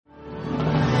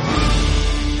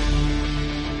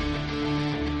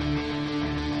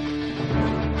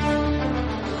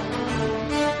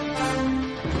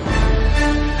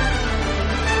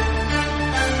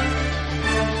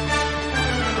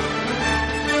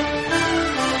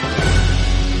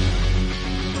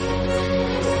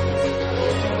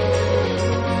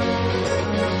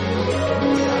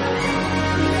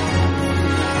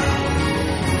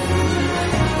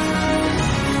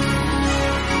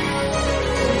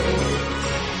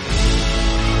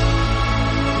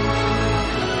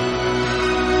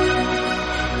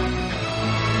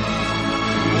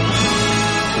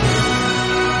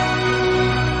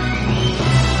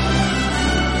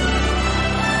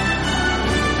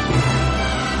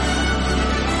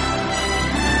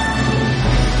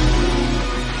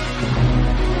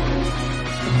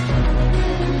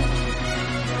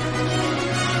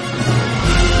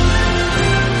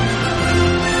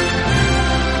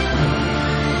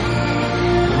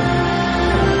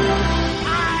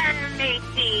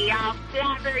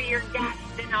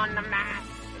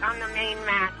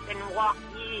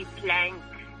plank.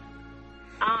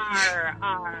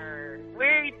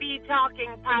 We'll be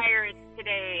talking pirates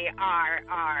today.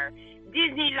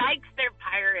 Disney likes their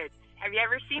pirates. Have you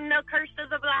ever seen The Curse of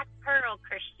the Black Pearl,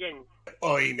 Christian?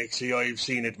 Aye, Mixie, I've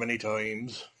seen it many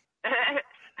times.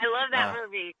 I love that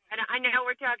movie. And I know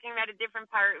we're talking about a different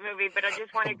pirate movie, but I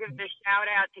just want to give the shout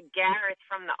out to Gareth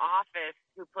from The Office,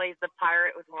 who plays the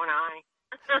pirate with one eye.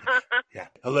 Yeah.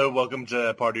 Hello, welcome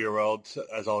to Part of Your World.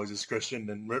 As always, it's Christian,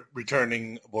 and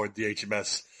returning aboard the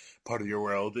HMS Part of Your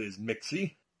World is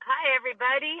Mixie. Hi,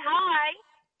 everybody. Hi.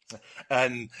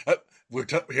 And we're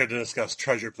here to discuss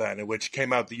Treasure Planet, which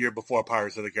came out the year before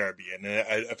Pirates of the Caribbean. And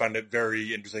I found it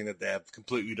very interesting that they have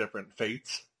completely different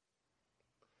fates.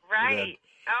 Right.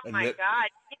 Oh, my God.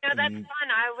 You know, that's fun.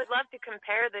 I would love to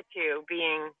compare the two,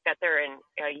 being that they're in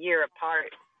a year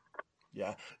apart.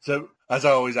 Yeah. So, as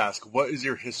I always ask, what is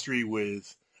your history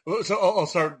with... So, I'll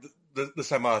start this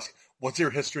time. I'll ask, what's your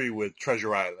history with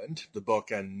Treasure Island, the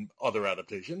book, and other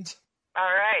adaptations? All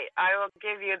right. I will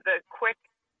give you the quick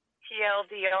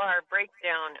TLDR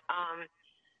breakdown.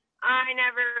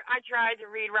 I tried to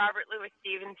read Robert Louis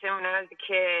Stevenson when I was a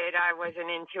kid. I wasn't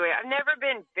into it. I've never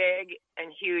been big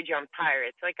and huge on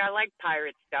pirates. Like, I like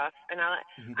pirate stuff. And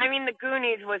I mean, The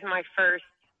Goonies was my first,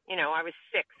 I was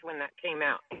 6 when that came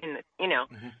out. And,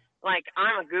 like,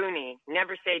 I'm a Goonie,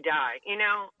 never say die,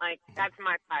 like, that's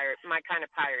my kind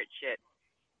of pirate shit.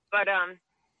 But,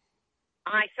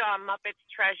 I saw Muppets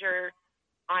Treasure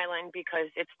Island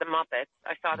because it's the Muppets.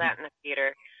 I saw that in the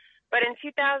theater. But in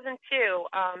 2002,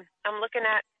 I'm looking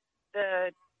at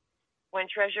when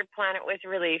Treasure Planet was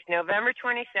released, November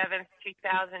 27th,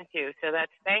 2002. So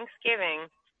that's Thanksgiving,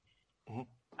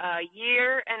 a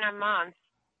year and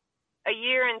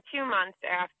 2 months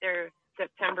after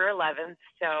September 11th.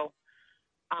 So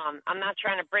I'm not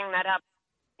trying to bring that up,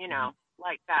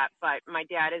 like that. But my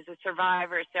dad is a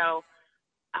survivor, so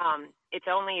it's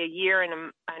only a year and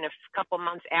a couple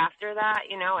months after that,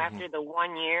 after the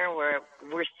 1 year where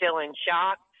we're still in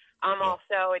shock.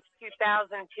 Also, it's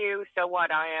 2002, so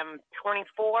what, I am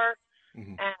 24,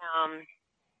 and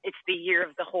it's the year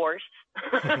of the horse.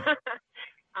 And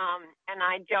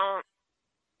I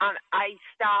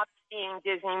stopped seeing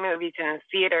Disney movies in the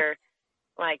theater,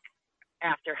 like,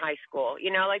 after high school.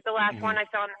 Like the last one I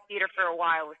saw in the theater for a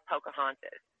while was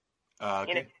Pocahontas.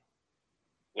 Okay.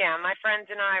 Yeah, my friends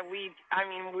and I, we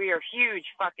are huge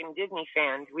fucking Disney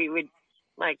fans. We would,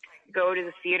 like, go to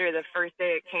the theater the first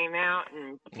day it came out,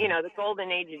 and, the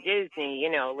golden age of Disney,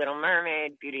 Little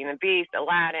Mermaid, Beauty and the Beast,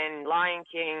 Aladdin, Lion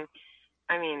King.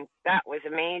 I mean, that was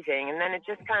amazing. And then it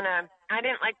just kind of, I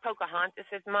didn't like Pocahontas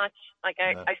as much. Like,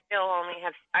 I still only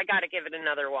have, I got to give it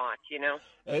another watch,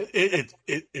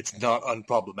 It's not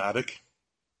unproblematic.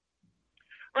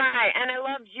 Right, and I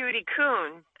love Judy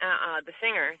Kuhn, the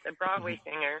singer, the Broadway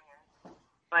singer,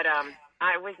 but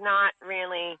I was not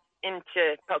really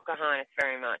into Pocahontas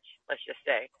very much, let's just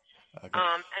say. Okay.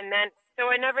 And then, so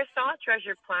I never saw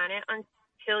Treasure Planet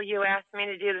until you asked me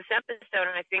to do this episode,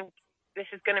 and I think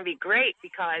this is going to be great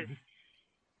because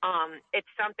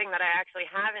it's something that I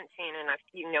actually haven't seen, and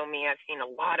you know me, I've seen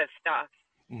a lot of stuff,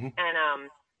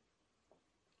 and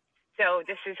so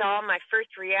this is all my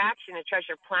first reaction to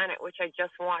Treasure Planet, which I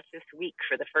just watched this week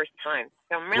for the first time.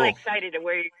 So I'm really excited to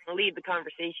where you're going to lead the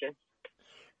conversation.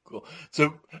 Cool.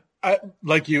 So,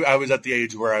 like you, I was at the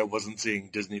age where I wasn't seeing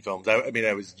Disney films. I mean,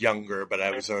 I was younger, but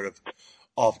I was sort of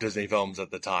off Disney films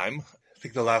at the time. I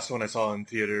think the last one I saw in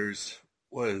theaters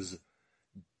was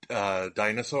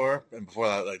Dinosaur, and before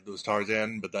that, like, it was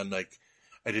Tarzan. But then, like,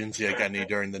 I didn't see any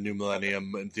during the new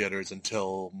millennium in theaters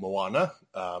until Moana.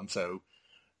 So.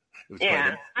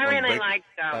 Yeah, I really liked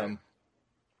them.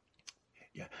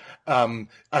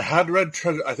 I had read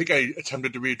Treasure. I think I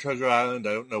attempted to read Treasure Island.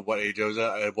 I don't know what age I was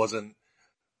at.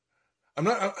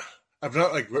 I've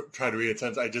not like tried to read it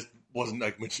since. I just wasn't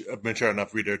like a mature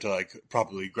enough reader to like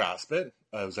properly grasp it.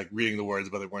 I was like reading the words,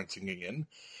 but they weren't singing in.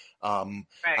 Right.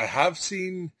 I have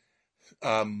seen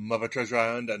Muppet Treasure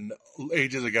Island, and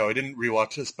ages ago I didn't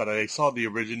rewatch this, but I saw the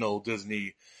original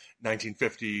Disney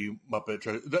 1950 Muppet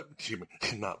Treasure,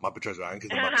 not Muppet Treasure Island,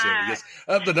 because the Muppet series,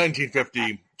 the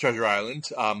 1950 Treasure Island,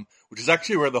 which is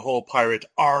actually where the whole pirate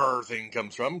R thing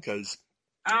comes from, because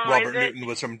Robert Newton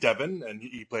was from Devon, and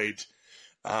he played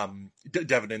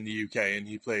Devon in the UK, and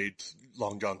he played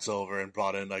Long John Silver and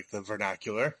brought in like the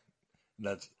vernacular. And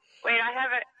that's... Wait,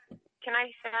 can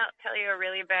I tell you a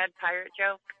really bad pirate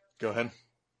joke? Go ahead.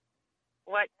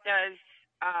 What does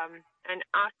an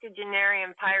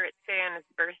octogenarian pirate say on his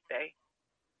birthday?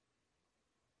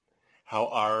 How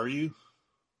are you?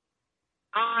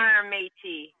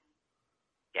 Matey.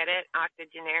 Get it?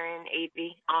 Octogenarian,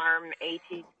 80, arm,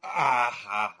 80.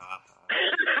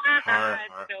 It's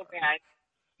so bad.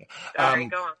 Sorry,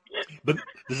 go on. But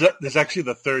there's actually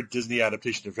the third Disney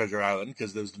adaptation of Treasure Island,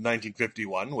 because there's the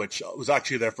 1951, which was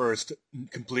actually their first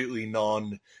completely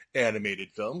non-animated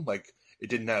film. Like, it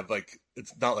didn't have, like,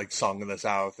 it's not like Song of the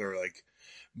South or like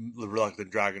The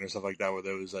Reluctant Dragon or stuff like that, where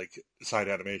there was like side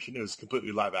animation. It was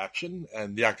completely live action,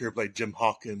 and the actor who played Jim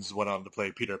Hawkins went on to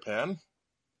play Peter Pan.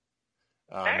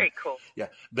 Very cool. Yeah.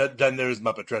 Then there's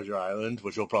Muppet Treasure Island,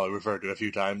 which we'll probably refer to a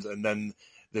few times, and then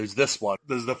there's this one.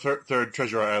 There's the third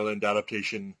Treasure Island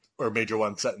adaptation, or major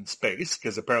one, set in space,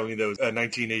 because apparently there was a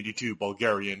 1982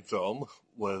 Bulgarian film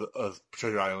with a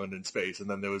Treasure Island in space, and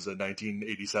then there was a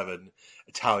 1987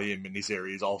 Italian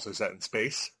miniseries also set in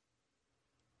space.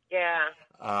 Yeah.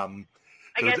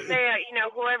 I guess they,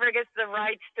 whoever gets the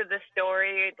rights to the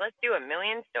story, let's do 1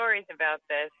 million stories about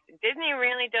this. Disney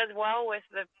really does well with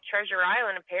the Treasure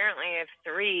Island. Apparently, if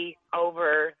 3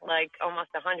 over like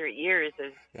almost 100 years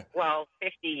is,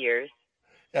 50 years.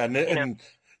 Yeah, and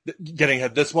getting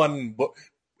ahead, this one,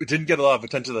 it didn't get a lot of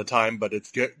attention at the time, but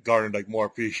it's garnered like more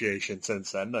appreciation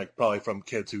since then, like probably from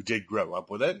kids who did grow up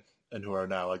with it and who are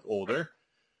now like older.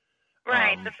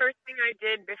 Right. The first thing I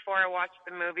did before I watched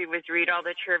the movie was read all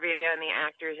the trivia and the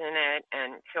actors in it,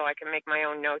 and so I can make my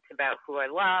own notes about who I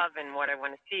love and what I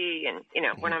want to see and,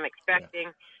 what I'm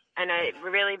expecting. Yeah. And it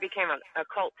really became a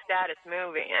cult status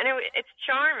movie. And it's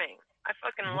charming. I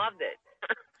fucking loved it.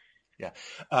 Yeah.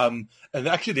 And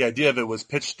actually the idea of it was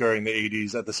pitched during the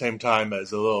 80s at the same time as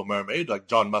The Little Mermaid. Like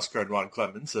John Musker and Ron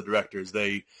Clements, the directors,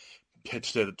 they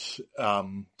pitched it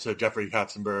to Jeffrey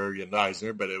Katzenberg and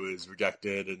Eisner, but it was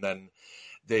rejected. And then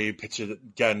they pitched it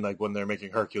again, like when they're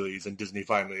making Hercules, and Disney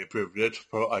finally approved it,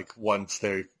 like once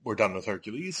they were done with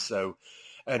Hercules. So,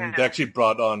 and they actually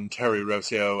brought on Terry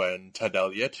Rossio and Ted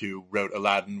Elliott, who wrote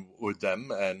Aladdin with them,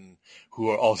 and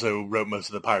who also wrote most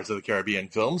of the Pirates of the Caribbean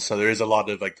films. So there is a lot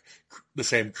of like the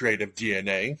same creative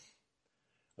DNA.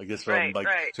 Like this film,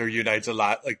 sort of unites a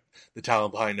lot, like the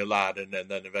talent behind Aladdin, and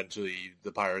then eventually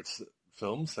the Pirates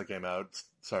films that came out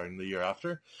starting the year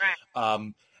after.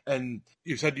 Right. And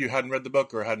you said you hadn't read the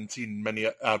book or hadn't seen many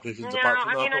adaptations apart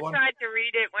from the Muppet one? I tried to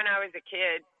read it when I was a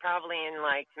kid, probably in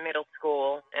like middle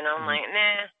school, and I'm like,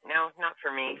 no, not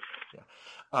for me. Yeah.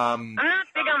 I'm not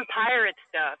big on pirate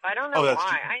stuff. I don't know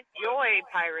why. I enjoy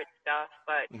pirate stuff,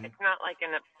 but it's not like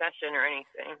an obsession or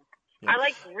anything. Yeah. I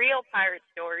like real pirate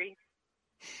stories.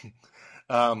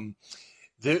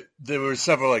 There were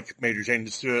several like major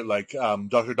changes to it. Like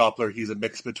Dr. Doppler, he's a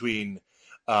mix between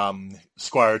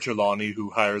Squire Trelawney, who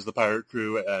hires the pirate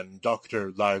crew, and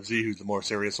Dr. Livesey, who's the more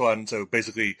serious one. So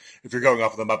basically, if you're going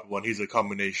off of the Muppet one, he's a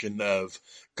combination of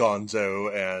Gonzo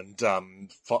and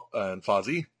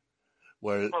Fozzie.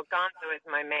 Gonzo is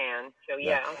my man. So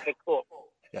okay, cool.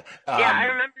 Yeah, I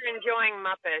remember enjoying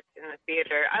Muppets in the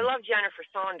theater. I love Jennifer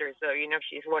Saunders, though.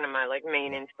 She's one of my like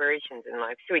main inspirations in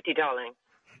life. Sweetie Darling.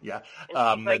 Yeah.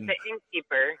 And she's like the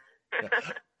innkeeper.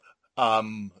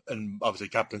 And obviously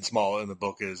Captain Small in the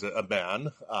book is a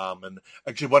man. And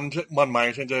actually one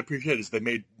minor change I appreciate is they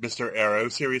made Mr. Arrow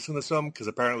serious in this film, because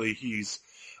apparently he's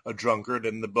a drunkard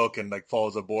in the book and like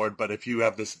falls aboard. But if you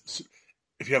have this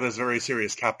very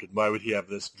serious captain, why would he have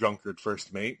this drunkard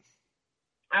first mate?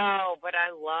 Oh, but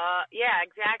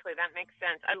exactly. That makes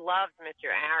sense. I loved Mr.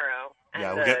 Arrow and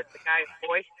the guy who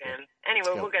voiced him.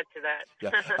 Anyway, we'll get to that.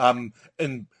 Yeah.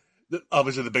 And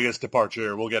obviously the biggest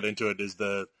departure, we'll get into it, is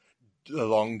the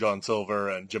Long John Silver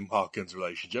and Jim Hawkins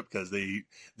relationship, because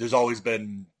there's always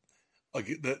been like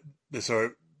this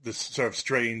sort of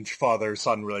strange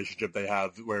father-son relationship they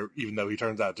have, where even though he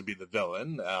turns out to be the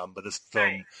villain, but this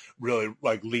film really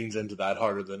like leans into that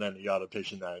harder than any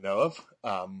adaptation that I know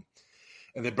of.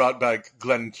 And they brought back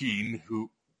Glenn Keane,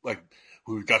 who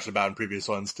we gushed about in previous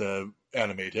ones, to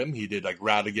animate him. He did like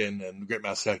Ratigan and Great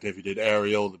Mouse Detective. He did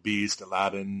Ariel, the Beast,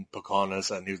 Aladdin,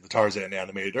 Pocahontas, and he was the Tarzan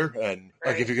animator. And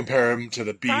like if you compare him to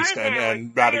the Beast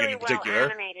and Ratigan really in particular,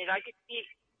 well animated. I could see.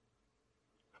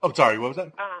 Oh, sorry. What was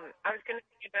that? I was going to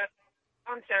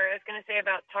say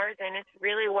about Tarzan. It's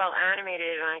really well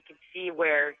animated, and I could see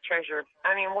where Treasure.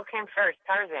 I mean, what came first?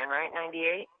 Tarzan, right?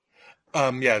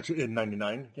 98. Yeah, in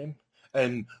 99 came.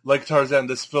 And like Tarzan,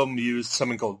 this film used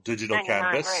something called digital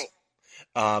canvas. Right.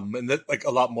 And that, like,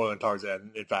 a lot more than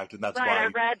Tarzan, in fact, and that's why. I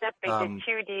read that they did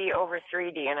 2D over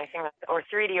 3D, and I think, or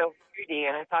 3D over 2D,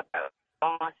 and I thought that was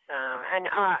awesome. And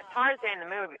Tarzan, the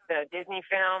movie, the Disney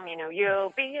film,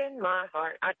 You'll Be in My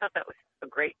Heart. I thought that was a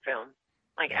great film,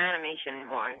 like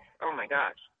animation-wise. Oh my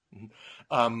gosh.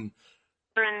 Mm-hmm.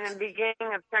 We're in the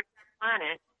beginning of Treasure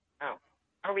Planet. Oh,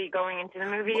 are we going into the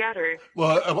movie yet, or?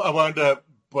 Well, I wanted to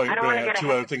bring out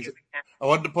two other things. I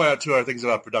wanted to point out two other things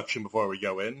about production before we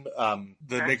go in.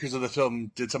 The makers of the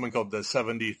film did something called the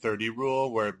 70-30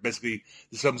 rule, where basically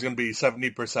the film's going to be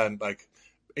 70% like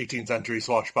 18th century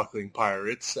swashbuckling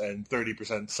pirates and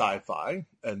 30% sci-fi.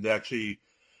 And they actually,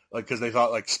 like, because they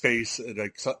thought like space and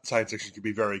like science fiction could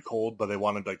be very cold, but they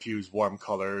wanted like to use warm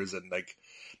colors and like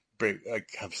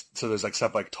so there's like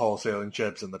stuff like tall sailing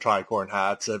ships and the tricorn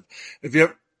hats. Do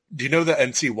you know the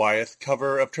N.C. Wyeth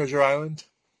cover of Treasure Island?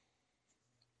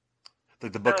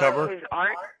 Like the book cover? His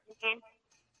art?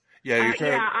 Yeah,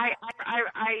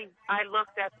 I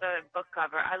looked at the book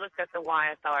cover. I looked at the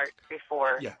Wyeth art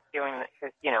before doing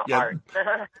this, art.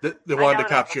 They wanted to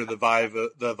capture the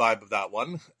vibe of that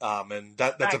one, and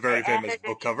that's a very famous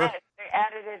book cover. They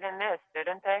added it in this,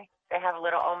 didn't they? They have a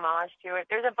little homage to it.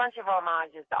 There's a bunch of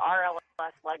homages. The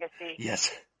RLS Legacy.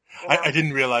 Yes. I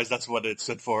didn't realize that's what it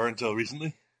stood for until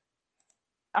recently.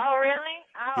 Oh, really?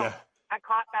 Oh. Yeah. I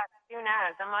caught that soon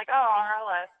as. I'm like,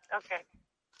 RLS. Okay.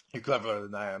 You're cleverer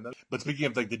than I am. But speaking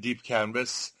of like the deep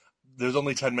canvas, there's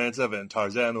only 10 minutes of it in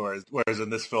Tarzan, whereas in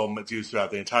this film it's used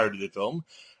throughout the entirety of the film.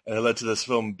 And it led to this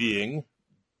film being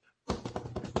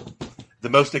the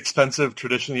most expensive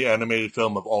traditionally animated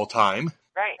film of all time.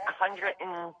 Right,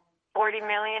 $140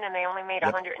 million, and they only made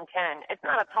 110. It's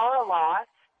not a total loss.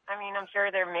 I mean, I'm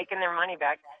sure they're making their money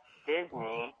back.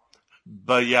 Disney.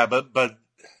 But yeah, but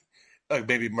like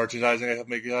maybe merchandising I have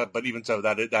making that. But even so,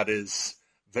 that is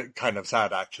kind of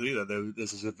sad actually. That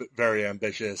this is a very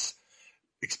ambitious,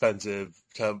 expensive,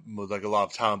 with like a lot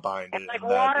of talent behind it. It's like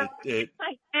water. It's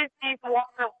like Disney's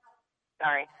water.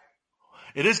 Sorry.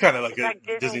 It is kind of like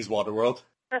Disney's Waterworld.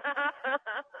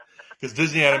 Because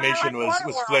Disney Animation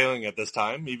was flailing at this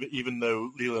time, even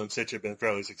though Lilo and Stitch had been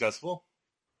fairly successful.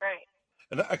 Right.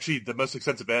 And actually, the most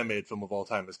expensive animated film of all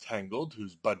time is Tangled,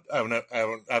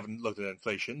 I haven't looked at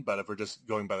inflation, but if we're just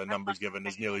going by the numbers given,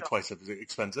 is nearly twice as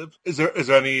expensive. Is there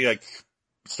any like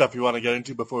stuff you want to get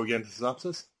into before we get into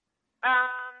synopsis?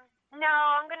 No,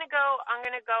 I'm gonna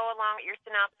go along with your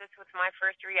synopsis with my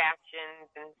first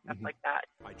reactions and stuff like that.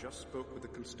 I just spoke with the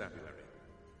constabulary.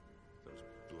 Those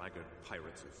blackguard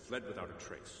pirates have fled without a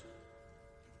trace.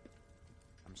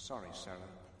 I'm sorry, Sarah.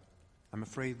 I'm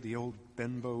afraid the old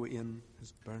Benbow Inn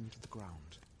has burned to the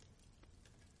ground.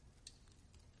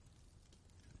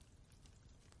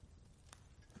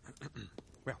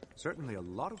 Well, certainly a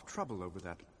lot of trouble over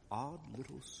that odd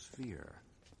little sphere.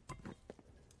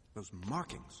 Those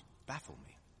markings baffle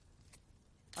me.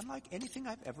 Unlike anything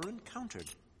I've ever encountered.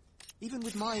 Even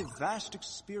with my vast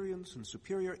experience and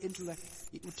superior intellect,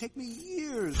 it would take me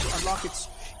years to unlock its...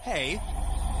 Hey!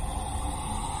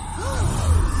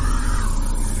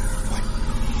 What?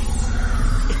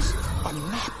 It's a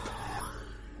map!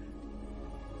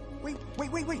 Wait.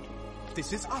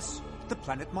 This is us, the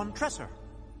planet Montresor.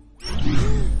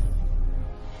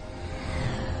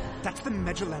 That's the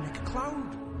Magellanic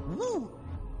Cloud. Woo!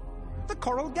 The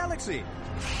Coral Galaxy.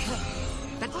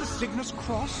 That's the Cygnus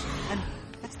Cross, and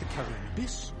that's the Carrion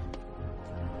Abyss.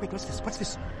 Wait, what's this?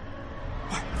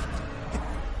 What?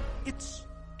 It's...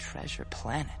 Treasure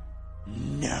Planet.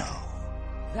 No.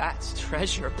 That's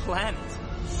Treasure Planet.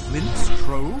 Flint's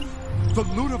Trove? The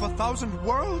loot of 1,000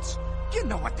 worlds? You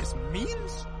know what this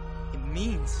means? It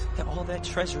means that all that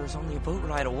treasure is only a boat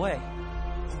ride away.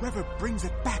 Whoever brings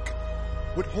it back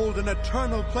would hold an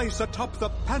eternal place atop the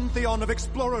pantheon of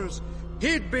explorers.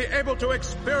 He'd be able to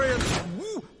experience...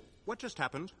 Woo! What just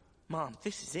happened? Mom,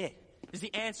 this is it. This is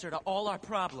the answer to all our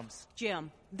problems.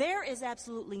 Jim, there is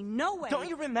absolutely no way... Don't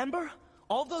you remember?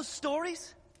 All those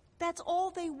stories? That's all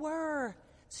they were.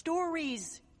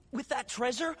 Stories. With that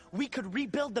treasure, we could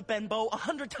rebuild the Benbow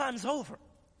 100 times over.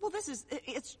 Well,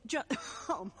 it's just...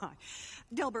 Oh, my.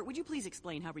 Delbert, would you please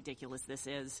explain how ridiculous this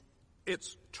is?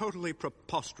 It's totally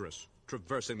preposterous,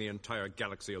 traversing the entire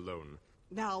galaxy alone.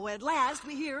 Now, at last,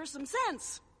 we hear some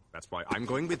sense. That's why I'm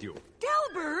going with you.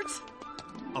 Delbert!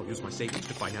 I'll use my savings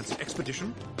to finance an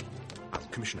expedition. I'll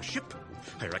commission a ship,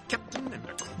 hire a captain and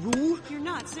a crew. You're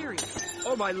not serious.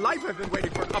 All my life I've been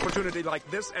waiting for an opportunity like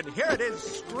this, and here it is,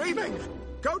 screaming.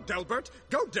 Go, Delbert!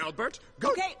 Go, Delbert!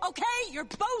 Go! Okay, you're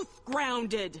both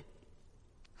grounded.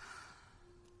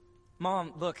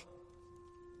 Mom, look.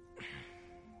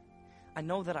 I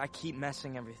know that I keep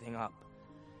messing everything up.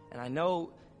 And I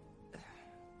know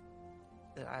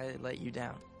that I let you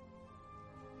down.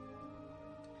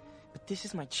 But this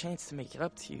is my chance to make it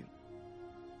up to you.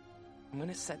 I'm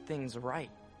gonna set things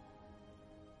right.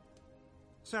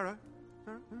 Sarah,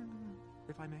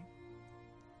 if I may.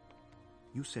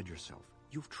 You said yourself,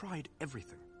 you've tried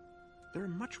everything. There are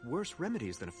much worse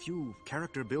remedies than a few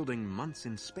character-building months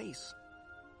in space.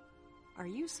 Are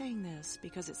you saying this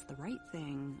because it's the right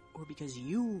thing, or because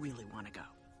you really want to go?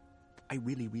 I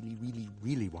really, really, really,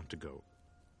 really want to go.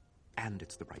 And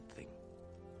it's the right thing.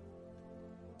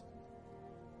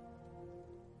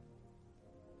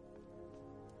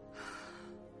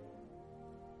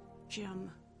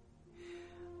 Jim,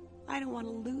 I don't want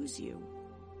to lose you.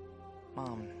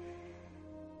 Mom,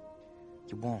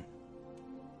 you won't.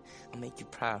 I'll make you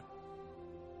proud.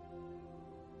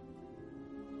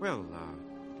 Well,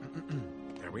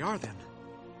 there we are then.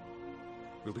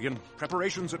 We'll begin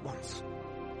preparations at once.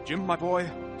 Jim, my boy,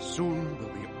 soon we'll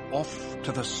be off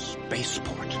to the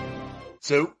spaceport.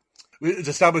 So, it's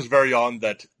established very on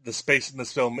that the space in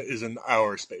this film isn't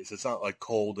our space. It's not like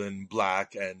cold and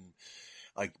black and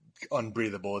like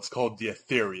unbreathable. It's called the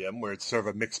Ethereum, where it's sort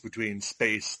of a mix between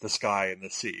space, the sky, and the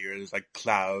sea. There's like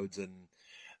clouds and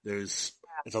it's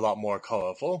a lot more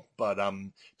colorful. But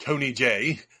Tony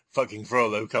J, fucking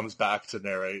Frollo, comes back to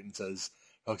narrate and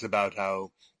talks about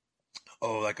how,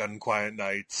 like on quiet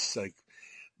nights, like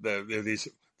the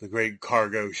great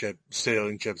cargo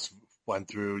sailing ships went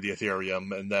through the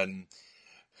Ethereum, and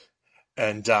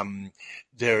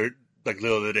they're like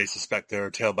little did they suspect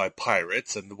they're tailed by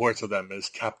pirates, and the worst of them is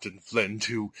Captain Flint,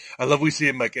 who I love. We see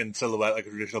him like in silhouette like a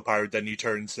traditional pirate, then he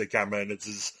turns to the camera and it's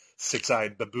his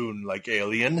six-eyed baboon like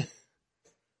alien.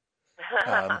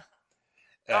 Can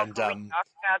we talk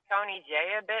about Tony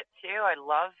J a bit too? I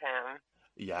love him.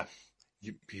 Yeah,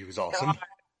 he was awesome.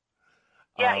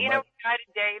 Yeah, he died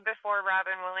a day before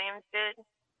Robin Williams did,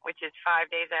 which is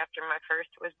 5 days after my first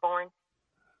was born.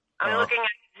 I'm looking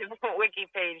at his wiki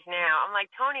page now. I'm like,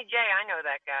 Tony J, I know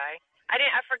that guy. I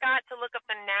forgot to look up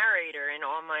the narrator in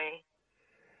all my.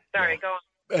 Sorry, go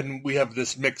on. And we have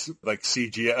this mix of like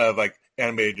CGI, of like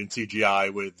animated and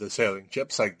CGI with the sailing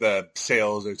ships. Like the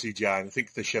sails are CGI, and I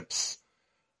think the ships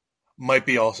might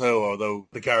be also, although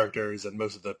the characters and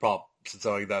most of the props and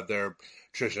stuff like that, they're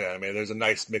traditionally animated. There's a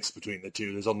nice mix between the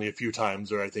two. There's only a few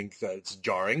times where I think that it's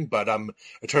jarring, but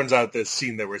it turns out this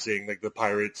scene that we're seeing, like the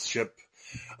pirates ship,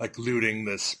 like looting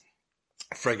this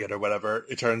frigate or whatever,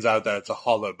 it turns out that it's a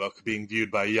hollow book being viewed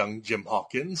by young Jim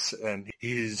Hawkins, and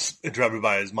he's interrupted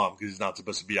by his mom because he's not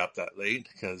supposed to be up that late,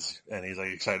 and he's like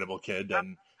an excitable kid,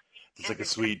 and there's like a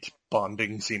sweet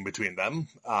bonding scene between them,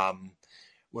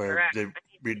 where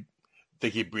they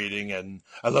keep reading, and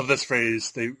I love this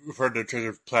phrase. They refer to the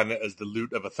treasure planet as the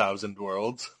loot of 1,000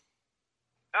 worlds.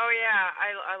 Oh yeah,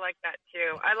 I like that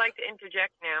too. I like to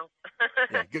interject now.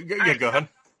 Go ahead.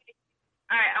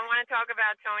 All right, I want to talk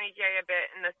about Tony J a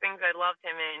bit and the things I loved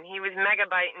him in. He was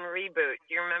Megabyte in Reboot.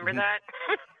 Do you remember that?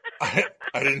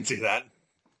 I didn't see that.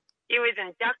 He was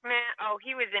in Duckman. Oh,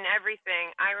 he was in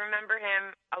everything. I remember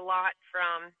him a lot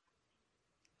from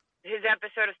his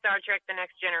episode of Star Trek The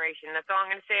Next Generation. That's all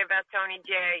I'm going to say about Tony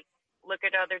J. Look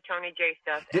at other Tony J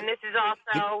stuff. And this is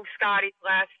also Scotty's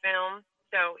last film.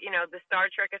 So, the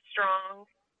Star Trek is strong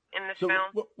in this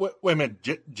film. Wait a minute.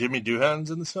 Jimmy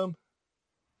Doohan's in this film?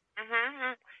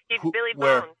 Mm-hmm. He's Billy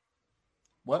Bones.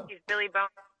 What? He's Billy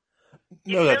Bones.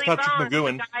 No, that's Billy Patrick Bones,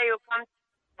 McGowan. the guy who comes...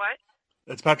 What?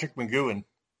 That's Patrick McGowan.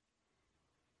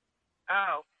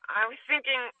 Oh, I was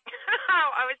thinking...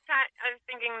 I was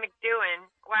thinking McDowan.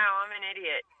 Wow, I'm an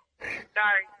idiot.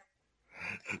 Sorry.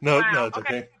 No, it's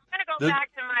okay. I'm going to go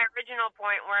back to my original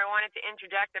point where I wanted to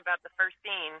interject about the first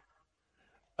scene.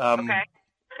 Okay.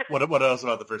 What else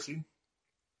about the first scene?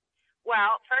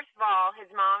 Well, first of all, his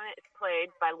mom is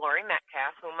played by Laurie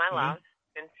Metcalf, whom I love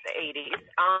since the 80s.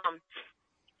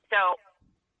 So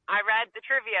I read the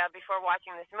trivia before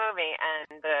watching this movie,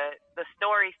 and the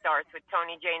story starts with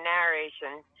Tony J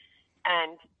narration,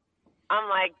 and I'm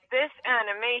like, this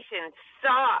animation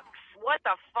sucks. What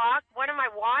the fuck? What am I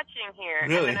watching here?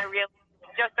 Really? And then I realized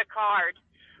it's just a card.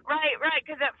 Right,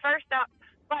 because at first,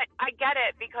 but I get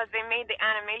it, because they made the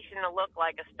animation to look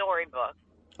like a storybook.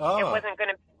 Oh. It wasn't going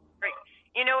to be,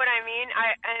 you know what I mean?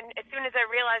 And as soon as I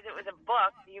realized it was a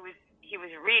book, he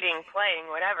was reading, playing,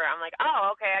 whatever. I'm like,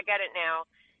 oh, okay, I get it now.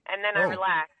 And then I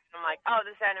relaxed. I'm like, oh,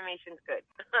 this animation's good.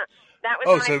 That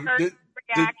was my first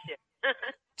reaction.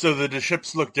 So the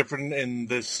ships look different in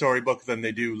this storybook than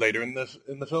they do later in the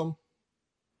film?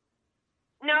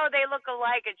 No, they look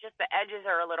alike. It's just the edges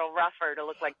are a little rougher to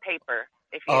look like paper.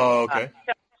 Okay.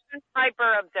 So I'm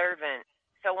hyper observant.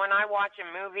 So when I watch a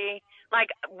movie,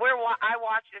 like I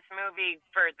watch this movie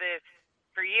for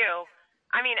you,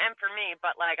 I mean, and for me,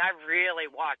 but like I really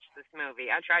watched this movie.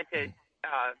 I tried to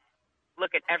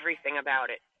look at everything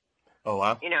about it. Oh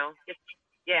wow!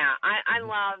 I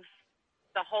love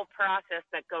the whole process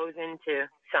that goes into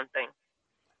something.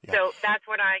 Yeah. So that's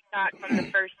what I got from the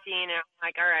first scene. And I'm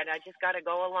like, all right, I just got to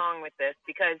go along with this,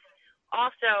 because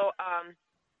also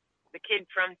the kid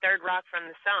from Third Rock from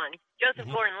the Sun, Joseph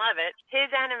Gordon-Levitt, his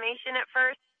animation at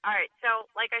first. All right, so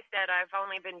like I said, I've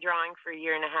only been drawing for a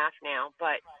year and a half now,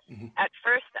 but at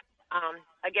first,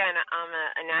 again, I'm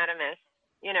an anatomist,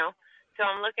 you know, so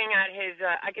I'm looking at his,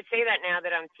 I could say that now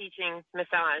that I'm teaching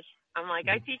massage. I'm like,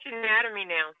 I teach anatomy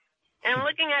now. And I'm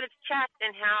looking at his chest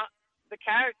and how the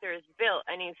character is built,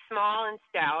 and he's small and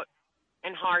stout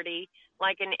and hardy,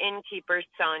 like an innkeeper's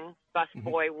son,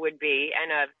 busboy would be, and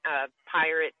a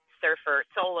pirate surfer,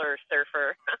 solar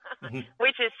surfer,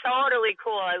 which is totally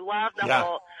cool. I love the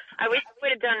whole. I wish I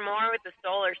would have done more with the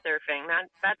solar surfing.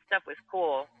 That stuff was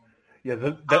cool. Yeah,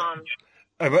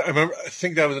 I remember. I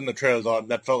think that was in the trailers on.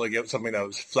 That felt like it was something that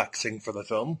was flexing for the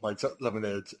film, like something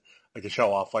that like to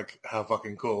show off, like how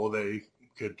fucking cool they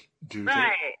could do.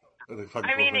 Right.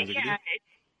 I mean,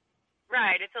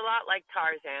 It's a lot like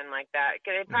Tarzan, like that.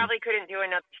 Cause they probably couldn't do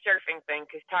enough surfing thing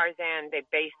because Tarzan, they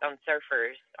based on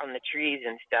surfers on the trees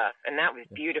and stuff, and that was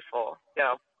beautiful.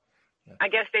 So I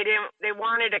guess they didn't. They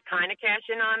wanted to kind of cash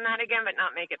in on that again, but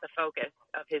not make it the focus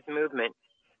of his movement.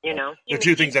 You know. There are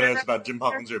two things I noticed about Jim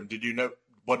Hawkins' room. Did you know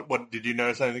what? Did you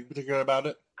notice anything particular about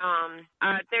it?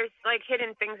 There's like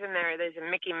hidden things in there. There's a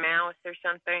Mickey Mouse or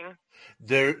something.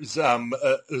 There's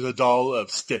a doll of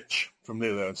Stitch from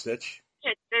Lilo and Stitch.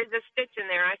 Yes, there's a Stitch in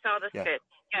there. I saw the Stitch.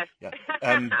 Yes.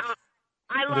 Yeah.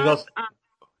 I love.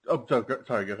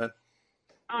 Sorry, go ahead.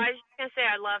 Oh, I was just gonna say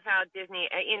I love how Disney,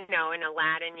 in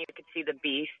Aladdin you could see the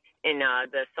Beast in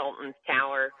the Sultan's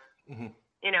Tower.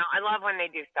 You know, I love when they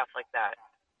do stuff like that.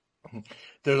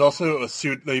 There's also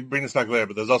they bring this back later,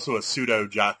 but there's also a pseudo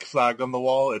Jack flag on the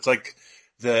wall. It's like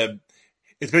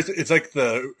it's like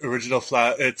the original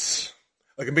flag. It's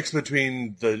like a mix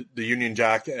between the Union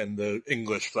Jack and the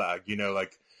English flag, you know,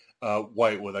 like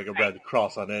white with like a red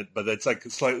cross on it, but it's like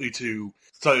slightly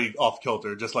off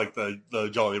kilter, just like the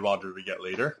Jolly Roger we get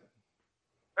later.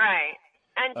 Right.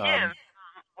 And Jim,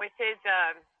 with his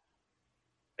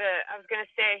I was going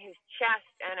to say his chest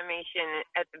animation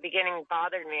at the beginning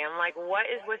bothered me. I'm like, what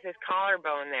is with his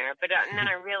collarbone there? But and then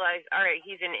I realized, all right,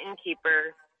 he's an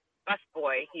innkeeper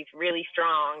busboy. He's really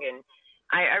strong. And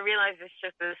I realized it's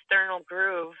just a sternal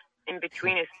groove in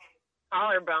between his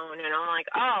collarbone. And I'm like,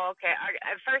 oh, okay.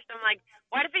 At first I'm like,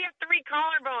 why does he have 3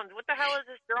 collarbones? What the hell is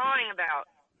this drawing about?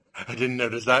 I didn't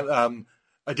notice that.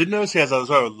 I did notice he has a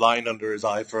sort of line under his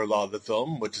eye for a lot of the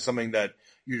film, which is something that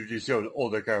usually show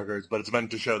older characters, but it's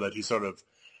meant to show that he's sort of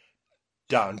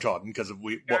downtrodden because of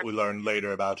what we learned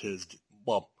later about his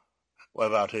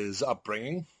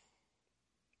upbringing.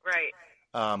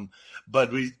 Right.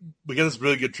 But we get this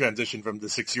really good transition from the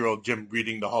 6-year-old Jim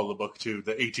reading the holobook to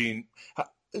the 18.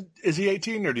 Is he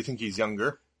 18 or do you think he's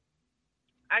younger?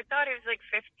 I thought he was like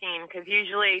 15 because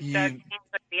usually that seems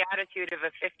like the attitude of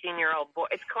a 15-year-old boy.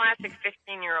 It's classic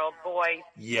 15-year-old boy.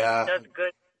 Yeah. Does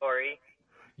good story.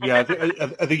 Yeah, I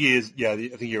think he is. Yeah, I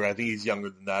think you're right. I think he's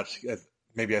younger than that.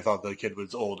 Maybe I thought the kid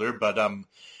was older, but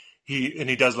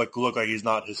he does look like he's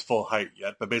not his full height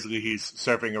yet. But basically, he's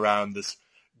surfing around this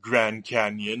Grand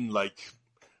Canyon like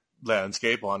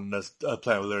landscape on a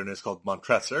planet wilderness called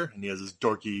Montresor, and he has his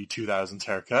dorky 2000s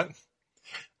haircut.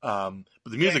 But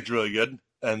the music's really good,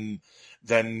 and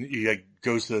then he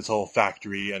goes to this whole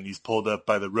factory, and he's pulled up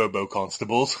by the robo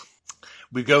constables.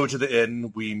 We go to the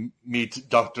inn. We meet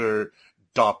Dr.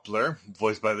 Doppler,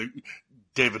 voiced by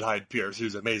David Hyde Pierce,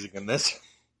 who's amazing in this.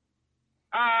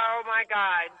 Oh my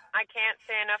God. I can't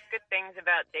say enough good things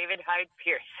about David Hyde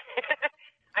Pierce.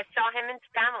 I saw him in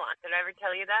Spamalot. Did I ever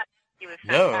tell you that? He was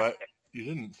fantastic. No, you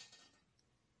didn't.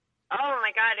 Oh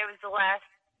my God. It was the last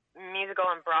musical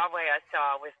on Broadway I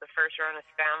saw was the first run of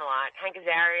Spamalot. Hank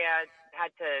Azaria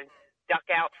had to duck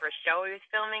out for a show he was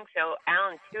filming, so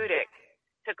Alan Tudyk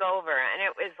took over, and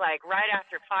it was like right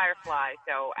after Firefly,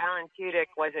 so Alan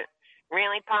Tudyk wasn't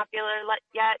really popular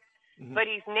yet, but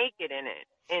he's naked in it,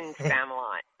 in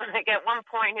Spamalot. Like at one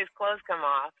point his clothes come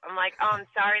off. I'm like, oh, I'm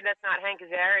sorry that's not Hank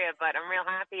Azaria, but I'm real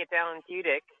happy it's Alan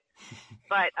Tudyk.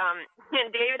 But and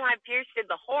David Hyde Pierce did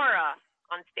the horror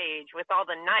on stage with all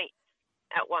the knights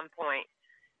at one point.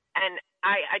 And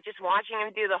I just watching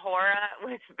him do the horror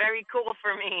was very cool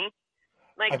for me.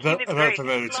 Like, I'm not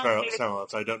familiar with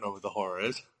Spamalot, so I don't know what the horror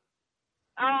is.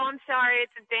 Oh, I'm sorry.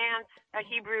 It's a dance, a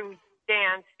Hebrew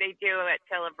dance they do at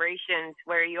celebrations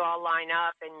where you all line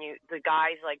up and the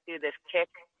guys like do this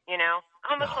kick, you know,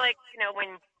 almost like, you know,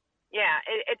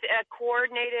 it's a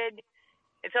coordinated.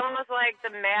 It's almost like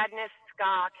the Madness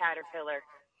ska caterpillar.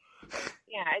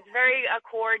 Yeah, it's very a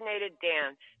coordinated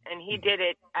dance, and he did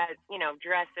it as, you know,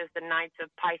 dressed as the Knights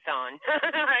of Python.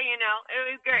 You know,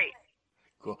 it was great.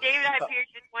 Cool. David Hyde Pierce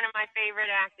is one of my favorite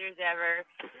actors ever.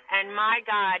 And my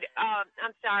God,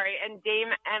 I'm sorry, and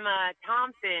Dame Emma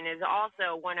Thompson is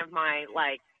also one of my,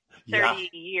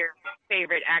 30-year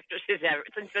favorite actresses ever.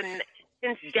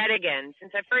 Since Dead Again.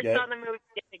 Since I first saw the movie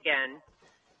Dead Again.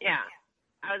 Yeah.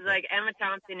 I was like, Emma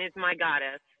Thompson is my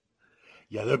goddess.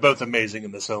 Yeah, they're both amazing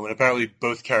in this film, and apparently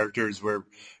both characters were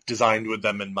designed with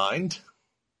them in mind.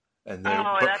 And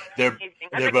that's amazing.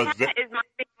 They're the both cat is my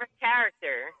favorite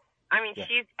character. I mean,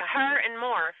 her and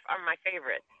Morph are my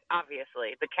favorites,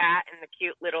 obviously. The cat and the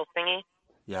cute little thingy.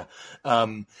 Yeah.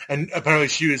 And apparently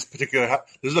she was this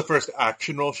is the first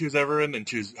action role she was ever in, and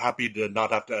she was happy to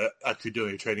not have to actually do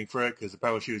any training for it, because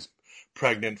apparently she was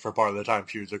pregnant for part of the time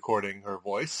she was recording her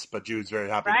voice, but she was very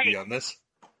happy to be on this.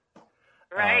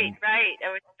 Right. It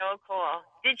was so cool.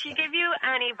 Did she give you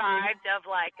any vibes of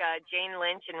Jane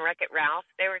Lynch and Wreck-It Ralph?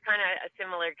 They were kind of a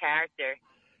similar character.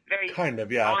 Very kind of,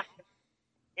 yeah. Awesome.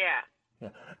 Yeah.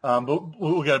 But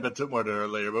we'll get a bit more to her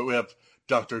later. But we have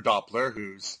Dr. Doppler,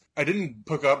 who's I didn't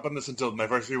pick up on this until my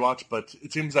first rewatch, but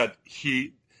it seems that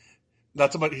he's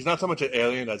not so much an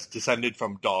alien that's descended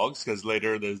from dogs, because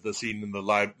later there's the scene in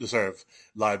the sort of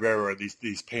library where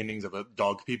these paintings of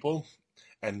dog people.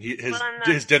 And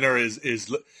his dinner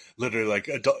is literally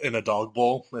in a dog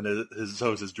bowl, and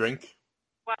so is his drink.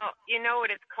 Well, you know what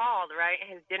it's called, right?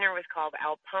 His dinner was called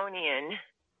Alponian.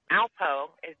 Alpo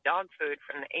is dog food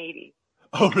from the 80s.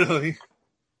 Oh, really?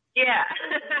 Yeah.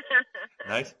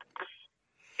 Nice.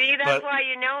 See, that's why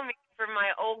you know me, for my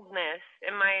oldness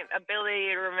and my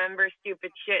ability to remember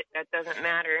stupid shit that doesn't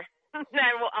matter.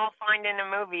 I'll find in a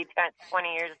movie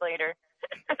 20 years later.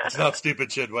 It's not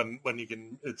stupid shit when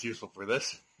it's useful for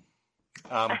this.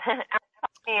 And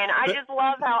I just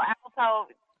love how Alpo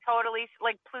totally,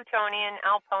 Plutonian,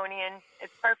 Alponian,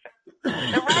 it's perfect.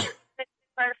 The rest is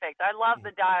perfect. I love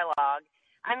the dialogue.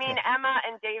 I mean, Emma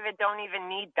and David don't even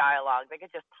need dialogue. They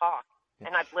could just talk,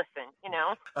 and I'd listen, you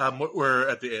know? We're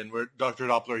at the end where Dr.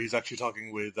 Doppler, he's actually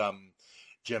talking with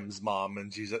Jim's mom,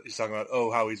 and he's talking about,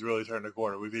 how he's really turned a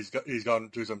corner. He's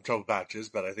gone through some trouble patches,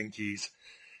 but I think he's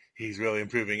really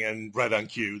improving. And right on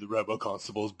cue, the rebel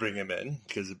constables bring him in,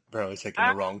 because apparently he's taking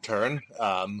a wrong turn.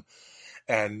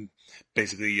 And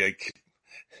basically,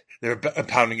 they're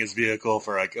impounding his vehicle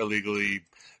for, illegally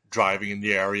driving in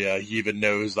the area. He even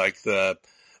knows, the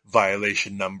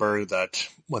violation number that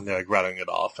when they're rattling it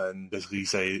off, and basically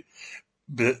say,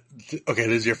 okay,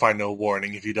 this is your final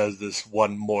warning. If he does this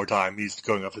one more time, he's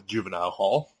going off to juvenile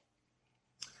hall.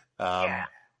 Yeah.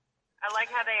 I like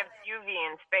how they have juvie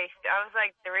in space. I was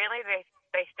like, really?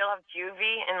 They still have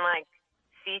juvie in,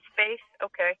 sea space?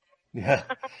 Okay. Yeah.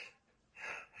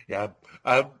 Yeah.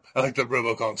 I like the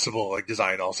robo-constable,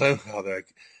 design also. How they're,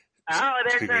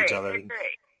 they're great. Each other. They're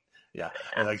great. Yeah.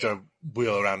 And to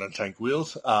wheel around on tank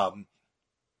wheels. But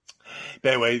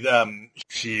anyway,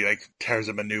 she tears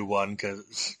him a new one,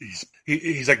 because he's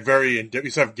he's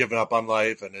sort of given up on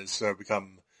life and has sort of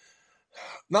become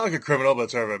not a criminal,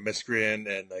 but sort of a miscreant,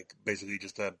 and basically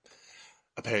just a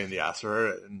pain in the ass for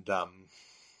her.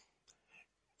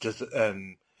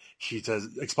 And she says,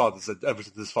 exposits that ever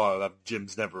since this fall,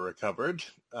 Jim's never recovered.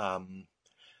 And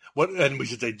we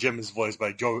should say Jim is voiced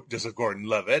by Joseph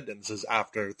Gordon-Levitt, and says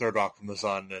after Third Rock from the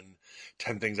Sun and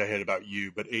 10 Things I Hate About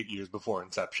You, but 8 years before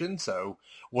Inception. So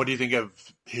what do you think of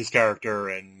his character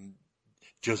and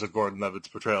Joseph Gordon-Levitt's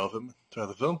portrayal of him throughout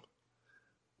the film?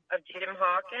 Of Jim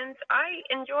Hawkins? I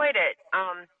enjoyed it.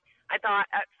 I thought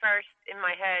at first in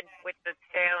my head with the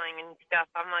sailing and stuff,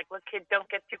 I'm like, look, kid, don't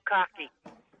get too cocky,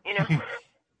 you know?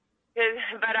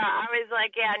 But I was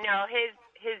like, yeah, no,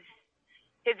 his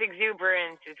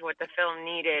exuberance is what the film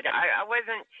needed. I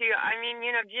wasn't too,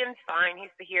 Jim's fine.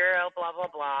 He's the hero, blah,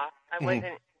 blah, blah. I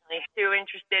wasn't too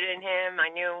interested in him. I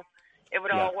knew it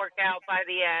would all work out by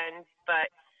the end.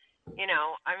 But,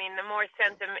 the more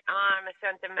I'm a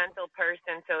sentimental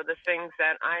person, so the things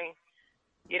that I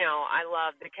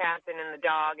love, the captain and the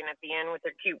dog, and at the end with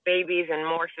their cute babies, and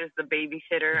Morph is the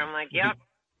babysitter. I'm like, yep,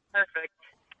 perfect.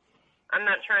 I'm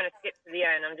not trying to skip to the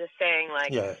end. I'm just saying,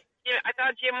 I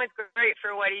thought Jim was great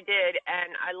for what he did,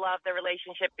 and I love the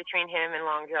relationship between him and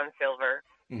Long John Silver.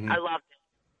 Mm-hmm. I loved it.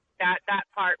 That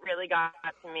part really got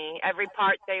to me. Every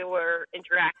part they were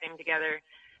interacting together.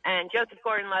 And Joseph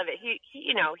Gordon-Levitt,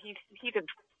 he's a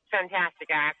fantastic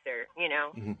actor,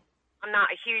 Mm-hmm. I'm not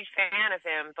a huge fan of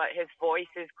him, but his voice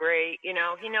is great. He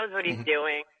knows what he's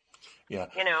doing. Yeah.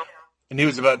 And he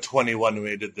was about 21 when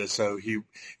he did this, so he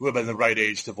would have been the right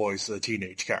age to voice a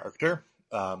teenage character.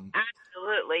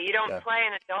 Absolutely. You don't play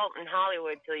an adult in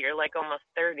Hollywood till you're almost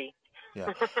 30.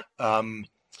 Yeah.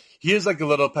 He is a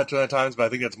little petulant at times, but I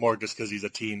think that's more just because he's a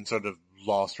teen, sort of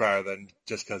lost rather than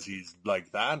just because he's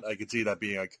like that. I could see that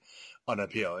being like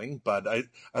unappealing, but I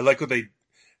like what they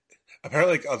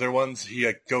apparently like other ones. He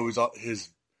like goes on his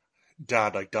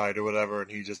dad like died or whatever,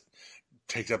 and he just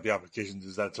takes up the applications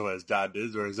as that's what his dad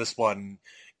is. Whereas this one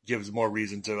gives more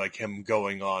reason to like him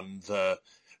going to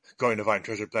find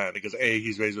treasure planet because A,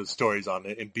 he's raised with stories on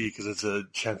it, and B, because it's a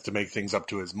chance to make things up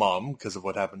to his mom because of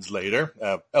what happens later.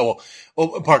 Well,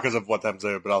 in part because of what happens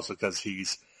later, but also because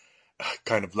he's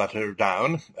kind of let her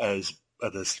down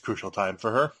at this crucial time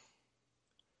for her.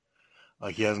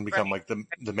 Like he hasn't become like the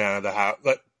man of the house.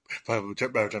 Like,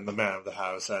 the man of the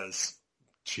house as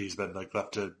she's been like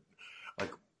left to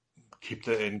like keep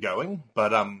the inn going.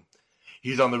 But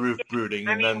he's on the roof brooding,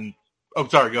 and then oh,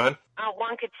 sorry, go ahead.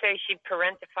 One could say she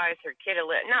parentifies her kid a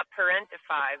little. Not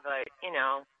parentify, but, you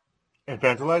know.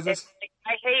 Infantilizes?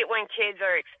 I hate when kids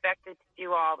are expected to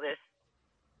do all this.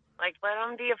 Like, let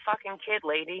them be a fucking kid,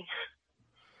 lady.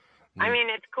 I mean,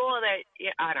 it's cool that,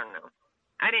 yeah, I don't know.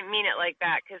 I didn't mean it like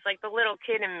that, because, like, the little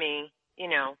kid in me, you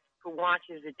know, who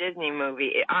watches a Disney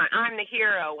movie, I'm the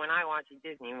hero when I watch a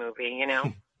Disney movie, you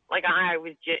know? Like, I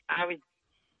was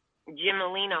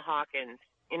Jimelina Hawkins,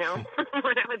 you know,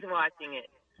 when I was watching it.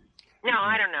 No,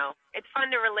 I don't know. It's fun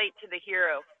to relate to the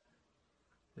hero.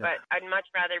 Yeah. But I'd much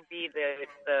rather be the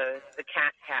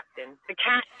cat captain. The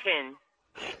cat tin.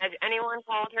 Has anyone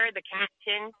called her the cat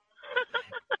tin?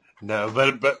 No,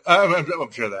 but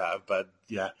I'm sure they have. But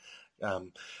yeah. But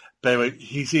anyway,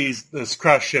 he sees this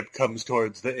crash ship comes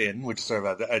towards the inn, which is sort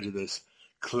of at the edge of this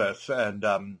cliff, and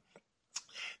the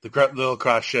little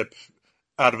crash ship,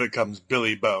 out of it comes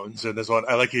Billy Bones. And this one,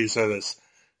 I like you said this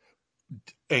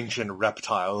ancient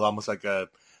reptile, almost like a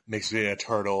mix between a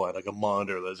turtle and like a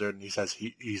monitor lizard, and he says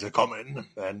he's a coming,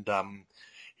 and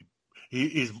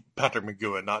he's Patrick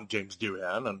McGowan, not James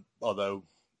Doohan, and although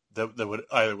that would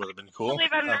have been cool. I believe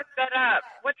I messed that up.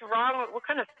 What's wrong with what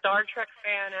kind of Star Trek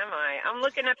fan am I? I'm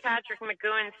looking at Patrick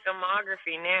McGowan's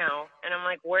filmography now, and I'm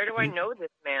like, where do I know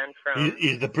this man from?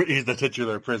 He's the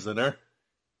titular prisoner.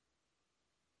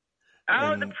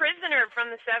 Oh, The Prisoner from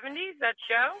the 70s, that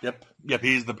show? Yep,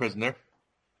 he's the prisoner,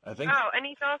 I think. Oh, and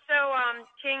he's also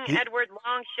King Edward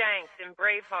Longshanks in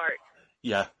Braveheart.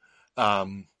 Yeah.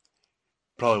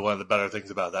 Probably one of the better things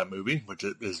about that movie, which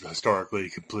is historically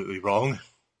completely wrong.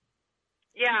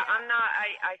 Yeah, I'm not,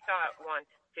 I saw it once,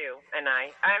 too, and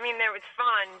I mean, it was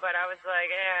fun, but I was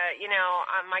like, you know,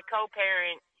 my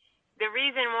co-parent, the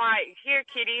reason why, here,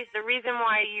 kiddies, the reason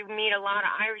why you meet a lot of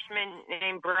Irishmen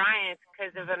named Brian is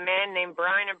because of a man named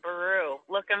Brian of Beru.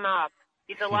 Look him up.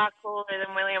 He's a lot cooler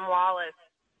than William Wallace.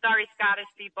 Sorry, Scottish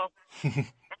people.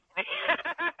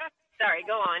 Sorry,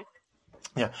 go on.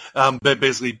 Yeah, but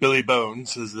basically, Billy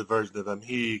Bones is the version of him.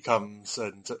 He comes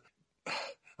and,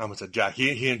 I almost said Jack,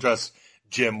 he entrusts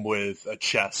Jim with a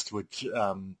chest, which has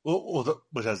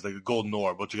the golden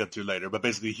orb, which we'll get to later. But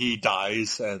basically, he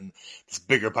dies, and this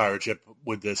bigger pirate ship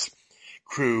with this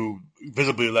crew,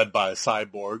 visibly led by a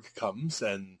cyborg, comes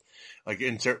and like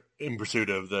in pursuit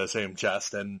of the same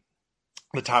chest, and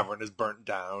the tavern is burnt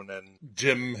down, and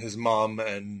Jim, his mom,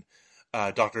 and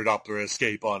Dr. Doppler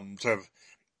escape on sort of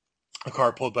a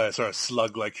car pulled by a sort of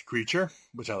slug-like creature,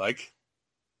 which I like.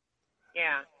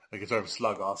 Yeah. Like a sort of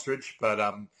slug ostrich, but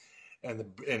and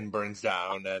the inn burns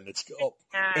down, and it's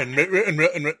and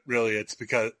really it's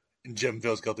because Jim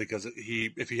feels guilty because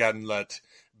if he hadn't let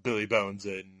Billy Bones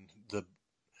in,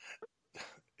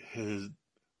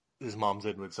 his mom's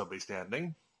inn would still be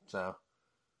standing. So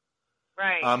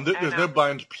right. There's no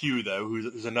Blind Pew though,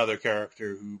 who's another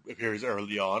character who appears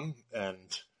early on, and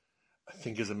I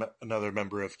think is another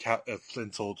member of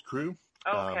Flint's old crew.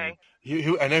 Okay.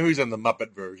 I know he's in the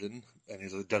Muppet version, and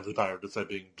he's a deadly pirate despite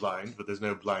being blind, but there's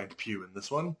no Blind Pew in this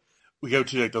one. We go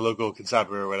to like the local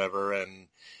constabulary or whatever, and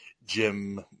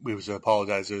Jim, we was to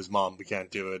apologize to his mom, we can't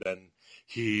do it, and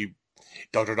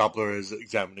Dr. Doppler is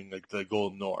examining like the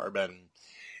golden orb, and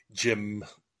Jim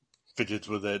fidgets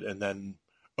with it, and then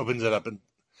opens it up, and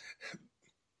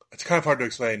it's kind of hard to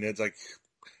explain. It's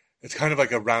kind of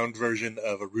like a round version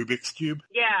of a Rubik's Cube.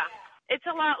 Yeah. It's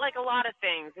a lot like a lot of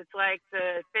things. It's like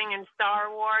the thing in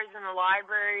Star Wars in the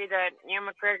library that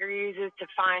Ewan McGregor uses to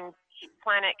find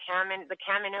planet the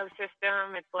Camino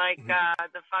system. It's like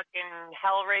the fucking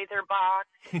Hellraiser box.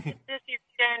 It's just your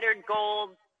standard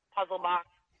gold puzzle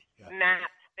box map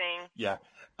thing. Yeah.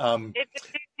 It's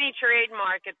a Disney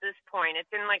trademark at this point. It's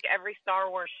in like every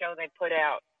Star Wars show they put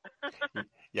out.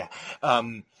 Yeah.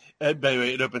 But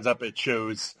anyway, it opens up. It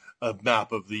shows a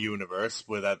map of the universe,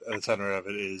 where at the center of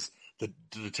it is the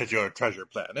titular treasure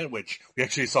planet, which we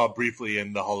actually saw briefly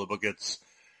in the holobook. It's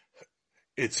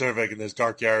sort of like in this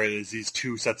dark area. There's these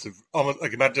two sets of almost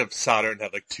like imagine if Saturn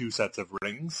had like two sets of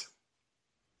rings.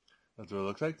 That's what it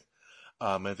looks like.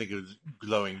 I think it was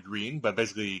glowing green, but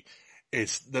basically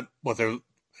it's the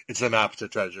map to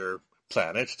Treasure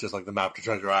Planet, just like the map to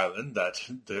Treasure Island that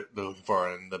they're looking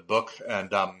for in the book.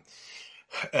 And I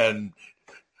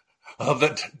love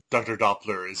that Dr.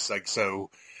 Doppler is like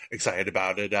so excited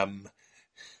about it. And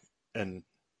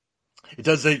it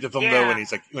does take the film though when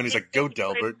he's like go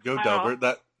Delbert, go Delbert.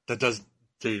 That does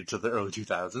date to the early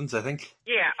 2000s, I think.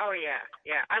 Yeah. Oh yeah.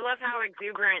 Yeah. I love how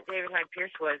exuberant David Hyde Pierce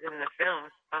was in the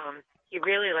film. He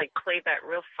really like played that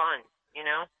real fun, you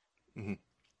know. Mm-hmm.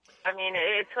 I mean,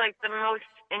 it's like the most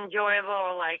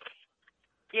enjoyable, like,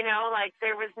 you know, like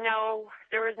there was no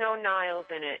Niles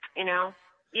in it, you know.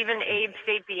 Even Abe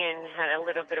Sapien had a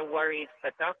little bit of worries,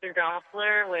 but Dr.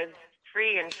 Doppler was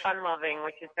free and fun-loving,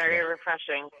 which is very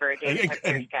refreshing for a David Hyde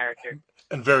Pierce character.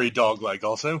 And very dog-like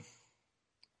also.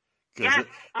 Yeah,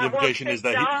 the implication is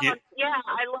that dogs, he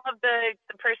I love the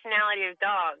personality of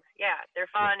dogs. Yeah, they're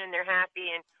fun and they're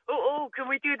happy and can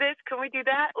we do this? Can we do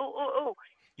that?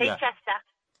 Hey, Chester.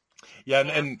 Yeah,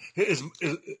 and his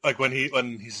like when he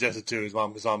suggested to his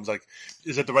mom's like,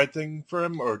 is it the right thing for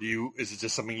him, or is it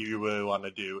just something you really want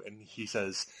to do? And he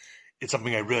says, it's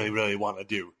something I really, really want to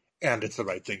do, and it's the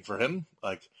right thing for him.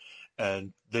 Like,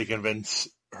 and they convince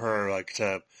her like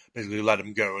to basically let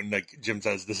him go, and like Jim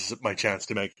says, this is my chance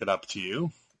to make it up to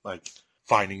you, like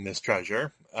finding this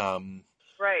treasure.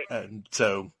 Right. And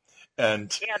so.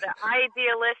 And yeah, the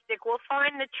idealistic, we'll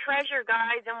find the treasure,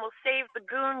 guys, and we'll save the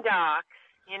Goondocks.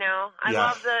 You know, I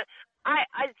love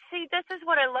I see, this is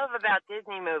what I love about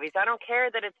Disney movies. I don't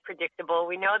care that it's predictable.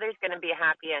 We know there's going to be a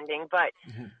happy ending, but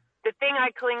the thing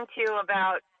I cling to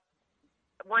about,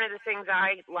 one of the things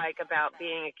I like about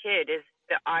being a kid is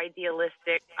the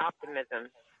idealistic optimism,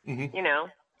 you know?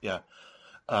 Yeah.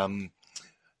 And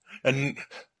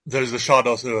there's a shot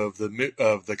also of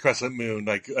the crescent moon,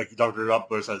 like Dr.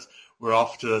 Doppler says, we're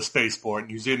off to the spaceport,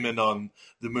 and you zoom in on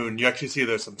the moon, you actually see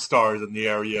there's some stars in the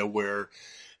area where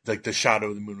like the shadow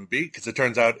of the moon would be, because it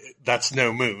turns out that's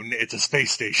no moon, it's a space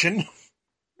station.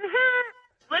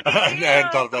 I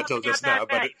hadn't thought of that till just now,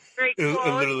 but it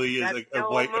literally is like a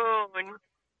white moon.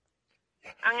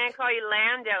 I'm going to call you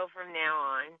Lando from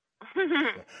now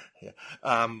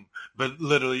on. But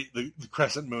literally, the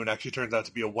crescent moon actually turns out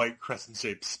to be a white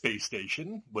crescent-shaped space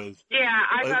station with... Yeah,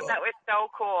 I thought that was so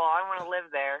cool. I want to live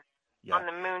there on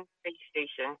the moon space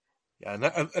station.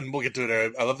 Yeah, and we'll get to it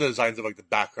there. I love the designs of like the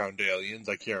background aliens,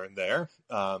 like here and there.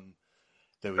 That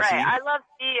we see. I love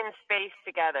sea and space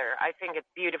together. I think it's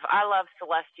beautiful. I love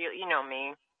celestial. You know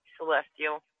me,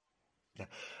 celestial. Yeah.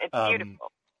 It's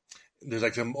beautiful. There's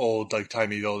like some old like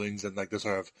timey buildings and like the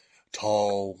sort of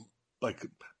tall like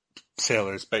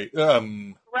sailor space.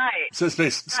 So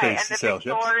space and the sail ships.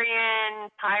 Victorian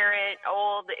pirate,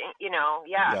 old. You know,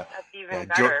 that's even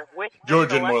better.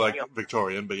 Georgian, more like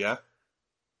Victorian, but yeah.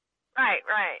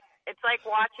 Right. It's like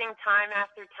watching time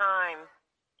after time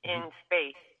in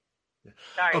space.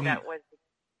 Sorry, that was...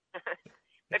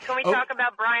 But can we talk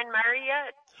about Brian Murray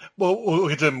yet? Well, we'll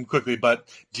get to him quickly, but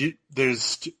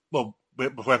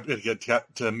before I get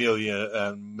to Amelia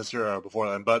and Mr. Arrow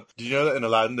before then, but do you know that in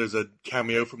Aladdin there's a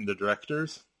cameo from the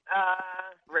directors?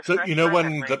 So you know when... I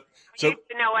used to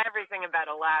know everything about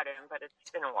Aladdin, but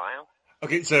it's been a while.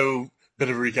 Okay, so... Bit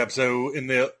of a recap. So in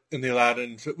the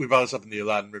Aladdin, we brought this up in the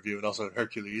Aladdin review and also in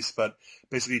Hercules, but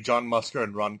basically John Musker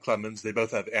and Ron Clements, they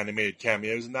both have animated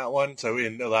cameos in that one. So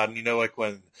in Aladdin, you know, like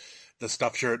when the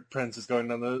stuffed shirt prince is going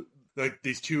down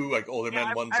these two like older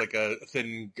men, one's like a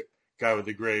thin guy with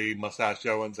a gray mustache,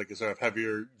 the other one's like a sort of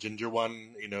heavier ginger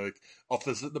one, you know, like off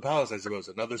the palace, I suppose,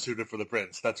 another suitor for the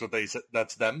prince. That's what they said.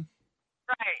 That's them.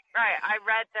 Right. I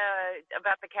read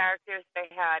about the characters they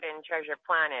had in Treasure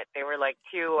Planet. They were like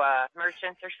two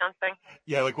merchants or something.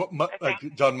 Yeah, like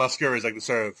John Musker is like the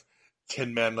sort of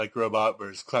Tin Man like robot,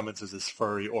 whereas Clements is this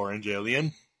furry orange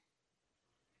alien.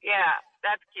 Yeah,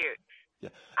 that's cute. Yeah.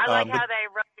 I like how they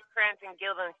Rosencrantz and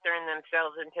Guildenstern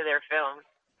themselves into their films.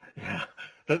 Yeah,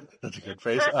 that's a good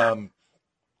phrase.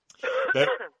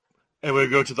 And we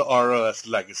go to the ROS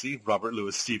legacy, Robert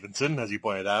Louis Stevenson, as you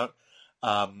pointed out.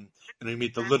 And we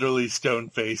meet the literally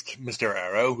stone-faced Mr.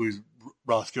 Arrow, who's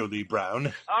Roscoe Lee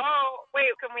Brown. Oh, wait,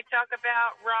 can we talk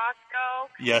about Roscoe?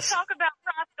 Yes. Can we talk about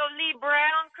Roscoe Lee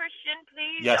Brown, Christian,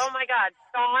 please? Yes. Oh, my God.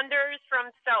 Saunders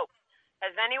from Soap.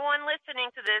 Has anyone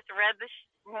listening to this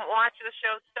watched the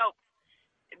show Soap?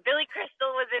 Billy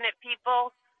Crystal was in it,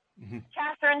 people.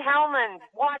 Catherine Hellman,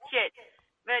 watch it.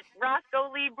 But Roscoe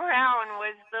Lee Brown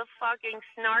was the fucking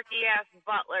snarky-ass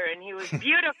butler, and he was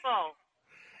beautiful.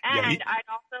 And I'd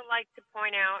also like to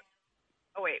point out...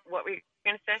 Oh, wait, what were you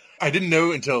going to say? I didn't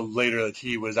know until later that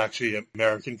he was actually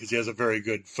American, because he has a very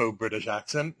good faux British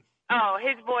accent. Oh,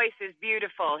 his voice is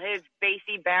beautiful. His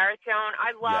bassy baritone.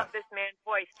 I love this man's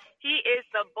voice. He is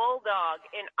the bulldog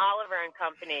in Oliver and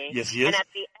Company. Yes, he is. And at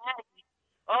the end,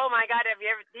 oh my God,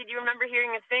 did you remember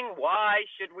hearing him sing, "Why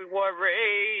should we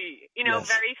worry?" You know,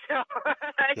 very so,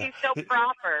 he's so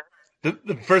proper.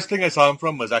 The first thing I saw him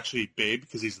from was actually Babe,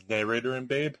 because he's the narrator in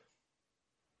Babe.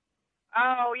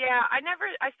 Oh, yeah.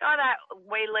 I saw that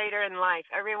way later in life.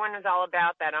 Everyone was all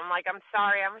about that. I'm like, I'm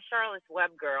sorry, I'm a Charlotte's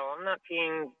Web girl. I'm not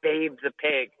seeing Babe the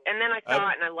pig. And then I saw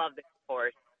it, and I loved it, of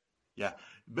course. Yeah.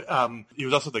 He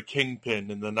was also the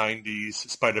Kingpin in the 90s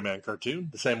Spider-Man cartoon,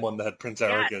 the same one that had Prince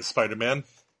Eric as Spider-Man.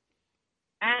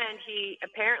 And he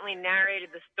apparently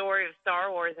narrated the story of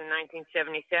Star Wars in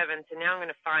 1977, so now I'm going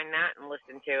to find that and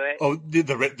listen to it. Oh,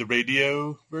 the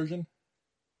radio version?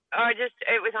 Oh,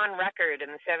 it was on record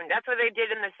in the 70s. That's what they did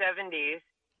in the 70s.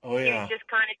 Oh, yeah. He just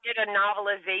kind of did a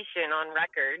novelization on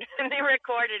record, and they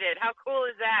recorded it. How cool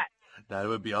is that? That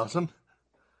would be awesome.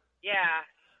 Yeah.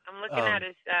 I'm looking at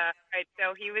his, right,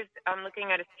 so I'm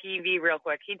looking at his TV real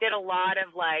quick. He did a lot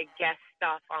of, like, guest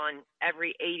stuff on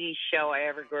every 80s show I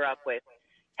ever grew up with.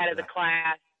 Head of the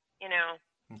Class, you know,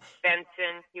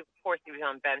 Benson. Of course he was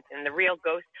on Benson. The Real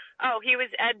Ghost. Oh, he was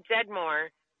Ed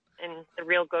Zedmore in The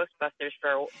Real Ghostbusters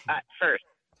first,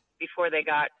 before they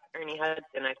got Ernie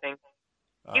Hudson, I think.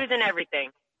 He was in everything.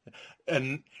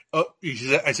 And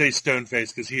I say stone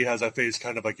face because he has a face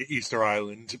kind of like an Easter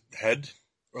Island head,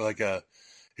 or like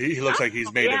he looks like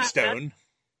he's made of stone.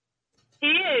 He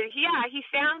is, yeah. He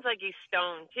sounds like he's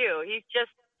stone too.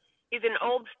 He's an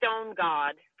old stone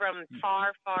god from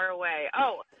far, far away.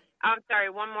 Oh, I'm sorry.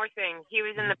 One more thing. He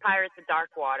was in the Pirates of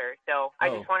Darkwater, so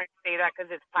I just wanted to say that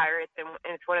because it's pirates and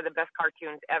it's one of the best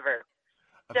cartoons ever.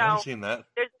 I've never seen that.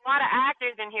 There's a lot of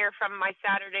actors in here from my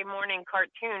Saturday morning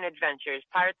cartoon adventures,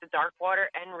 Pirates of Darkwater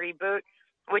and Reboot,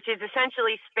 which is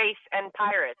essentially space and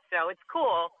pirates. So it's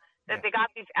cool that they got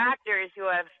these actors who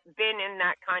have been in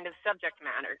that kind of subject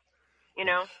matter, you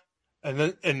know?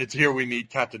 And it's here we meet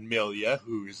Captain Amelia,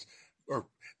 or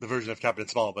the version of Captain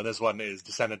Small, but this one is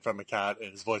descended from a cat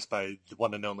and is voiced by the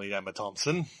one and only Emma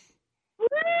Thompson. Woo!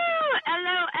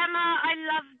 Hello, Emma. I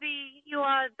love thee. You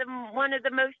are one of the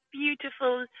most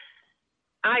beautiful.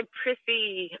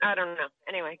 Prissy. I don't know.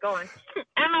 Anyway, go on.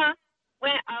 Emma.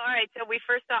 All right. So you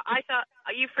first saw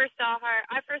her.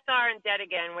 I first saw her in Dead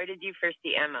Again. Where did you first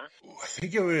see Emma? I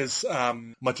think it was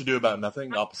Much Ado About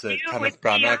Nothing, opposite Kenneth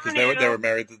Branagh, because they were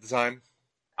married at the time.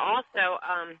 Also,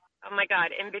 oh my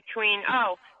God, in between.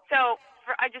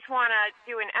 I just want to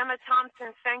do an Emma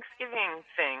Thompson Thanksgiving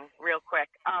thing real quick.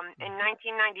 In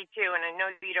 1992, and I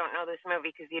know you don't know this movie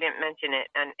because you didn't mention it,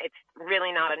 and it's really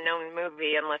not a known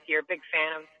movie unless you're a big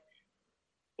fan of,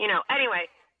 anyway.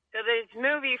 So there's a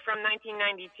movie from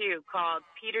 1992 called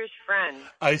Peter's Friend.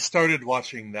 I started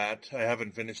watching that. I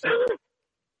haven't finished it.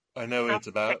 I know what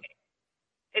it's about.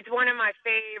 It's one of my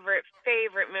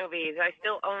favorite movies. I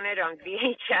still own it on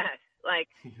VHS.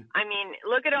 I mean,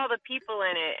 look at all the people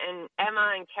in it, and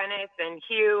Emma and Kenneth and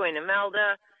Hugh and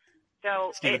Imelda.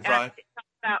 So Stephen Fry. It's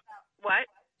about what?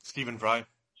 Stephen Fry.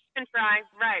 Stephen Fry,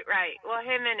 right. Well,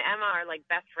 him and Emma are like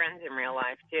best friends in real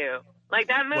life too. Like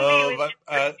that movie was.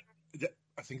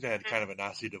 I think they had kind of a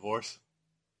nasty divorce.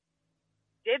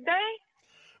 Did they?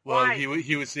 Well, Why?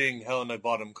 he was seeing Helena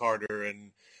Bonham Carter,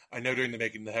 and I know during the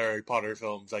making of the Harry Potter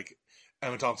films, like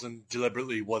Emma Thompson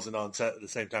deliberately wasn't on set at the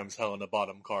same time as Helena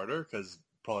Bonham Carter because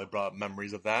probably brought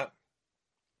memories of that.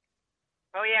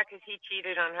 Oh yeah, because he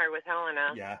cheated on her with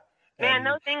Helena. Yeah. Man,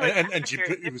 those English actors.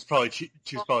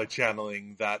 She was probably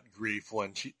channeling that grief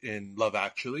when in Love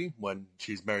Actually, when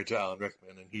she's married to Alan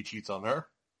Rickman and he cheats on her.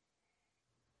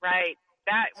 Right.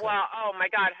 Oh my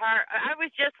God, I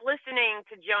was just listening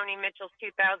to Joni Mitchell's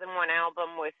 2001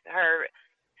 album with her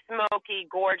smoky,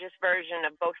 gorgeous version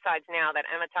of Both Sides Now that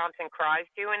Emma Thompson cries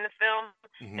to in the film.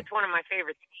 Mm-hmm. It's one of my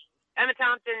favorites. Emma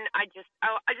Thompson, I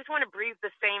just want to breathe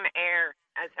the same air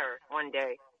as her one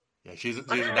day. Yeah, I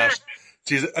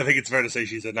think it's fair to say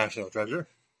she's a national treasure.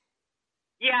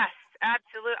 Yes,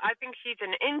 absolutely. I think she's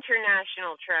an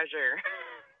international treasure.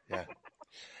 Yeah.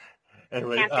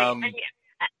 Anyway,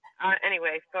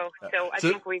 I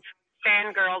think we've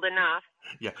fangirled enough.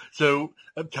 Yeah. So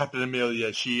Captain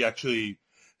Amelia, she actually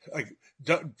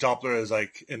Doppler is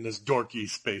like in this dorky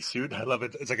spacesuit. I love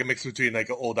it. It's like a mix between like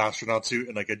an old astronaut suit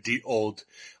and like a deep old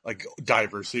like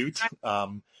diver suit.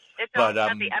 Doppler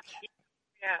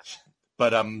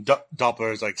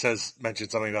is like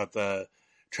mentions something about the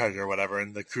treasure or whatever,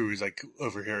 and the crew is like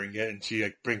overhearing it, and she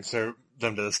like brings them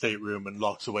to the stateroom and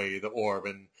locks away the orb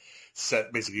and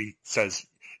basically says,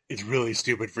 it's really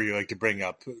stupid for you like to bring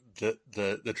up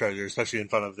the treasure, especially in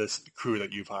front of this crew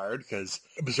that you've hired, because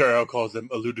Mr. Arrow calls them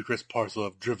a ludicrous parcel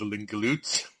of driveling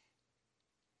galoots.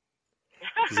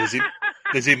 Because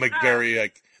they seem like very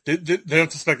like they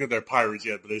don't suspect that they're pirates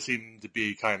yet, but they seem to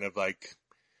be kind of like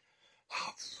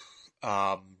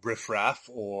riffraff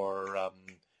or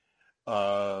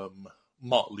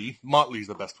motley. Motley's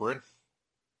the best word.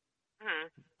 Mm-hmm.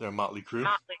 They're a motley crew.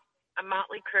 A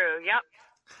motley crew. Yep,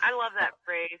 I love that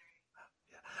phrase.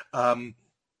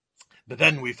 But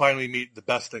then we finally meet the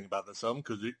best thing about this film,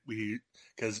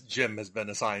 because Jim has been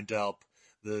assigned to help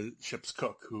the ship's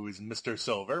cook, who is Mr.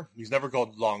 Silver. He's never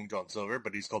called Long John Silver,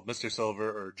 but he's called Mr. Silver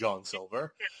or John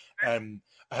Silver. And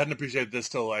I hadn't appreciated this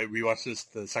till I rewatched this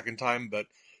the second time, but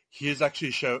he is actually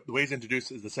the way he's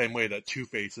introduced is the same way that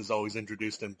Two-Face is always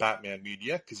introduced in Batman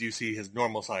media, because you see his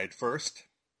normal side first.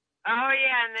 Oh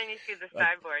yeah, and then you see the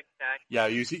cyborg stuff. Yeah,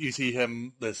 you see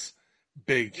him, this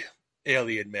big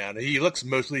alien man. He looks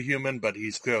mostly human, but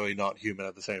he's clearly not human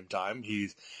at the same time.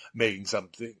 He's making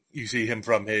something. You see him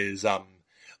from his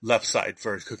left side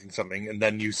first, cooking something, and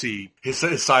then you see his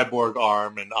cyborg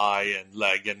arm and eye and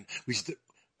leg, and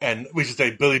we should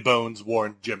say Billy Bones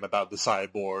warned Jim about the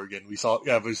cyborg, and we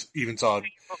even saw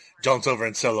John Silver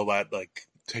in silhouette, like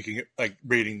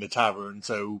raiding the tavern.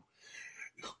 So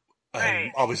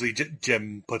obviously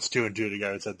Jim puts two and two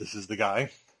together and said, "This is the guy."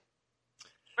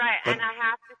 Right, and I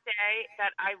have to say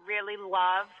that I really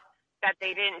love that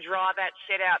they didn't draw that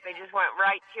shit out. They just went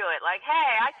right to it. Like, hey,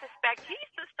 I suspect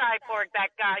he's the cyborg that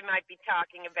guy might be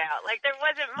talking about. Like, there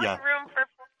wasn't much room for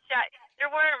foreshadowing. There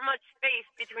weren't much space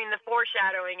between the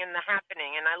foreshadowing and the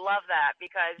happening, and I love that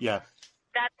because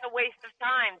that's a waste of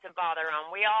time to bother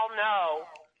on. We all know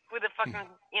who the fucking,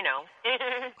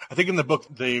 I think in the book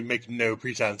they make no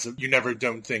pretense. You never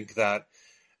don't think that.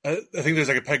 I think there's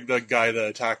like a peg guy that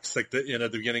attacks like at the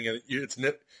beginning, and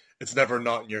it's never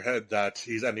not in your head that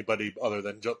he's anybody other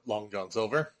than Long John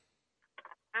Silver.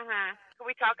 Mm-hmm. Can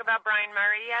we talk about Brian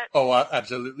Murray yet? Oh,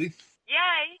 absolutely.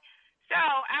 Yay! So,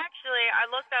 actually, I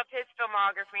looked up his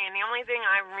filmography, and the only thing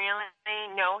I really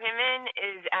know him in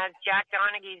is as Jack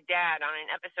Donaghy's dad on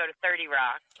an episode of 30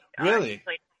 Rock. Really?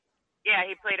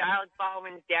 He played Alec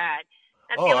Baldwin's dad.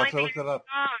 That's I the only have to look thing that up.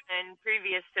 and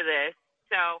previous to this.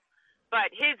 So,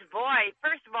 but his voice,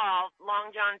 first of all,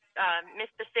 Long John,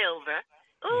 Mr. Silver.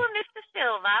 Ooh, Mr.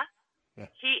 Silver. Yeah.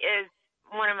 He is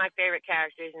one of my favorite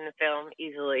characters in the film,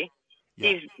 easily.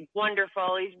 Yeah. He's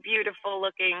wonderful. He's beautiful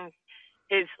looking.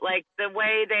 The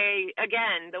way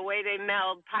they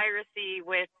meld piracy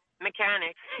with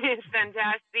mechanics is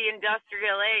fantastic. The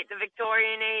industrial age, the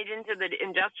Victorian age into the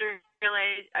industrial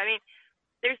age. I mean,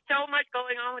 there's so much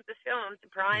going on with the film. I'm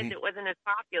surprised it wasn't as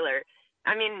popular.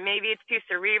 I mean, maybe it's too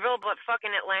cerebral, but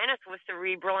fucking Atlantis was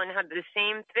cerebral and had the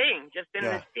same thing, just in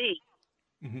the sea.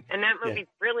 Mm-hmm. And that movie's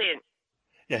brilliant.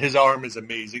 Yeah, his arm is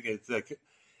amazing. It's like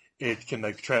it can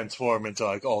like transform into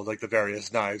like all like the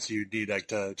various knives you need like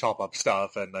to chop up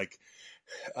stuff, and like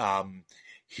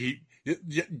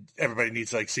everybody needs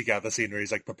to like seek out the scene where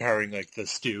he's like preparing like the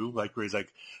stew, like where he's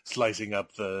like slicing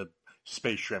up the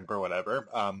space shrimp or whatever.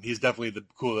 He's definitely the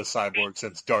coolest cyborg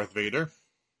since Darth Vader.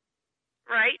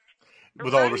 Right.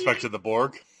 With all respect to the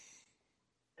Borg.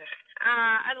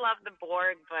 I love the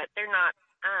Borg, but they're not.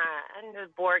 And the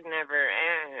Borg never.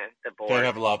 The Borg. They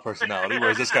have a lot of personality,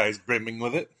 whereas this guy is brimming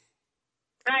with it.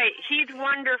 Right, he's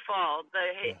wonderful.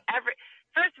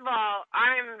 First of all,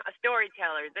 I'm a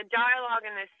storyteller. The dialogue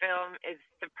in this film is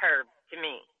superb to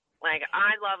me. Like,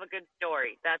 I love a good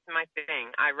story. That's my thing.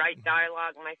 I write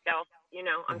dialogue myself.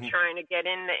 I'm trying to get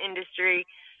in the industry.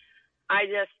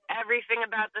 Everything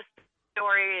about the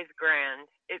story is grand.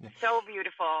 It's so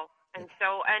beautiful, and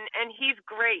he's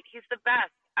great. He's the best.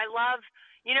 I love.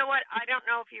 You know what? I don't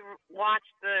know if you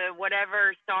watched the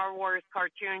whatever Star Wars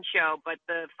cartoon show, but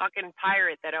the fucking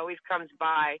pirate that always comes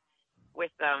by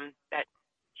with that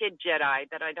kid Jedi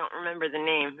that I don't remember the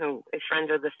name, who is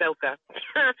friends with Ahsoka.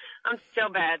 I'm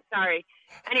so bad. Sorry.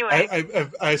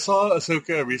 Anyway. I saw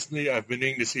Ahsoka recently. I've been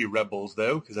needing to see Rebels,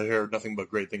 though, because I heard nothing but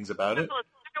great things about it.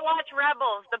 I watch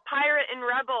Rebels. The pirate in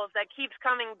Rebels that keeps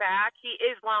coming back, he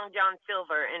is Long John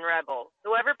Silver in Rebels.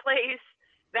 Whoever plays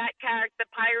that character, the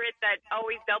pirate that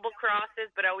always double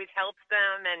crosses but always helps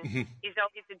them, and he's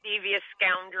always a devious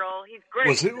scoundrel. He's great.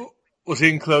 Was he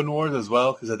in Clone Wars as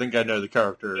well? Because I think I know the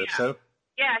character. Yeah. So.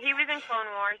 Yeah, he was in Clone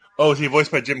Wars. Oh, is he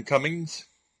voiced by Jim Cummings?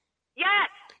 Yes.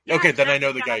 Okay, then I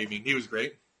know the guy you mean. He was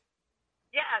great.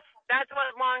 Yes, that's what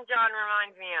Long John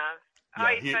reminds me of. Oh,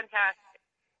 he's fantastic.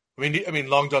 I mean,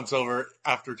 Long John Silver,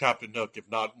 after Captain Hook, if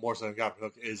not more so than Captain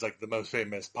Hook, is like the most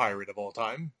famous pirate of all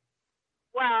time.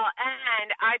 Well, and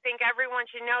I think everyone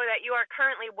should know that you are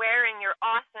currently wearing your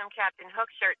awesome Captain Hook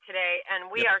shirt today,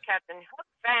 and we are Captain Hook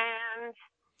fans.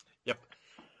 Yep.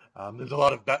 There's a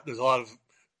lot of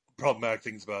problematic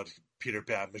things about Peter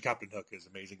Pan, but Captain Hook is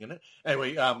amazing in it.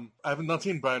 Anyway, I haven't not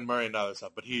seen Brian Murray and other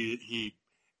stuff, but he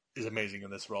is amazing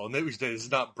in this role. And this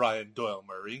is not Brian Doyle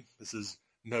Murray. This is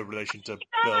no relation to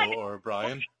Bill or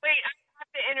Brian. Wait, I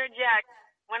have to interject.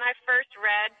 When I first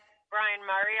read Brian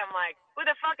Murray, I'm like, who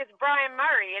the fuck is Brian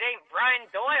Murray? It ain't Brian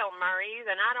Doyle Murray,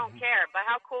 and I don't care. But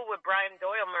how cool would Brian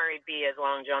Doyle Murray be as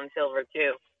Long John Silver,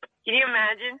 too? Can you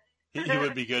imagine? He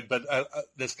would be good, but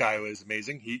this guy was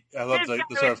amazing. I love the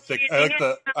sort of thick. I like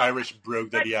the Irish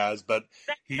brogue that he has, but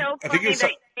so I think funny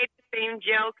that you made the same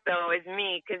joke though as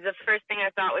me, because the first thing I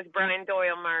thought was Brian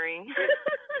Doyle Murray.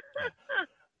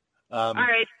 All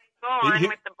right, go on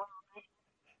with the blonde.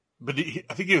 But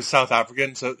I think he was South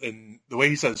African, so and the way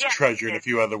he says treasure and a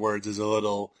few other words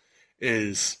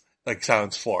is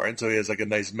sounds foreign. So he has like a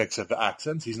nice mix of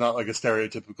accents. He's not like a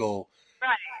stereotypical.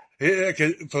 Right.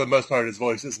 For the most part, his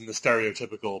voice isn't the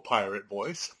stereotypical pirate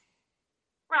voice.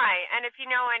 Right, and if you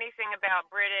know anything about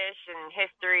British and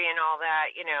history and all that,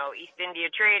 East India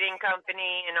Trading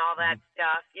Company and all that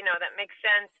stuff, that makes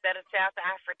sense that a South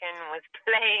African was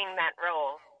playing that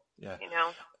role. Yeah.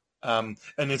 And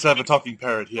instead of a talking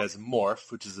parrot, he has a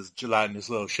morph, which is his gelatinous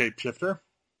little shapeshifter.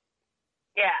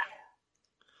 Yeah.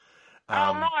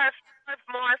 Morph.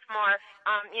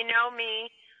 You know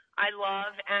me. I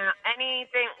love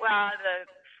anything, the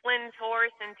Flynn's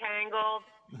horse and Tangled.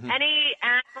 Mm-hmm. Any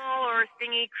animal or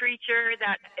thingy creature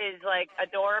that is,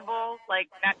 adorable,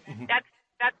 that. Mm-hmm.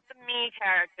 That's the me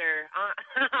character.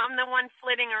 I'm the one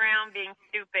flitting around being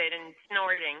stupid and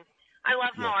snorting. I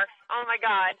love Morph. Oh, my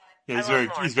God. Yeah,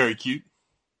 he's very cute.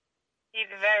 He's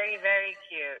very, very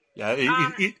cute. Yeah,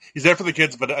 he's there for the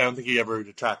kids, but I don't think he ever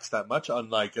detracts that much,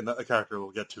 unlike a character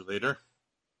we'll get to later.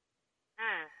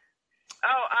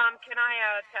 Can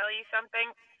I tell you something?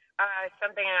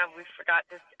 Something we forgot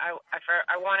to.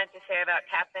 I wanted to say about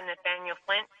Captain Nathaniel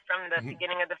Flint from the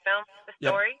beginning of the film, the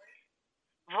story.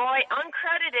 Yep.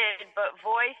 Uncredited, but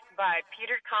voiced by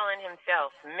Peter Cullen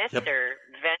himself, Mr.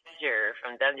 Venger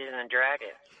from Dungeons and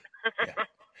Dragons.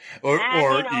 Or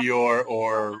Eeyore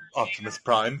or Optimus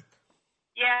Prime.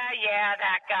 Yeah,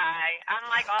 that guy. I'm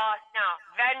like, no,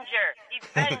 Venger. He's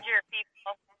Venger,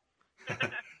 people.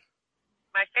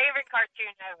 My favorite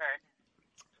cartoon ever.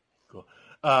 Cool.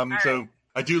 So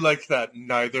I do like that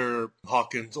neither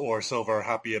Hawkins or Silver are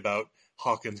happy about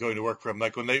Hawkins going to work for him.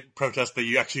 Like when they protest,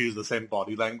 they actually use the same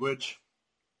body language.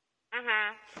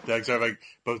 Mm-hmm. They sort of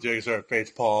both doing sort of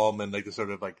face palm and the sort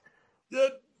of but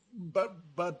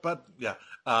yeah.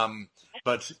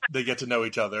 But they get to know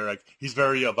each other. He's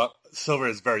Silver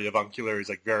is very avuncular.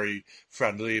 He's very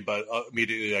friendly, but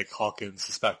immediately Hawkins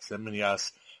suspects him and he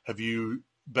asks, "Have you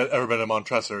ever been a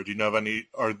Montresor? Do you know of any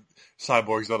or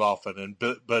cyborgs that often?"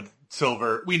 But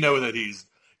Silver, we know that he's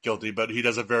guilty, but he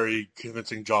does a very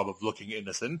convincing job of looking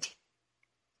innocent.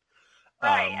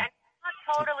 Right, and he's not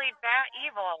totally that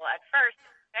evil at first.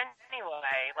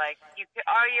 Anyway, you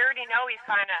already know he's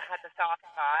kind of has a soft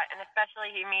spot, and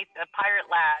especially he meets a pirate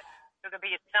lad who could be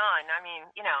his son. I mean,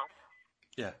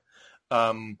 Yeah.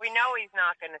 We know he's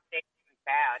not going to stay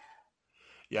bad.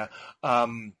 Yeah.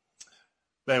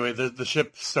 Anyway, the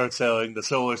ship starts sailing. The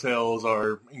solar sails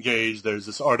are engaged. There's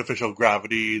this artificial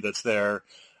gravity that's there.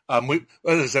 As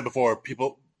I said before,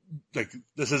 people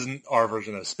this isn't our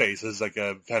version of space. This is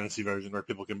a fantasy version where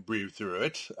people can breathe through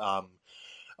it.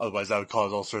 Otherwise, that would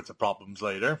cause all sorts of problems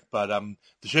later. But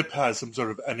the ship has some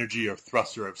sort of energy or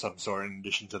thruster of some sort in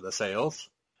addition to the sails.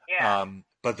 Yeah.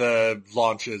 But the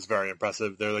launch is very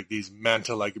impressive. They're these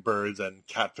manta-like birds and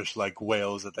catfish-like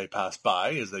whales that they pass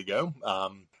by as they go.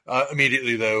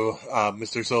 Immediately, though,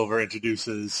 Mr. Silver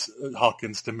introduces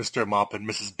Hawkins to Mr. Mop and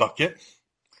Mrs. Bucket.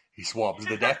 He swabs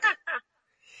the deck.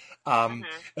 And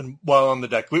while on the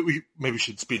deck, we maybe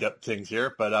should speed up things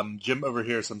here, but Jim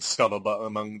overhears some scuttlebutt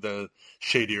among the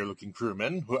shadier-looking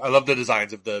crewmen. I love the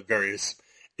designs of the various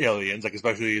aliens,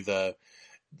 especially the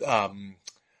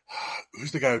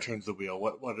who's the guy who turns the wheel?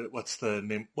 What's the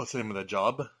name? What's the name of the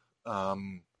job?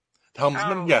 The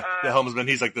helmsman. The helmsman.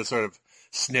 He's the sort of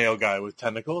snail guy with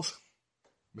tentacles,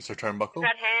 Mr. Turnbuckle. Is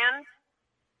that Hans?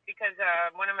 Because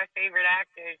one of my favorite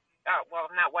actors. Well,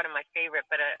 not one of my favorite,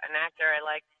 but an actor I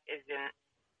like is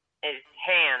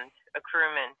Hans, a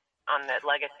crewman on the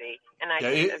Legacy, and I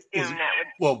assume that would.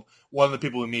 Well, one of the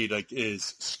people we meet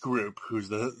is Scroop, who's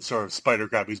the sort of spider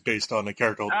crab who's based on a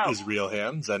character called Israel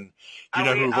Hands, and do you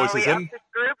know who voices him? Up to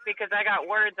Scroop? Because I got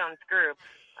words on Scroop.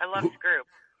 I love Scroop.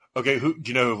 Okay, do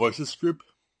you know who voices Scroop?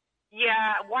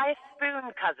 Yeah, why a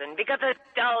spoon, cousin? Because it's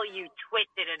dull, you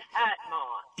twisted and hurt, Ma.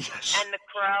 Yes. And the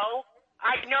Crow?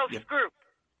 I know, Yeah. Scroop.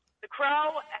 The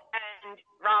Crow and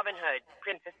Robin Hood,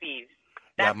 Prince of Thieves.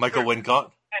 Yeah, That's Michael Scroop.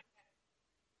 Wincott.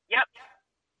 Yep.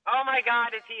 Oh my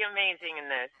God, is he amazing in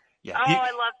this? Yeah,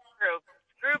 I love Scroop.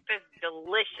 Scroop is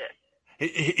delicious.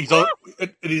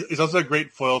 He's also a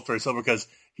great foil for Silver because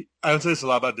I don't say this a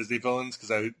lot about Disney villains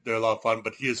because they're a lot of fun,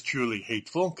 but he is truly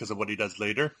hateful because of what he does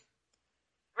later.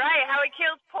 Right, how he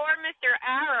kills poor Mr.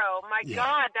 Arrow. My Yeah.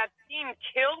 God, that scene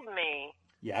killed me.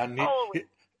 Yeah,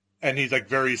 and he's like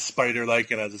very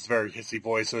spider-like and has this very hissy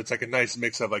voice, so it's like a nice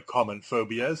mix of like common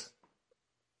phobias.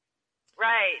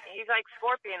 Right, he's like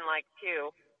Scorpion-like too.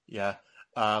 Yeah.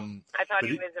 I thought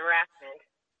he was arachnid.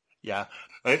 Yeah,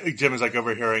 Jim is like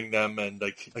overhearing them, and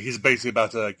like he's basically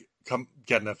about to like come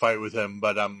get in a fight with him,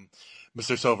 but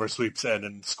Mr. Silver sweeps in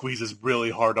and squeezes really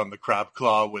hard on the crab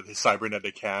claw with his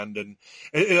cybernetic hand, and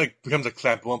it like becomes a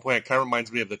clamp at one point. It kind of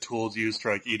reminds me of the tools used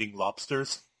for like eating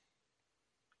lobsters.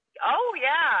 Oh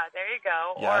yeah, there you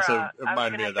go. Yeah, or, so it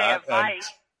reminded me of that. And,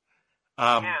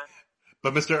 yeah.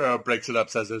 But Mr. Arrow breaks it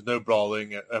up, says there's no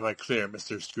brawling. Am I clear,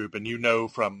 Mr. Scroop? And you know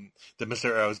from that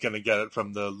Mr. Arrow is going to get it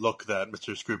from the look that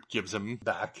Mr. Scroop gives him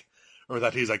back, or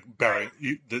that he's like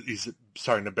he's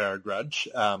starting to bear a grudge.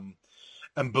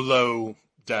 And below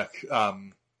deck,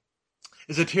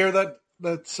 is it here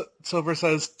that Silver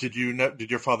says, "Did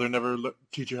your father never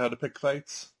teach you how to pick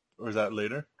fights?" Or is that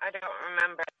later? I don't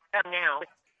remember now.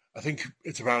 I think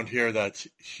it's around here that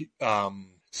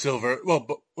Silver. Well,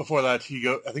 before that,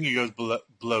 I think he goes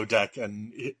below deck,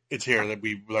 and it's here that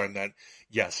we learn that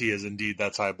yes, he is indeed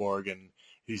that cyborg, and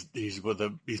he's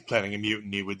planning a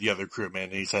mutiny with the other crewmen.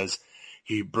 And he says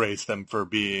he braced them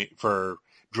for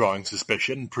drawing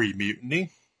suspicion pre-mutiny.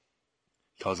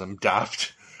 He calls them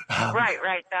daft.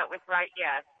 Right. That was right.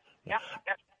 Yes. Yep.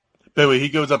 By the way, he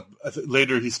goes up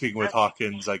later. He's speaking with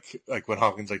Hawkins, like when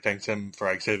Hawkins like thanks him for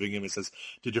like saving him. He says,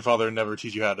 "Did your father never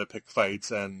teach you how to pick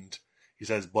fights?" And he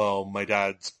says, "Well, my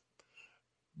dad's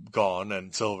gone."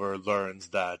 And Silver learns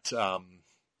that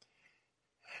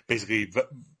basically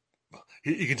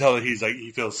you can tell that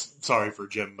he feels sorry for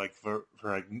Jim, like for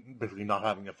like basically not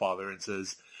having a father, and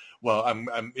says, "Well,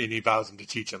 and he vows him to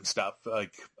teach him stuff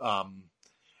like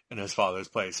in his father's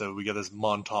place." So we get this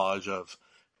montage of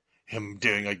him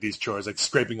doing like these chores, like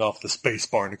scraping off the space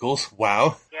barnacles.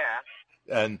 Wow.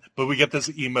 Yeah. But we get this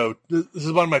emo. This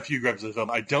is one of my few gripes of the film.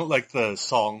 I don't like the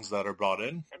songs that are brought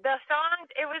in. The songs,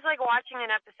 it was like watching an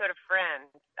episode of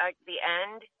Friends. Like the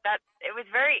end, it was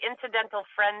very incidental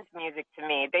Friends music to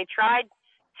me. They tried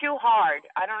too hard.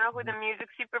 I don't know who the music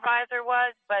supervisor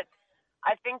was, but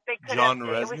I think they could have.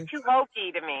 It was too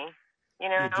hokey to me. You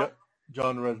know. Yeah,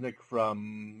 John Resnick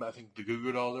from I think the Goo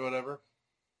Goo Dolls or whatever.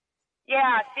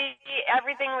 Yeah, see,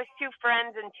 everything was too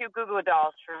Friends and too Goo Goo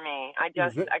Dolls for me. I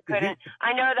couldn't.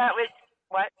 I know that was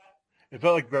what. It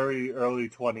felt like very early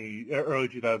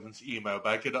 2000s emo,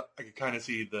 but I could kind of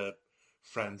see the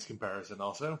Friends comparison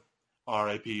also.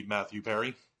 R.I.P. Matthew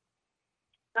Perry.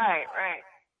 Right.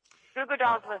 Goo Goo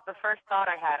Dolls was the first thought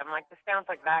I had. I'm like, this sounds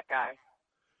like that guy.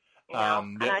 You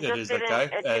know? It is that guy.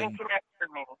 It didn't connect for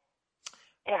me.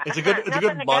 Yeah, it's a good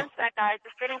against that guy. It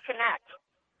just didn't connect.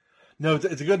 No,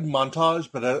 it's a good montage,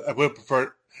 but I would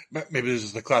prefer, maybe this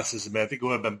is the classism, I think it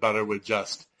would have been better with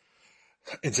just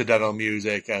incidental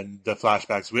music and the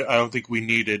flashbacks. I don't think we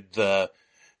needed the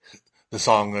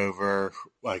song over,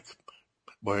 like,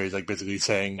 where he's like basically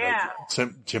saying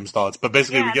like, Jim's thoughts. But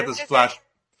basically we get this flash.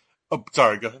 Oh,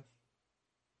 sorry, go ahead.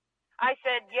 I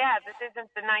said, this isn't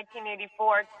the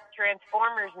 1984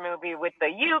 Transformers movie with the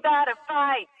 "You Gotta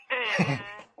Fight"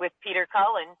 with Peter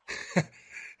Cullen.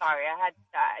 Sorry, I had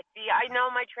see. I know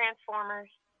my Transformers.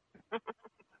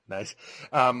 Nice.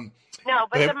 No,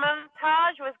 but the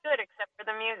montage was good except for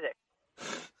the music.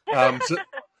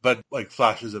 But like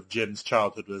flashes of Jim's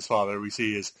childhood with his father, we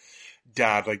see his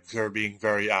dad like sort of being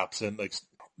very absent, like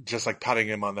just like patting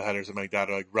him on the head or something like that,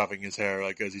 or like rubbing his hair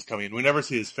like as he's coming in. We never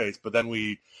see his face, but then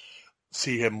we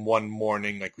see him one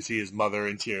morning, like we see his mother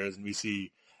in tears, and we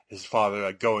see his father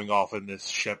like going off in this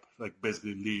ship, like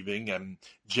basically leaving, and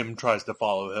Jim tries to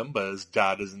follow him, but his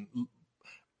dad isn't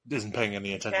paying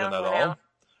any attention at all.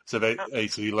 So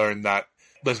basically he learned that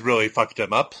this really fucked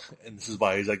him up, and this is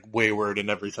why he's like wayward in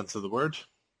every sense of the word.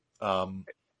 But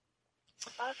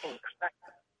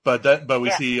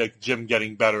we see like Jim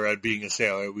getting better at being a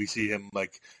sailor. We see him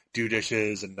like do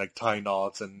dishes and like tie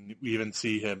knots, and we even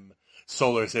see him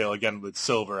solar sail again with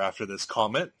Silver after this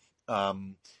comet.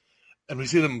 And we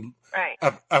see them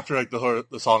after like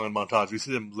the song and montage. We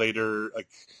see them later like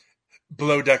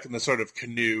below deck in the sort of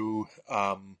canoe,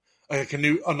 a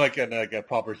canoe, unlike a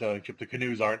proper sailing ship, the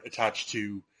canoes aren't attached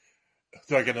to,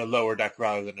 they're like in a lower deck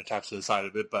rather than attached to the side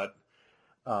of it. But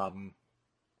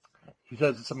he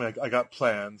says something like, "I got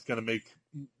plans, gonna make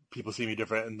people see me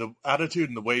different." And the attitude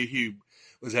and the way he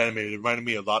was animated reminded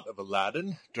me a lot of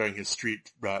Aladdin during his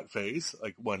street rat phase,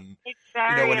 like when It's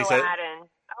very when he said, Aladdin.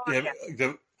 Oh,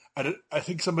 yeah. I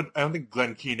don't think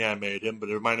Glenn Keane animated him, but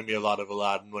it reminded me a lot of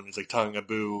Aladdin when he's like telling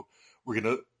Abu,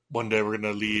 one day we're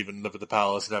gonna leave and live at the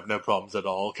palace and have no problems at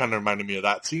all. Kind of reminded me of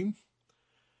that scene.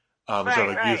 Sort of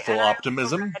like youthful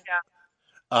optimism.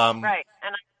 Right,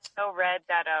 and I also read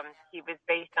that he was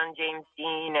based on James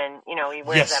Dean, and he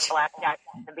wears that black jacket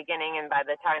at the beginning, and by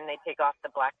the time they take off the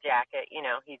black jacket,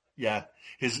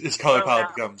 he's his color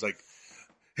palette becomes like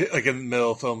in the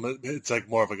middle of the film, it's like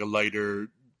more of like a lighter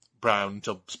brown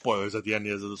until spoilers at the end.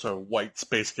 He has a sort of white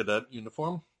space cadet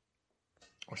uniform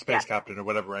or space captain or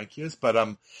whatever rank he is.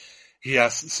 But he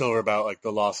asks Silver about like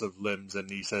the loss of limbs, and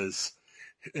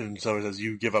Silver says,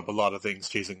 "You give up a lot of things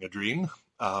chasing a dream."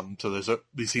 So there's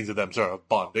these scenes of them sort of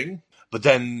bonding, but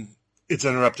then it's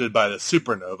interrupted by the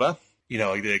supernova.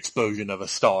 Like the explosion of a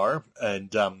star,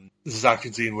 and this is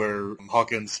action scene where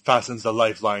Hawkins fastens the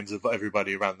lifelines of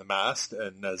everybody around the mast,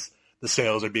 and as the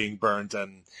sails are being burnt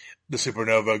and the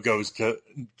supernova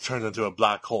turns into a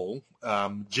black hole.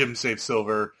 Jim saves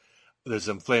Silver. There's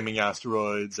some flaming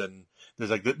asteroids, and there's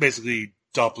like basically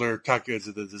Doppler calculates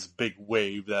that there's this big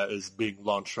wave that is being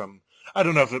launched from. I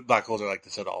don't know if black holes are like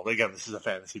this at all. But again, this is a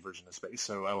fantasy version of space,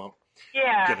 so I won't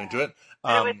get into it. It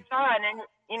was fun,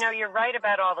 and you're right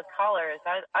about all the colors.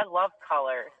 I love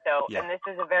color, and this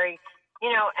is a very,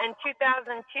 and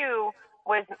 2002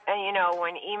 was,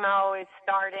 when emo is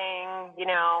starting,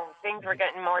 things were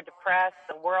getting more depressed,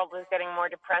 the world was getting more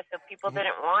depressed, so people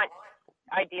didn't want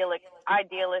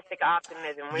idealistic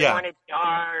optimism. We wanted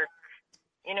dark,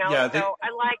 so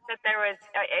I like that there was,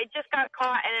 it just got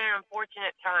caught in an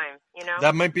unfortunate time,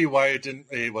 That might be why it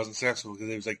wasn't successful, because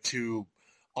it was like too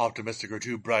optimistic or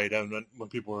too bright, and when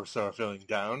people were sort of feeling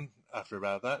down after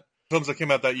about that. Films that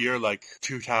came out that year, like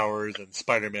Two Towers and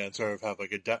Spider-Man, sort of have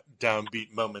like a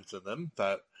downbeat moments in them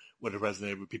that would have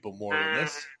resonated with people more than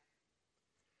this.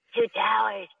 Two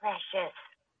Towers, precious.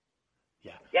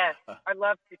 Yeah. Yes, I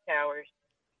love Two Towers.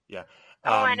 Yeah.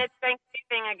 And it's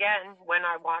Thanksgiving again when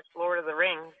I watched Lord of the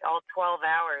Rings, all 12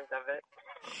 hours of it.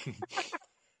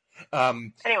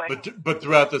 Anyway. But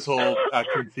throughout this whole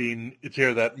action scene, it's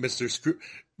here that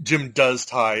Jim does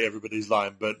tie everybody's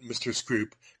line, but Mr.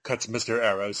 Scroop cuts Mr.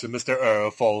 Arrow, so Mr.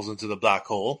 Arrow falls into the black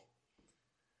hole.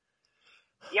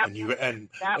 Yep. I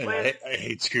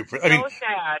hate Scroop. So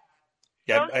sad.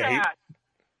 Yeah, so sad.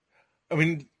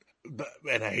 And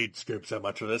I hate Scroop so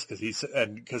much for this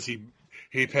because he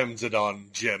pins it on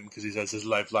Jim because he says his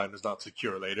lifeline is not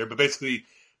secure later. But basically,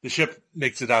 the ship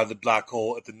makes it out of the black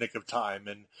hole at the nick of time,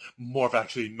 and Morph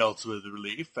actually melts with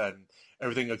relief, and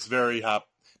everything looks very happy.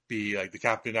 Like the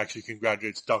captain actually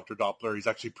congratulates Dr. Doppler. He's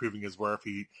actually proving his worth.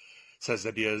 He says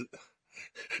that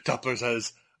Doppler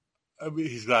says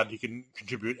he's glad he can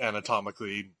contribute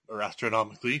anatomically or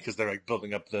astronomically because they're like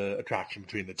building up the attraction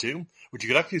between the two, which you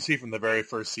could actually see from the very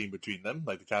first scene between them.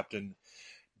 Like the captain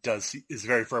is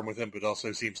very firm with him, but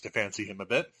also seems to fancy him a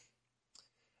bit,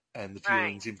 and the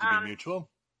feeling seems to be mutual.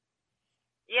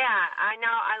 Yeah, I know.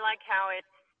 I like how I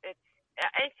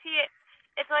see it.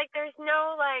 It's like there's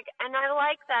no and I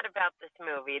like that about this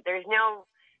movie. There's no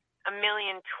a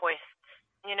million twists,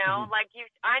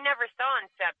 I never saw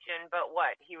Inception, but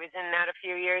what? He was in that a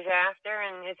few years after,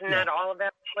 and isn't that all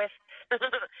about twists? I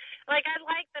like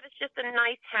that it's just a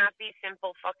nice, happy,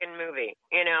 simple fucking movie,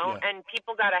 and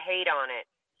people gotta hate on it.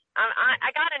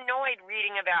 I got annoyed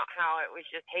reading about how it was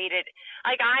just hated.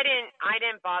 I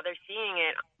didn't bother seeing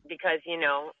it because,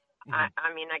 I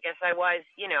guess I was,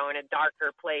 in a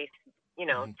darker place,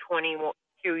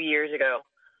 22 years ago.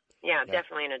 Yeah,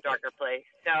 definitely in a darker place.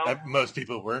 So most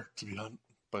people were, to be honest,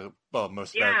 but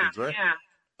most Americans were.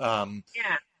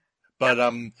 Yeah. But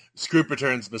Scroop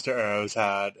returns Mr. Arrow's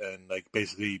hat, and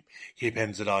basically he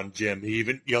pins it on Jim.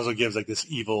 He also gives this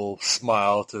evil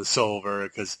smile to Silver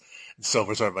because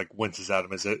Silver sort of winces at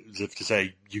him as if to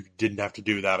say you didn't have to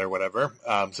do that or whatever.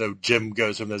 So Jim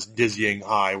goes from this dizzying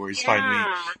high where he's finally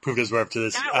proved his worth to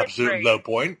this absolute low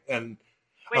point. And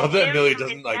I love that Amelia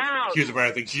doesn't accuse him or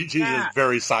anything. She's just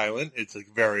very silent. It's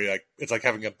it's like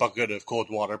having a bucket of cold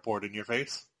water poured in your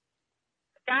face.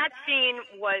 That scene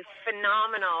was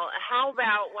phenomenal. How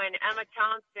about when Emma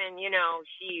Thompson,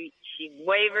 she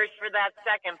wavers for that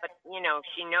second, but,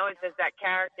 she knows as that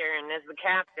character and as the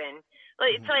captain.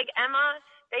 It's like Emma,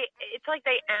 it's like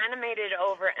they animated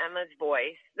over Emma's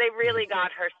voice. They really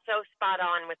got her so spot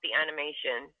on with the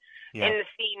animation. Yeah. in the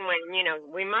scene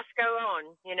when, we must go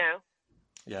on,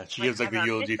 Yeah, she gives like a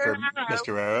eulogy for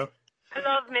Mr. Arrow. I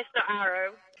love Mr.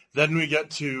 Arrow. Then we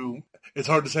get to, it's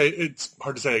hard to say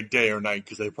like day or night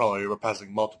because they probably were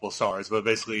passing multiple stars, but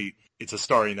basically it's a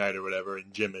starry night or whatever,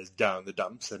 and Jim is down in the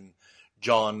dumps, and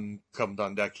John comes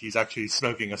on deck. He's actually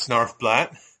smoking a snarf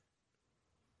blat.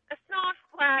 A snarf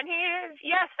blat, he is.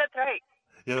 Yes, that's right.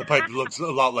 Yeah, the pipe looks a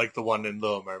lot like the one in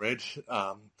Little Mermaid,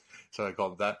 so I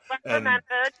called it that.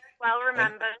 Well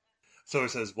remembered. So it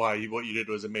says, what you did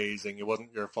was amazing. It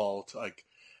wasn't your fault.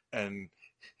 And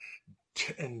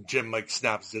Jim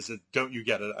snaps and says, don't you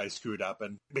get it? I screwed up.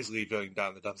 And basically feeling down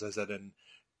in the dumps, I said, and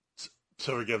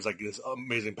so he gives this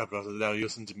amazing pep talk. Now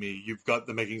listen to me. You've got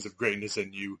the makings of greatness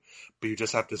in you, but you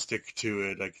just have to stick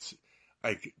to it.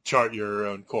 Chart your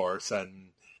own course and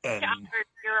chart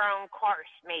your own course,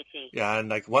 matey. Yeah,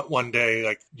 and one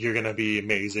day you're gonna be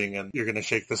amazing and you're gonna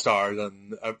shake the stars,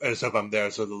 and I just hope I'm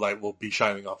there so the light will be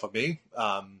shining off of me.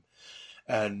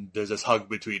 And there's this hug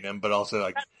between them, but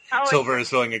also Silver is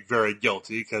feeling very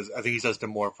guilty because I think he says to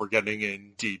Morph, "We're getting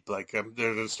in deep." They're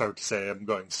gonna start to say, "I'm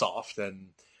going soft," and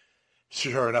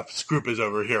sure enough, Scroop is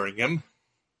overhearing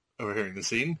the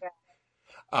scene.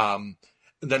 Yeah. And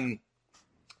then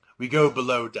we go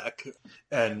below deck,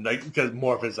 and because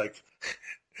Morph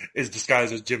is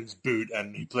disguised as Jim's boot,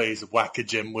 and he plays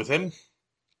Whack-A-Jim with him.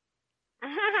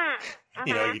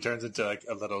 He turns into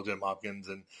a little Jim Hopkins,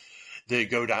 and they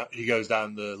go down. He goes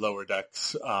down the lower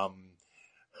decks.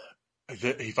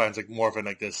 He finds Morph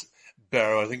in this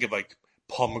barrel. I think of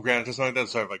pomegranate or something like that,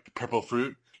 sort of purple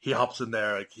fruit. He hops in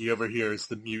there. He overhears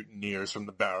the mutineers from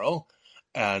the barrel,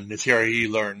 and it's here he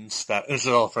learns that this is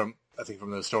all from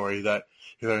the story that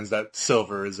he learns that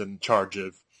Silver is in charge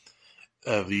of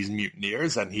these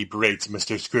mutineers, and he berates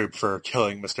Mr. Scroop for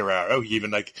killing Mr. Arrow. He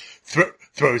even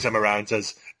throws him around and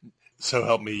says, "So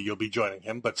help me, you'll be joining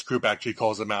him." But Scroop actually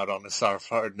calls him out on his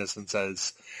soft-heartedness and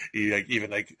says,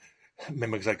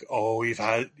 mimics "Oh,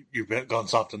 you've gone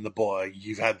soft on the boy.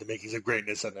 You've had the makings of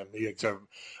greatness," and then he sort of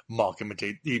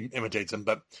imitates him.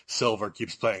 But Silver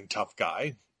keeps playing tough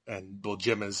guy, and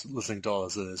Jim is listening to all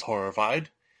this and is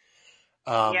horrified.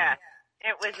 Yeah,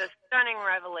 it was a stunning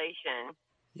revelation.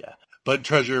 Yeah, but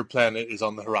Treasure Planet is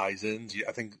on the horizons.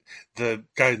 I think the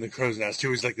guy in the crow's nest,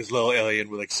 who is this little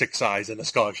alien with 6 eyes and a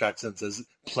Scottish accent, says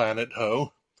 "Planet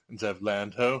Ho" instead of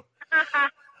 "Land Ho."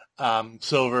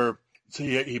 Silver, so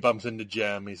he bumps into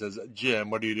Jim. He says, "Jim,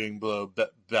 what are you doing below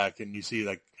deck?" And you see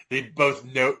they both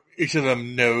know, each of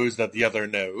them knows that the other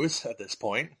knows at this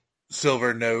point.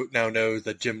 Silver now knows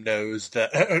that Jim knows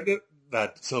that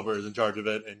that Silver is in charge of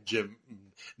it, and Jim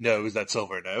knows that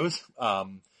Silver knows.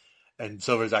 And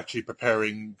Silver's actually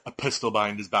preparing a pistol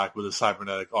behind his back with a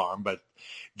cybernetic arm, but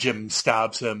Jim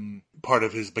stabs him part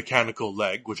of his mechanical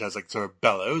leg, which has sort of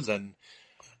bellows, and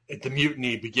the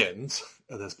mutiny begins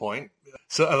at this point.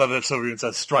 So I love that Silver even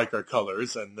says "strike our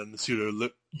colors," and then the pseudo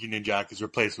Union Jack is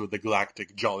replaced with the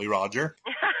galactic Jolly Roger.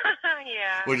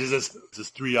 Yeah. Which is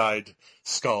this 3-eyed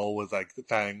skull with the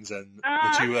fangs and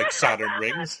the 2 Saturn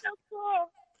rings. So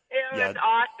cool. It was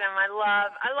awesome. I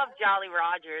love Jolly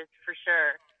Rogers for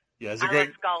sure. Yeah, it's a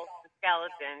great skulls and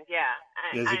skeletons. Yeah,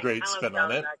 there's a great spin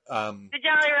on it. The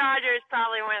Jolly Roger is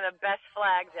probably one of the best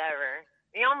flags ever.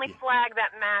 The only flag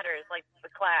that matters, the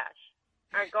Clash.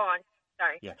 All right, go on.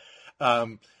 Sorry. Yeah.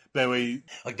 But anyway,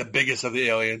 the biggest of the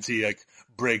aliens, he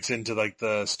breaks into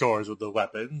the stores with the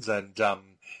weapons, and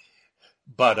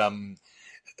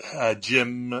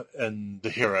Jim and the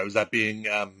heroes, that being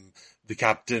the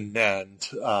captain and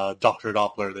Dr.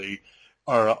 Doppler,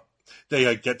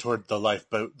 they get toward the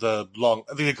lifeboat, I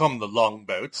think they call them the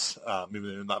longboats, even though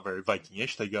they're not very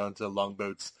Viking-ish. They go into the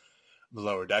longboats, the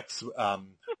lower decks,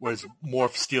 whereas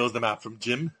Morph steals the map from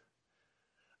Jim.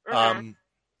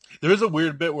 There is a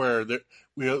weird bit where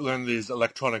we learn these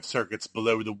electronic circuits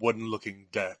below the wooden-looking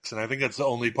decks, and I think that's the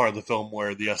only part of the film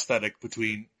where the aesthetic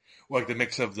between, the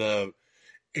mix of the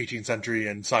 18th century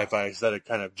and sci-fi aesthetic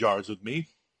kind of jars with me.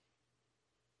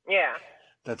 Yeah.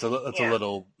 That's a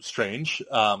little strange.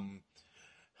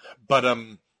 But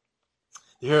the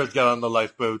heroes get on the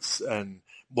lifeboats, and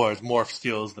Morph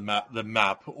steals the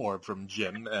map orb from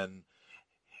Jim, and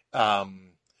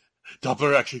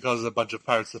Doppler actually causes a bunch of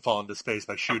pirates to fall into space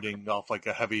by shooting off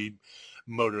a heavy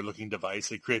motor-looking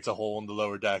device. It creates a hole in the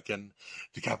lower deck, and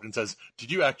the captain says,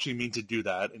 "Did you actually mean to do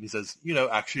that?" And he says,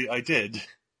 "Actually I did."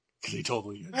 Because he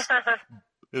totally is.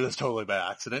 It was totally by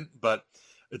accident, but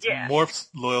it's Morph's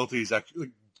loyalties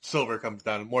actually. Silver comes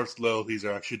down, and Morph's loyalties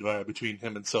are actually divided between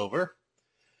him and Silver.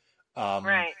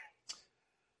 Right.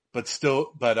 But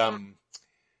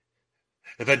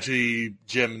eventually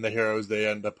Jim and the heroes, they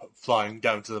end up flying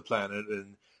down to the planet,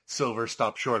 and Silver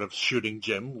stops short of shooting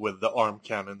Jim with the arm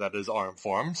cannon that his arm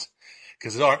forms.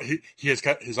 Because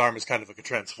his arm is kind of like a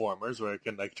Transformers, where it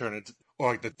can like turn into,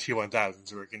 or like the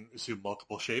T-1000s, where it can assume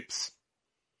multiple shapes.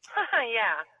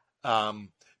 Yeah.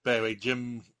 But anyway,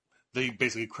 they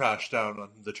basically crash down on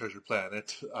the treasure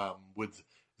planet with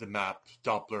the map,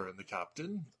 Doppler, and the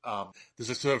captain.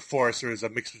 There's a sort of forest where there's a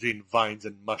mix between vines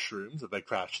and mushrooms that they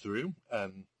crash through.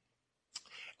 And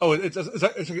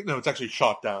it's actually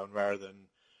shot down rather than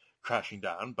crashing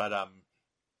down. But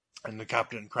and the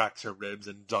captain cracks her ribs,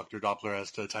 and Dr. Doppler has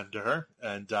to attend to her.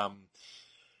 And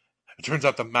it turns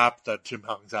out the map that Jim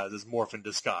Hawkins has is Morph in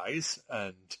disguise,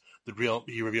 and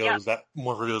he reveals that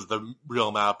Morph reveals the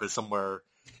real map is somewhere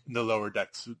in the lower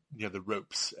decks near the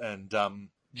ropes. And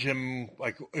Jim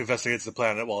investigates the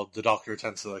planet while the Doctor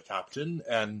attends to the captain.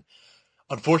 And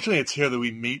unfortunately, it's here that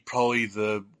we meet probably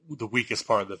the weakest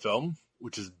part of the film,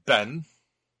 which is Ben.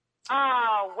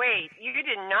 Oh, wait, you did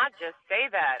not just say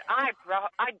that. I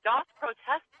doth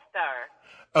protest, sir.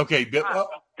 Okay,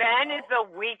 Ben is the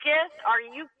weakest? Are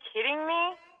you kidding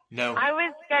me? No. I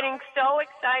was getting so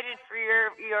excited for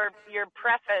your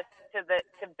preface to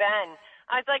Ben.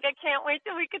 I was like, I can't wait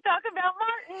till we could talk about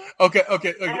Martin. Okay.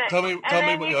 Tell me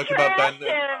what you like about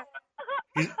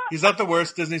Ben. He's not the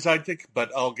worst Disney sidekick,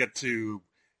 but I'll get to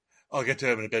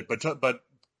him in a bit. But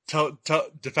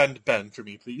defend Ben for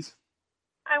me, please.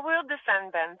 I will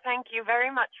defend Ben. Thank you very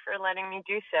much for letting me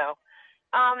do so.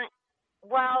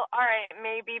 Well, all right,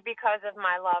 maybe because of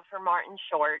my love for Martin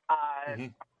Short.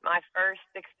 My first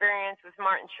experience with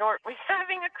Martin Short was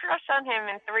having a crush on him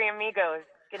in Three Amigos.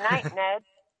 Good night, Ned.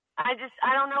 I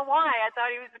don't know why. I thought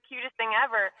he was the cutest thing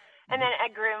ever. And then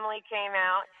Ed Grimley came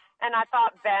out, and I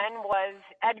thought Ben was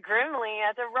Ed Grimley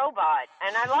as a robot,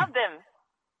 and I loved him.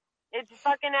 It's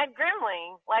fucking Ed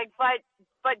Grimley,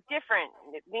 but different,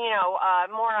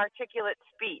 more articulate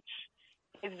speech.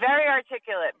 He's very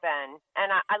articulate, Ben,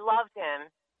 and I loved him.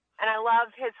 And I love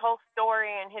his whole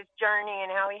story and his journey and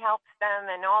how he helps them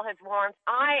and all his warmth.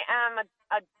 I am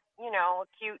a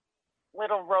cute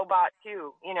little robot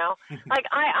too,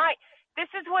 this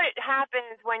is what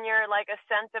happens when you're like a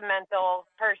sentimental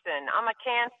person. I'm a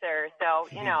Cancer, so,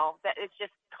 that it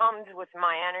just comes with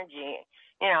my energy.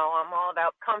 I'm all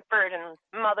about comfort and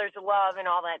mother's love and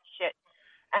all that shit.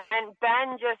 And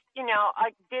Ben just,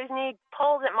 Disney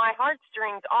pulls at my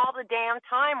heartstrings all the damn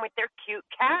time with their cute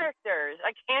characters.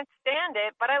 I can't stand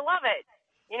it, but I love it.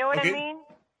 You know what I mean?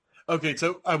 Okay,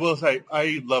 so I will say,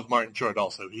 I love Martin Short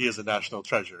also. He is a national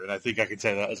treasure, and I think I can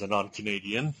say that as a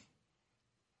non-Canadian.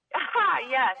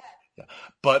 Yes. Yeah.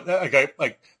 But,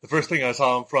 the first thing I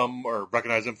saw him from, or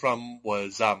recognized him from,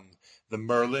 was the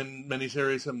Merlin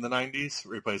miniseries from the 90s,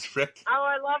 where he plays Frick. Oh,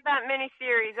 I love that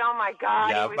miniseries. Oh, my God.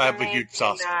 Yeah, I have a huge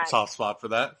soft spot for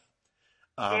that.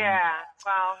 Yeah.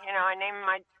 Well, I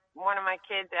named one of my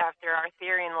kids after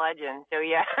Arthurian legend, so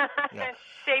yeah. It's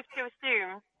safe to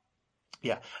assume.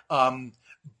 Yeah.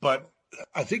 But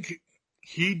I think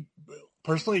he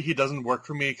doesn't work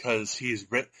for me because he's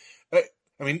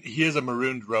he is a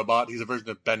marooned robot. He's a version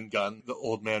of Ben Gunn, the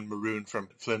old man marooned from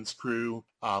Flint's crew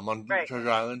on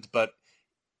Treasure Island. But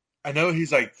I know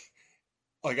he's like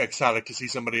ecstatic to see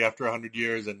somebody after 100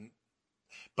 years,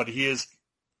 but he is.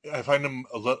 I find him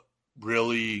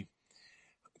really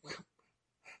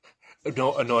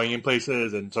annoying in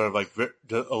places and sort of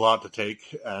a lot to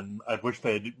take. And I wish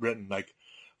they had written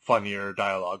funnier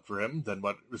dialogue for him than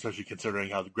especially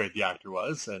considering how great the actor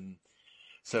was. And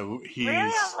so he's really,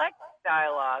 I like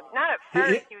dialogue. Not at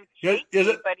first, he was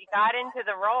shaky, but he got into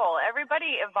the role.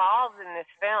 Everybody evolves in this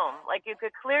film. You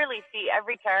could clearly see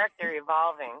every character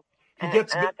evolving. And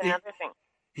that's another thing.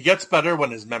 He gets better when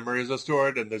his memory is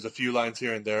restored, and there's a few lines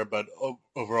here and there, but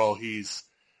overall he's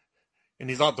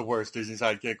not the worst Disney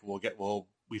sidekick.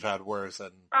 We've had worse,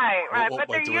 and right. But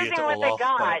they're using what they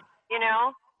got,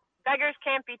 Beggars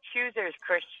can't be choosers,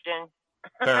 Christian.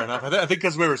 Fair enough. I think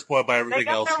because we were spoiled by everything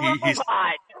else.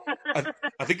 I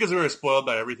think because we were spoiled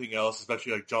by everything else,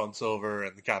 especially John Silver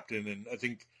and the captain, and I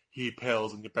think he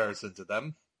pales in comparison to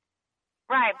them.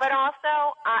 Right, but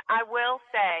also I will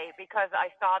say, because I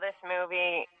saw this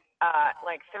movie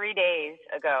 3 days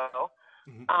ago,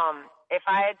 if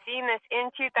I had seen this in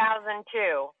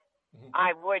 2002,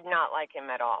 I would not like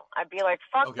him at all. I'd be like,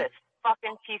 fuck this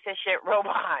fucking piece of shit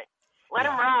robot. Let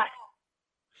him rust.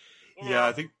 Yeah,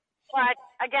 I think. But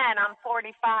again, I'm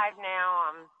 45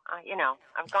 now.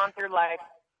 I've gone through life.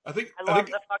 I love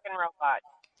the fucking robot.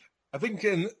 I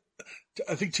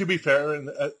think to be fair, and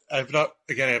I have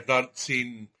not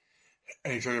seen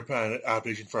any Treasure Planet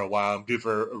adaptation for a while. I'm due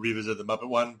for a revisit of the Muppet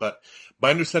one, but my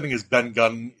understanding is Ben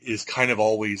Gunn is kind of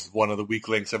always one of the weak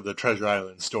links of the Treasure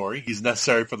Island story. He's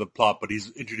necessary for the plot, but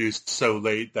he's introduced so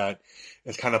late that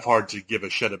it's kind of hard to give a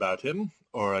shit about him,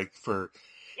 or like for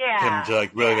him to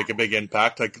like really make a big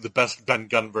impact. Like the best Ben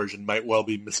Gunn version might well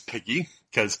be Miss Piggy,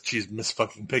 because she's Miss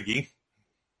fucking Piggy.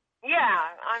 Yeah,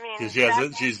 I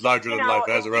mean, she's larger than life,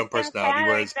 has her own personality.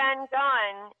 Whereas Ben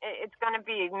Gunn, it's going to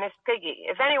be Miss Piggy.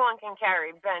 If anyone can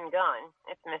carry Ben Gunn,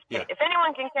 it's Miss Piggy. If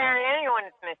anyone can carry anyone,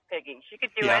 it's Miss Piggy. She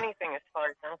could do anything as far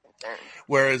as I'm concerned.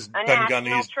 Whereas Ben Gunn,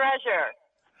 he's treasure.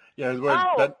 Yeah.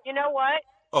 You know what?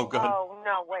 Oh, go ahead. Oh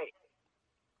no, wait.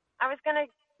 I was going to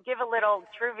give a little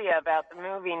trivia about the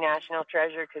movie National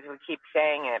Treasure because we keep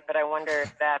saying it, but I wonder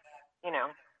if that's,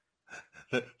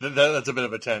 That's a bit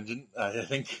of a tangent, I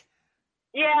think.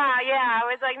 Yeah, I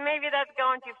was like, maybe that's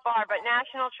going too far, but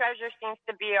National Treasure seems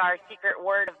to be our secret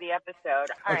word of the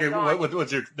episode. Okay,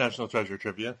 what's your National Treasure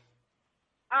trivia?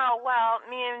 Oh, well,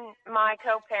 me and my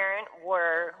co-parent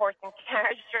were horse and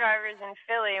carriage drivers in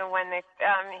Philly when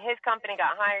his company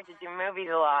got hired to do movies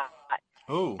a lot.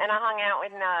 Oh. And I hung out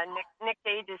with Nick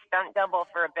Cage's stunt double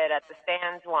for a bit at the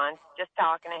stands once, just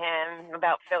talking to him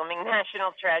about filming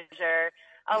National Treasure.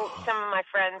 Some of my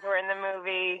friends were in the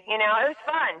movie. It was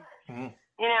fun. Mm-hmm.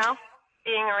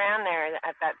 Being around there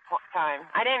at that time.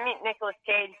 I didn't meet Nicolas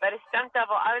Cage, but his stunt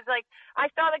double, I was like,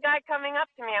 I saw the guy coming up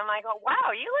to me. I'm like, oh,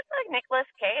 wow, you look like Nicolas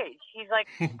Cage. He's like,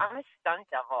 I'm a stunt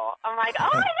double. I'm like,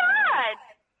 oh, my God.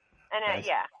 And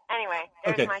anyway,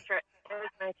 it was my trip. It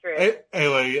was my trip.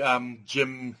 Anyway,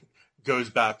 Jim goes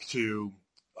back to,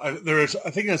 I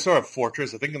think a sort of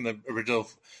fortress. I think in the original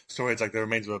story, it's like the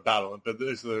remains of a battle, but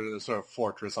there's a sort of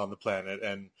fortress on the planet.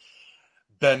 And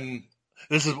Ben,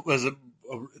 this is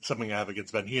something I have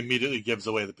against Ben. He immediately gives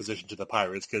away the position to the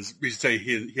pirates because we should say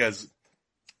he has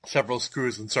several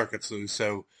screws and circuits loose.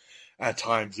 So at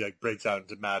times he breaks out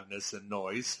into madness and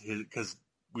noise because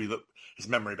his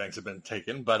memory banks have been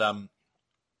taken. But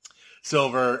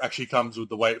Silver actually comes with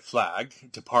the white flag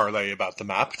to parlay about the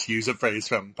map, to use a phrase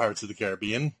from Pirates of the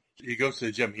Caribbean. He goes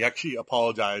to Jim. He actually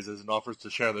apologizes and offers to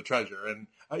share the treasure. And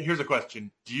here's a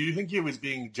question. Do you think he was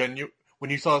being genuine? When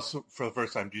you saw this for the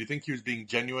first time, do you think he was being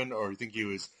genuine or do you think he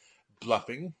was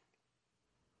bluffing?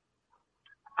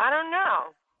 I don't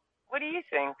know. What do you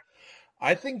think?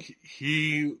 I think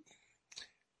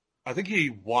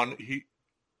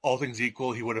all things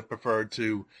equal, he would have preferred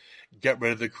to get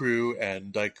rid of the crew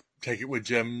and take it with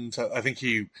Jim. So I think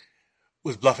he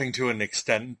was bluffing to an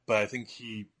extent, but I think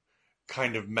he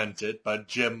kind of meant it. But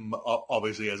Jim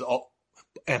obviously has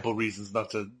ample reasons not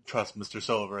to trust Mr.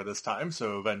 Silver at this time.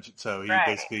 So he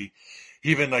basically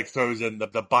even throws in the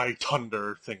by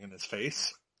thunder thing in his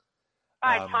face.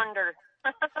 By thunder.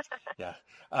 Yeah.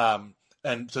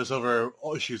 And so Silver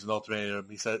issues an ultimatum.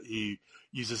 He said he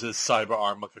uses his cyber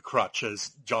arm like a crutch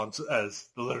as the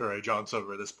literary John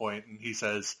Silver at this point, and he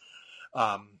says,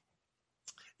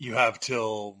 "You have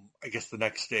till I guess the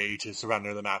next day to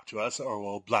surrender the map to us, or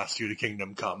we'll blast you to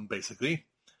Kingdom Come." Basically,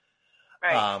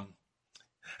 right.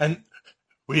 And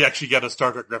we actually get a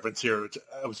Star Trek reference here, which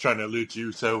I was trying to allude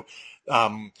to. So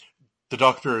the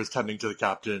Doctor is tending to the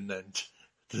Captain, and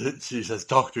she says,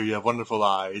 "Doctor, you have wonderful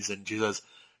eyes," and she says,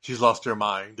 she's lost her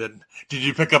mind. And did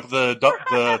you pick up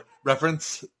the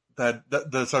reference,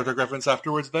 the Star Trek reference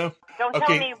afterwards, though? Don't tell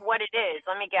me what it is.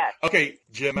 Let me guess. Okay,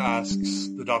 Jim asks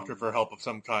the Doctor for help of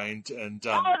some kind, and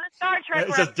the Star Trek.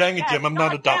 It says, "Dang it, Jim, I'm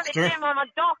not a doctor." Damn it, Jim, I'm a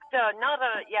doctor, not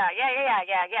a yeah.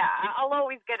 I'll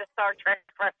always get a Star Trek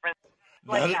reference.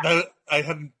 I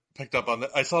hadn't picked up on that.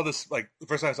 I saw this the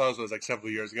first time I saw this was several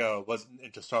years ago. I wasn't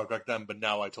into Star Trek then, but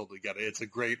now I totally get it. It's a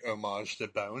great homage to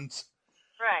Bones.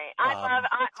 Right.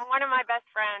 One of my best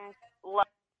friends loves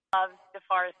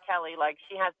DeForest Kelly.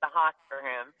 She has the hots for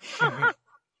him.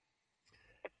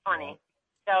 It's funny.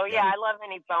 So, I love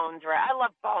any Bones. Right? I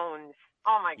love Bones.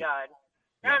 Oh, my God.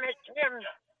 Damn it, Jim.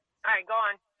 All right, go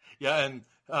on. Yeah,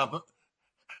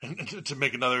 and to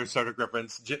make another Star Trek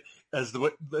reference, as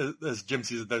Jim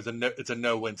sees it, it's a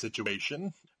no-win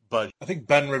situation. But I think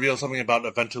Ben reveals something about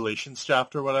a ventilation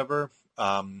shaft or whatever.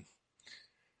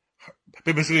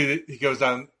 Basically, he goes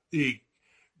down. The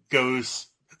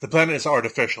planet is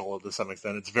artificial to some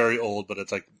extent. It's very old, but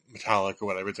it's metallic or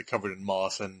whatever. It's covered in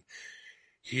moss, and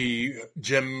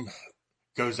Jim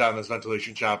goes down this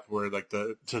ventilation shaft where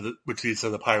which leads to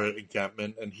the pirate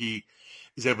encampment, and he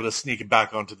is able to sneak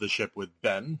back onto the ship with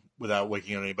Ben without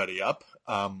waking anybody up.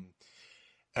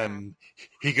 And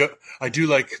I do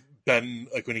like Ben,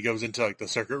 when he goes into the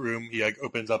circuit room, he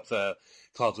opens up the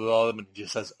clouds with all of them and he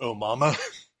just says, "Oh, mama."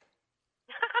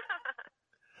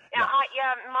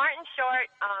 Yeah, Martin in short,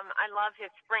 I love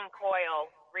his spring coil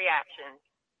reaction.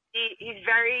 He's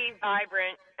very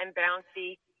vibrant and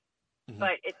bouncy,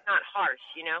 but it's not harsh,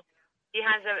 you know?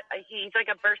 He's like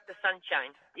a burst of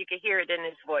sunshine. You can hear it in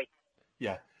his voice.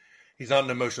 Yeah. He's not an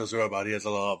emotionless robot. He has a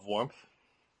lot of warmth.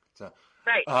 So,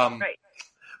 right.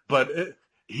 But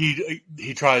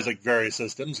he tries like various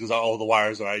systems because all the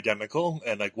wires are identical,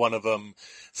 and like one of them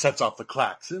sets off the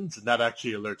klaxons, and that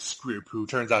actually alerts Scroop, who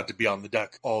turns out to be on the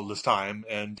deck all this time,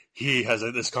 and he has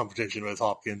this confrontation with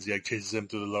Hopkins. He like chases him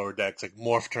through the lower decks. Like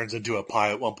Morph turns into a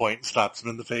pie at one point and slaps him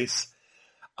in the face.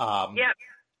 Yep.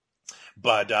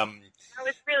 But that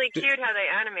was really cute how they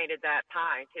animated that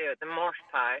pie too, the Morph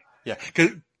pie. Yeah,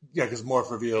 because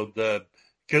Morph revealed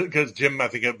because Jim, I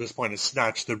think at this point, has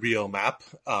snatched the real map.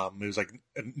 It was like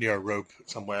near a rope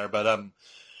somewhere, but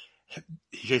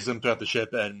he chases him throughout the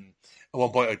ship, and at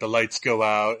one point, like the lights go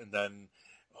out, and then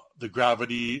the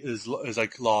gravity is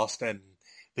like lost, and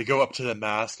they go up to the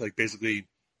mast. Like basically,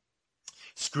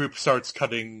 Scroop starts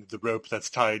cutting the rope that's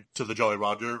tied to the Jolly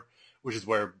Roger, which is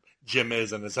where Jim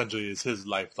is, and essentially is his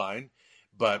lifeline.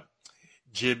 But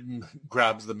Jim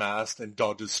grabs the mast and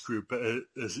dodges Scroop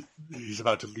as he's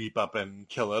about to leap up and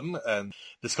kill him, and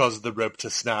this causes the rope to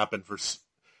snap and for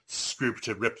Scroop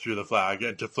to rip through the flag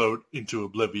and to float into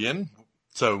oblivion.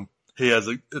 So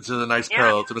it's a nice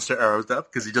parallel to Mr. Arrow's death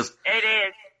because he just... It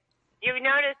is. You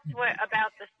noticed what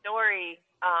about the story?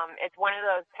 It's one of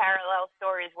those parallel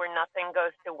stories where nothing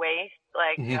goes to waste.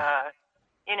 Like,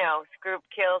 you know, Scroop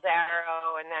kills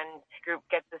Arrow, and then Scroop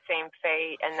gets the same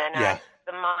fate, and then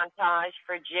the montage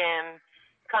for Jim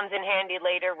comes in handy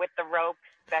later with the ropes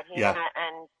that he had,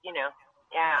 and, you know,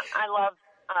 I love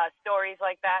stories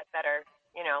like that are,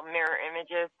 you know, mirror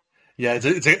images. Yeah,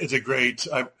 it's a great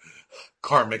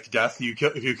karmic death.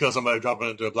 If you kill somebody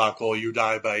dropping into a black hole, you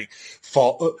die by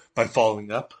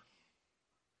falling up.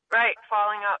 Right,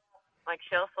 falling up like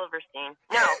Shel Silverstein.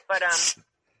 No, but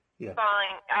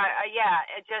falling.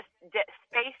 It just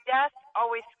space death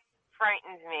always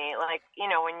frightens me. Like, you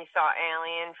know, when you saw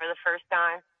Alien for the first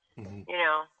time, you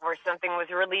know, where something was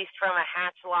released from a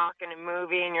hatch lock in a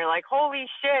movie, and you're like, holy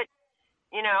shit.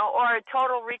 You know, or a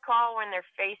Total Recall when their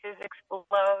faces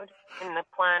explode in the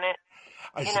planet.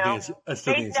 I still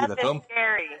need to see that film.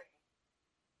 Scary.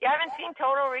 You haven't seen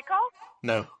Total Recall?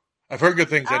 No. I've heard good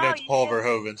things. I know it's Paul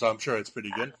Verhoeven, so I'm sure it's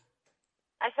pretty good.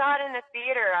 I saw it in the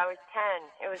theater. I was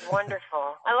 10. It was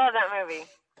wonderful. I love that movie.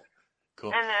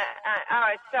 Cool. And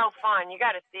it's so fun. You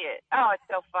got to see it. Oh, it's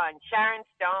so fun. Sharon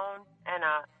Stone and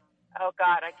oh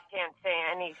God, I can't say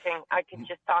anything. I could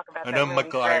just talk about that movie. I know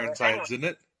Michael Ironside's in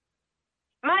it.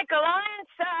 Michael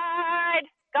Ironside!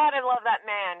 God, I love that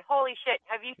man. Holy shit.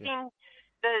 Have you seen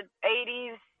the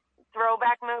 80s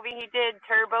throwback movie he did,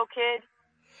 Turbo Kid?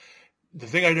 The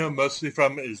thing I know mostly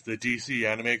from is the DC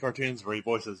anime cartoons where he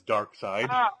voices Darkseid.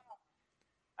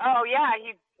 Oh yeah.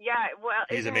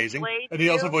 He's amazing. And he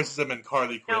also voices him in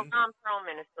Harley Quinn. No, Tom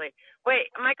Perlman is Slade. Wait,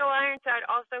 Michael Ironside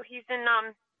also, he's in,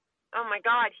 oh my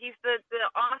God, he's the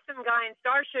awesome guy in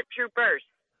Starship Troopers.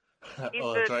 He's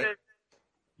that's right.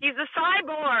 He's a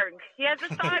cyborg. He has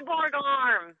a cyborg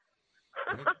arm.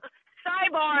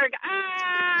 Cyborg.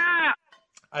 Ah!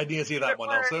 I need to see that one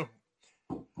also.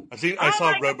 I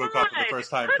saw RoboCop for the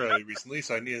first time fairly recently,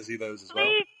 so I need to see those as well.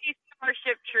 Please see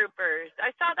Starship Troopers.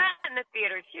 I saw that in the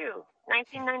theater too.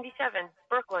 1997,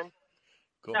 Brooklyn.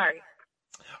 Cool. Sorry.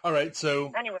 All right,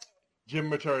 so anyway, Jim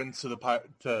returns to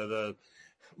the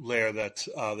lair that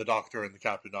the Doctor and the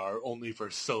Captain are, only for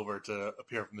Silver to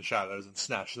appear from the shadows and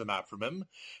snatch the map from him.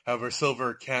 However,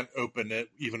 Silver can't open it,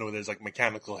 even with his like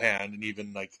mechanical hand, and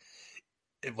even like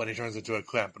when he turns into a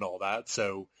clamp and all that.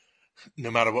 So no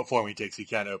matter what form he takes, he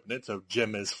can't open it. So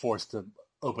Jim is forced to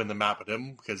open the map at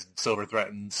him because Silver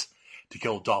threatens to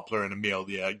kill Doppler and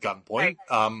Amelia at gunpoint.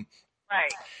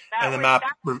 Right. That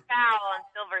was foul on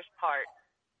Silver's part.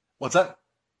 What's that?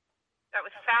 That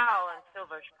was foul on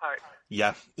Silver's part.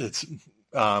 Yeah, it's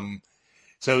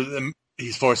so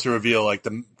he's forced to reveal like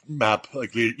the map,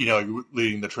 like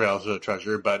leading the trail to the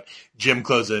treasure. But Jim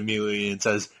closes it immediately and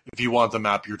says, "If you want the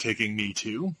map, you're taking me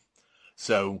too."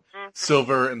 So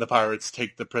Silver and the pirates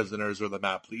take the prisoners where the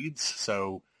map leads.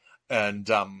 So and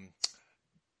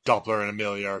Doppler and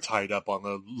Amelia are tied up on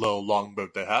the little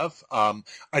longboat they have.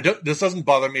 This doesn't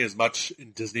bother me as much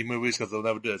in Disney movies because they'll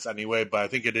never do this anyway. But I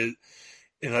think it is.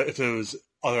 If there was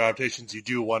other adaptations, you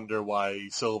do wonder why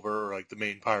Silver or like the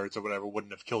main pirates or whatever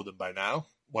wouldn't have killed them by now.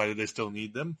 Why do they still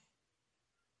need them?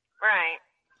 Right,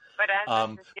 but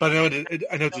I know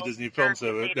it's a Disney film,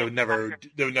 so they would never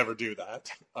do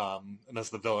that unless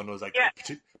the villain was like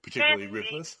particularly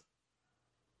ruthless.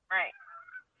 Right.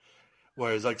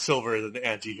 Whereas like Silver is an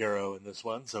anti-hero in this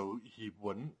one, so he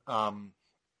wouldn't. But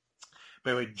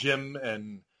anyway, Jim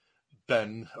and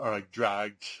Ben are like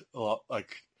dragged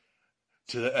like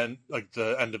to the end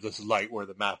of this light where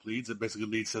the map leads. It basically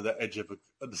leads to the edge of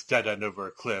this dead end over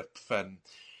a cliff, and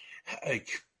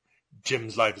like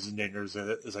Jim's life is in danger.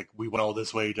 It's like we went all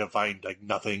this way to find like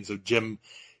nothing. So Jim,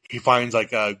 he finds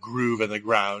like a groove in the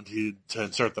ground to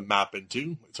insert the map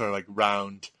into, sort of like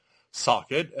round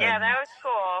socket. Yeah, that was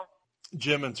cool.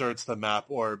 Jim inserts the map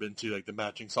orb into like the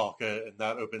matching socket, and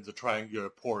that opens a triangular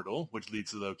portal, which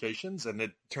leads to locations. And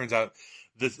it turns out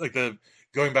this like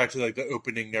going back to like the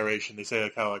opening narration, they say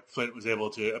like how like Flint was able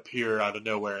to appear out of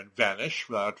nowhere and vanish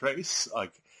without a trace,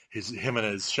 like him and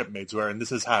his shipmates were. And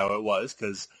this is how it was,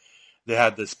 because they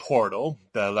had this portal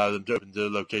that allowed them to open to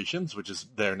locations, which is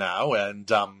there now. And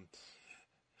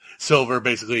Silver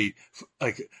basically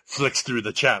like flicks through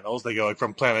the channels. They go like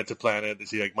from planet to planet. They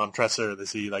see like Montresor. They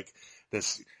see like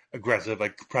this aggressive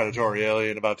like predatory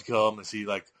alien about to kill them. They see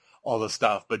like all this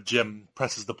stuff. But Jim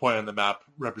presses the point on the map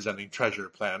representing Treasure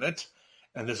Planet,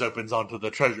 and this opens onto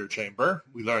the treasure chamber.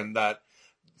 We learn that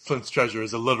Flint's treasure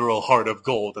is a literal heart of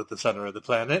gold at the center of the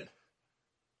planet.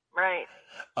 Right.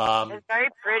 It's very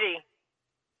pretty.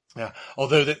 Yeah,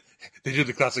 although they do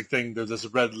the classic thing, there's this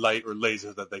red light or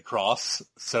laser that they cross,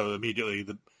 so immediately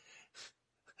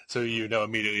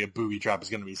immediately a booby trap is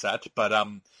going to be set. But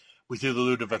we see the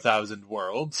loot of 1,000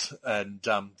 worlds, and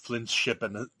Flint's ship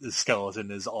and his skeleton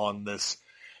is on this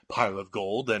pile of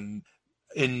gold, and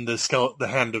in the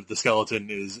hand of the skeleton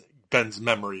is Ben's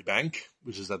memory bank,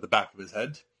 which is at the back of his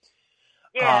head.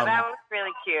 Yeah, that was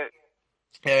really cute.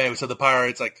 Yeah, so the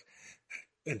pirates like,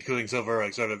 including Silver,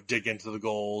 like sort of dig into the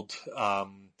gold, but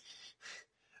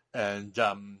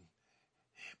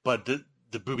the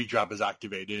booby trap is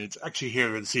activated. It's actually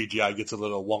here in CGI gets a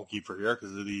little wonky for here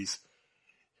because of these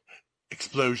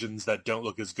explosions that don't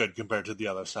look as good compared to the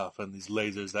other stuff, and these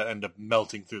lasers that end up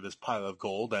melting through this pile of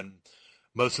gold, and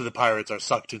most of the pirates are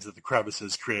sucked into the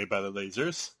crevices created by the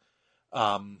lasers.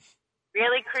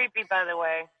 Really creepy, by the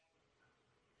way.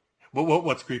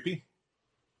 What's creepy?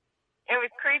 It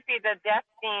was creepy, the death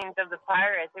scenes of the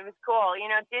pirates. It was cool.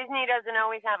 You know, Disney doesn't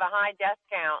always have a high death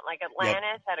count. Like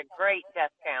Atlantis had a great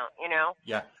death count, you know?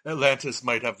 Yeah, Atlantis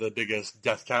might have the biggest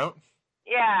death count.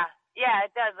 Yeah,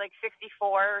 it does, like 64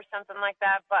 or something like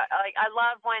that. But like, I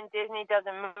love when Disney does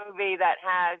a movie that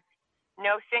has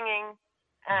no singing,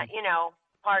 you know,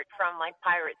 apart from like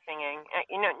pirate singing.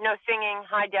 You know, no singing,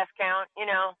 high death count, you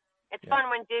know? It's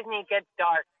fun when Disney gets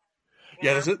dark.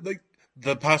 Yeah, like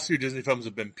the past few Disney films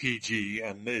have been PG,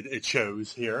 and it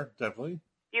shows here, definitely.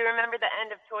 Do you remember the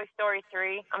end of Toy Story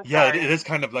 3? Yeah, it is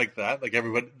kind of like that. Like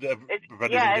everybody's isn't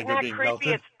that being creepy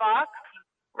melted. as fuck?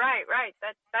 Right.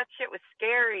 That shit was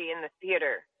scary in the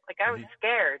theater. Like, I was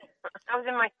scared. I was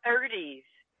in my 30s.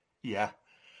 Yeah.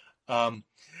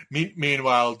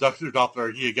 Meanwhile, Dr.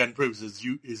 Doppler, he again proves his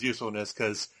usefulness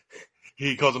because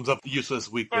he calls himself the useless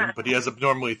weakling, but he has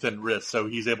abnormally thin wrists, so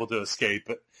he's able to escape.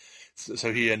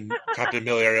 So he and Captain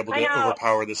Millie are able to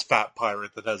overpower this fat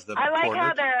pirate that has them cornered.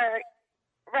 How they're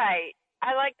right.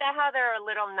 I like how there are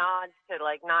little nods to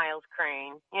like Niles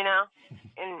Crane, you know,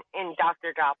 in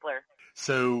Dr. Doppler.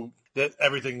 So that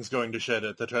everything's going to shit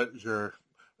at the treasure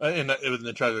in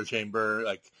the treasure chamber.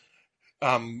 Like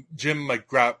Jim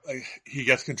he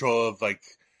gets control of like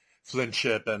Flint's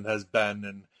ship and has Ben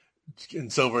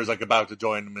and Silver is like about to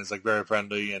join him and is like very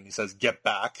friendly and he says get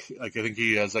back. Like I think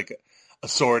he has like a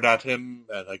sword at him,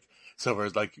 and like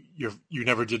Silver's like you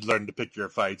never did learn to pick your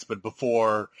fights, but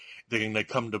before they can like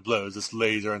come to blows, this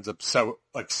laser ends up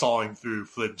sawing through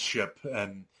Flint's ship,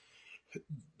 and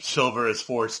Silver is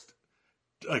forced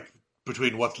like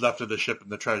between what's left of the ship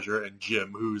and the treasure, and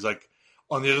Jim, who's like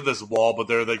on the end of this wall, but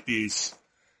they're like these.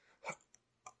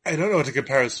 I don't know what to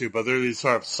compare this to, but they're these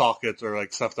sort of sockets or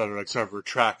like stuff that are like sort of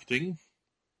retracting.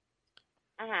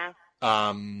 I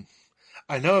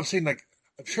know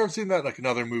I'm sure I've seen that like in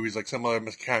other movies, like some other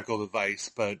mechanical device,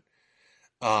 but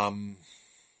you'd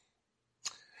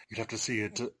have to see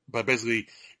it. But basically,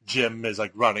 Jim is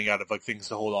like running out of like things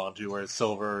to hold on to, whereas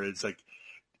Silver is like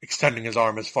extending his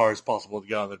arm as far as possible to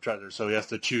get on the treasure. So he has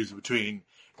to choose between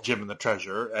Jim and the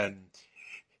treasure, and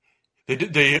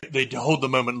they hold the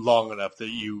moment long enough that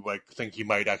you like think he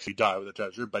might actually die with the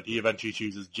treasure, but he eventually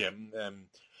chooses Jim, and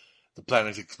the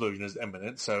planet's explosion is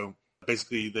imminent. So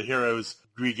basically, the heroes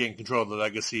regain control of the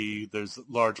legacy. There's a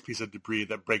large piece of debris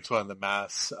that breaks one of the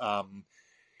masts.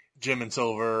 Jim and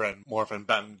Silver and Morph and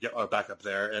Ben are back up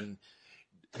there, and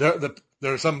there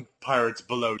are some pirates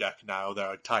below deck now that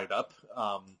are tied up.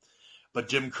 But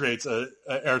Jim creates a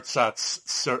ersatz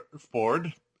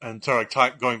surfboard And so,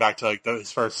 like, going back to like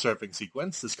his first surfing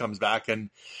sequence, this comes back, and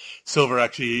Silver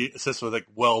actually assists with like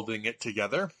welding it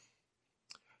together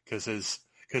because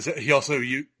he also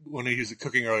when he used the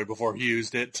cooking earlier before, he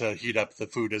used it to heat up the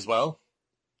food as well.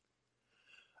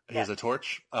 He has a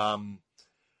torch,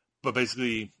 but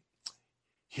basically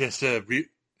he has to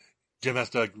Jim has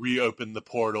to like reopen the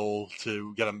portal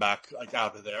to get him back like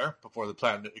out of there before the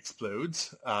planet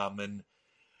explodes. And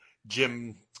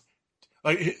Jim,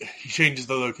 like, he changes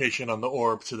the location on the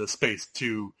orb to the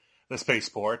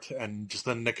spaceport, and just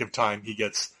in the nick of time, he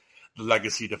gets the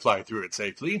Legacy to fly through it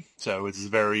safely. So it's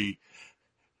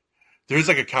there's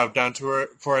like a countdown for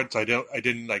it. So I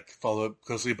didn't like follow it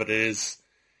closely, but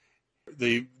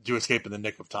they do escape in the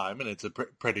nick of time, and it's a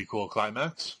pretty cool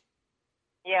climax.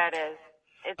 Yeah, it is.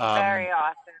 It's very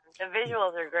awesome. The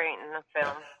visuals are great in the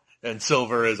film. And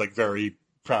Silver is like very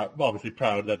obviously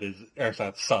proud that his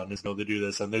ersatz son is going to do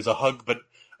this, and there's a hug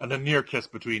and a near kiss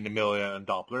between Amelia and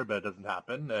Doppler, but it doesn't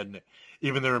happen. And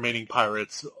even the remaining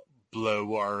pirates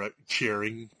below are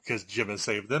cheering because Jim has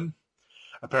saved them.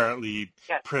 Apparently,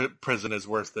 prison is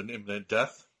worse than imminent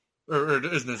death, or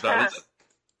isn't it that?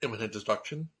 Imminent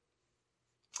destruction.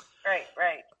 Right.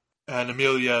 And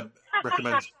Amelia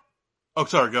recommends. Oh,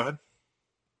 sorry. Go ahead.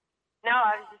 No,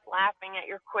 I was just laughing at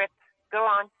your quip. Go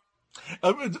on.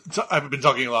 I've been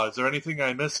talking a lot. Is there anything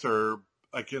I missed, or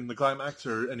like in the climax,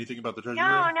 or anything about the treasure? No.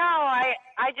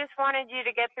 I just wanted you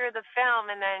to get through the film,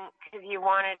 and then because you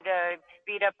wanted to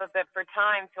speed up a bit for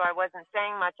time, so I wasn't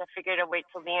saying much. I figured I'd wait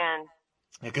till the end.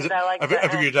 Yeah, because I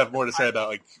figured you'd have more to say about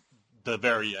like the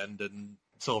very end and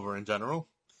Silver in general.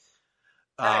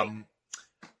 Right.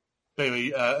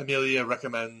 Anyway, Amelia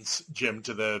recommends Jim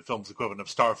to the film's equivalent of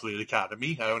Starfleet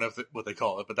Academy. I don't know what they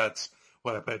call it, but that's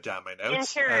what I put down my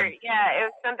notes. It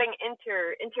was something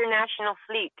international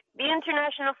fleet. The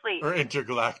international fleet. Or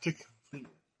intergalactic fleet.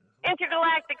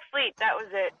 Intergalactic fleet, that was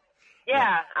it.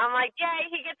 Yeah. I'm like, yay,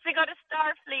 he gets to go to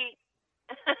Starfleet.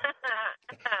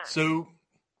 So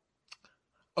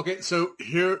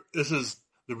this is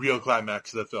the real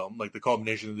climax of the film, like the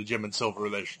culmination of the Jim and Silver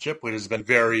relationship, which has been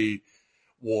very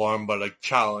warm, but like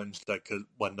challenged, like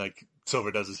when like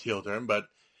Silver does his heel turn. But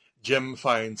Jim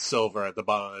finds Silver at the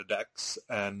bottom of the decks,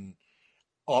 and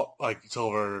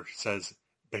Silver says,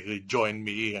 basically, join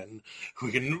me, and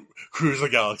we can cruise the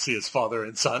galaxy as father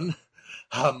and son.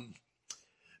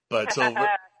 But Silver,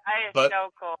 so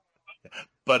cool.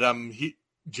 But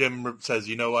Jim says,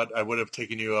 you know what? I would have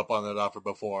taken you up on that offer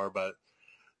before, but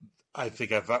I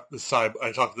think I met the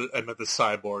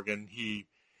cyborg, and he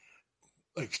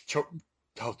like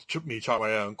helped me chart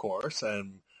my own course.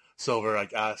 And Silver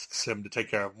like asks him to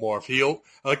take care of Morph.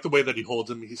 I like the way that he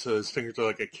holds him. So his fingers are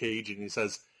like a cage, and he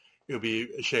says it would be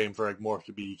a shame for like Morph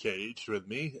to be caged with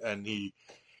me. And he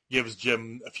gives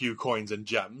Jim a few coins and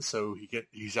gems so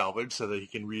he's salvaged so that he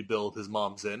can rebuild his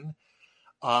mom's inn.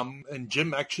 And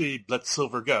Jim actually lets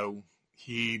Silver go.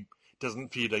 He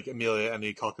doesn't feed like Amelia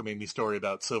any cockamamie story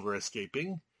about Silver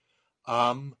escaping.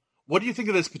 What do you think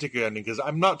of this particular ending? Because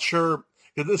I'm not sure.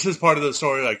 Because this is part of the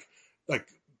story. Like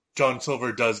John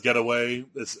Silver does get away.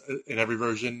 In every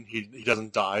version, he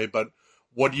doesn't die. But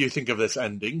what do you think of this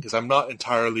ending? Because I'm not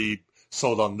entirely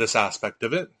sold on this aspect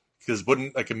of it. Because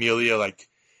wouldn't like Amelia like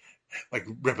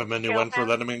rip him a new one for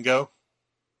letting him go?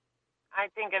 I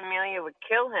think Amelia would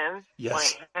kill him.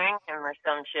 Yes. Like hang him or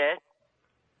some shit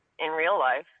in real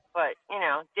life. But,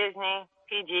 Disney,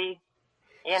 PG,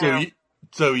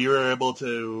 So you were able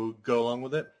to go along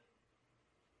with it?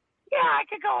 Yeah, I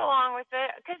could go along with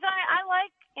it. Because I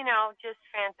like, just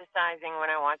fantasizing when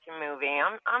I watch a movie.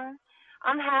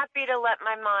 I'm happy to let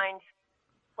my mind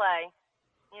play,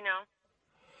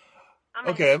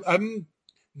 Okay, I'm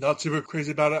not super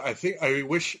crazy about it. I think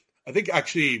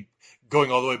actually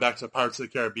going all the way back to Pirates of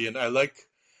the Caribbean, I like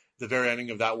the very ending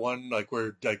of that one, like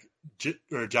where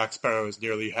Jack Sparrow is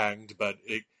nearly hanged, but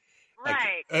it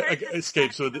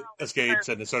escapes, and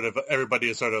it's sort of everybody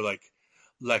is sort of like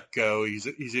let go.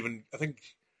 He's even, I think,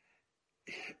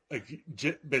 like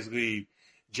basically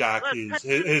Jack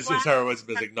his heroism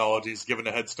is acknowledged. He's given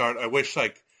a head start. I wish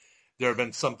like there had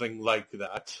been something like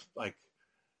that, like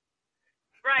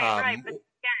right. But again,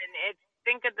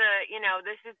 think of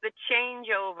this is the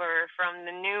changeover from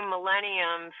the new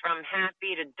millennium, from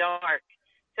happy to dark.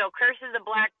 So Curse of the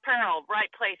Black Pearl,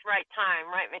 right place, right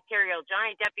time, right material.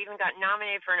 Johnny Depp even got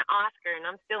nominated for an Oscar, and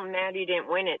I'm still mad he didn't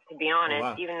win it, to be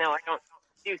honest, even though I don't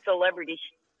do celebrity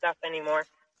stuff anymore,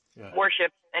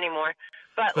 worship anymore.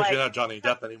 But especially not Johnny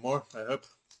Depp anymore, I hope.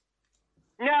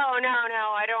 No.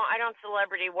 I don't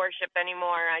celebrity worship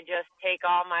anymore. I just take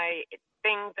all my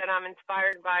things that I'm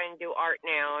inspired by and do art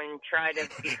now and try to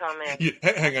become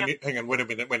Hang on, wait a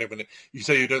minute. You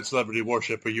say you don't celebrity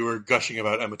worship, but you were gushing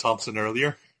about Emma Thompson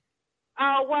earlier.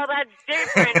 Oh, well, that's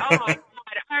different. Oh, my God.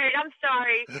 All right, I'm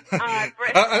sorry.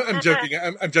 I'm joking.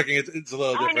 I'm joking. It's a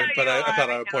little different, but I thought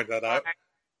I would point that out.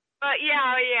 But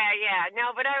yeah.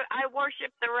 No, but I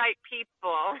worship the right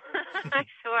people. I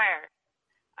swear.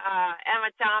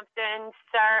 Emma Thompson,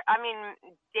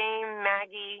 Dame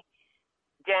Maggie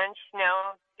Dench,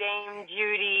 no, Dame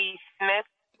Judy Smith.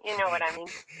 You know what I mean.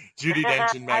 Judi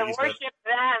Dench and Maggie Smith. I worship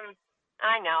them.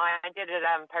 I know. I did it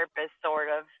on purpose, sort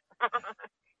of.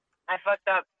 I fucked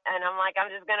up, and I'm like,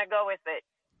 I'm just gonna go with it.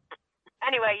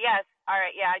 Anyway, yes. All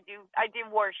right. Yeah, I do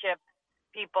worship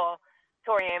people.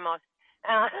 Tori Amos.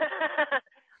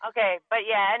 Okay, but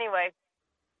yeah. Anyway.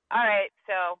 All right.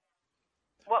 So,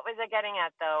 what was I getting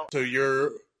at, though? So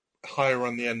you're higher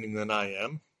on the ending than I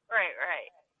am. Right.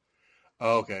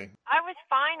 Oh, okay. I was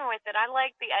fine with it. I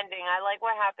like the ending. I like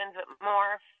what happens with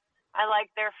Morph. I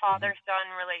like their father-son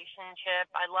relationship.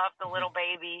 I love the little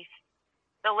babies.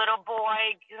 The little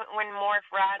boy, when Morph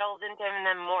rattles into him, and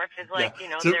then Morph is like,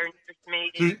 their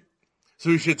nursemaid.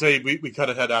 So we should say we cut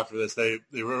ahead after this. They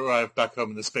arrive back home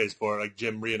in the spaceport. Like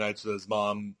Jim reunites with his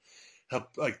mom,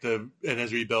 and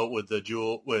is rebuilt with the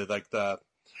jewel,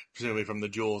 presumably from the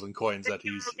jewels and coins that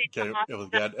he's able to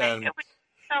get. And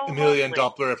Amelia and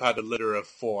Doppler have had a litter of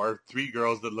 4, 3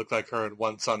 girls that look like her and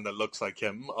 1 son that looks like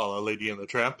him, a la Lady and the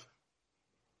Tramp.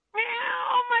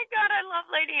 Yeah, oh my God, I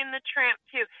love Lady and the Tramp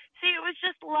too. See, it was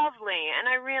just lovely, and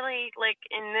I really,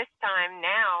 in this time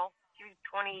now, she's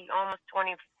 20, almost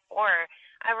 24,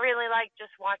 I really like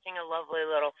just watching a lovely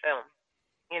little film,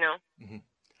 Mm-hmm.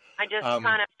 I just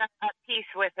kind of felt at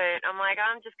peace with it. I'm like,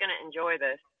 I'm just going to enjoy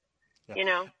this,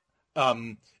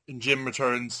 And Jim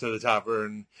returns to the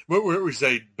tavern. We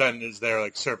say Ben is there,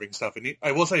 serving stuff. And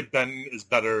I will say Ben is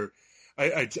better.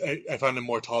 I find him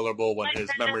more tolerable when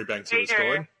his memory banks are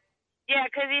restored. Yeah,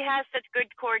 because he has such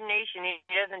good coordination. He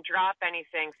doesn't drop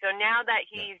anything. So now that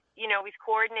he's, he's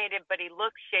coordinated, but he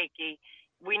looks shaky,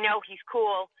 we know he's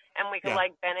cool, and we can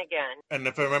like Ben again. And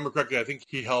if I remember correctly, I think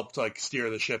he helped steer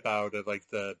the ship out of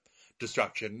the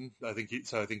destruction. I think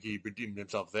he redeemed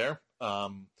himself there.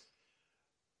 But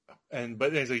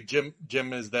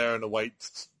Jim is there in a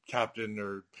white captain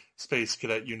or space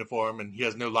cadet uniform, and he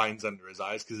has no lines under his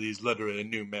eyes because he's literally a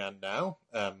new man now.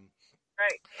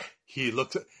 Right. He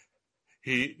looks.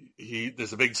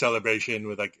 There's a big celebration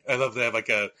with I love they have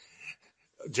a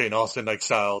Jane Austen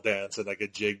style dance and a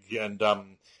jig, and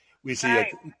we see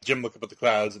Jim look up at the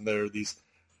clouds, and there are these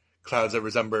clouds that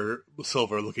resemble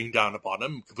silver looking down upon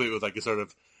him, complete with a sort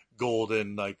of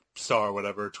golden star or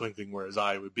whatever twinkling where his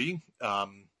eye would be.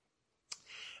 And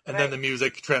then the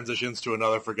music transitions to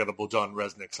another forgettable John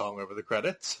Resnick song over the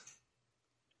credits.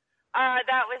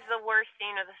 That was the worst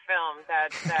scene of the film.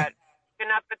 That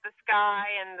up at the sky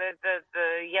and the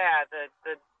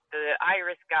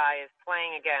iris guy is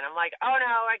playing again. I'm like, oh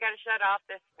no, I gotta shut off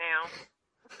this now.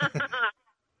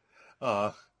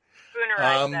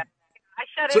 Spoonerized that. I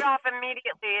shut it off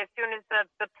immediately as soon as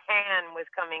the pan was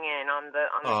coming in on the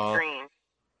screen.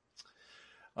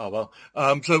 Oh well.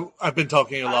 So I've been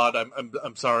talking a lot.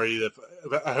 I'm sorry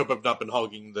I hope I've not been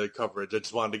hogging the coverage. I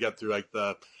just wanted to get through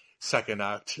the second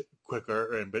act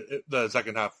quicker, and the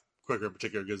second half quicker in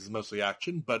particular because it's mostly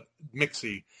action. But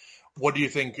Mixie, what do you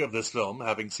think of this film,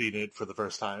 having seen it for the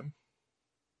first time?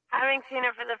 Having seen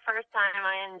it for the first time,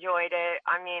 I enjoyed it.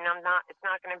 I mean, it's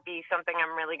not going to be something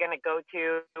I'm really going to go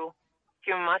to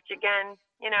too much again.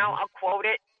 I'll quote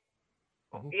it,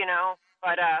 but it's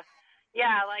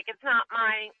not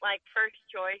my first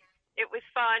choice. It was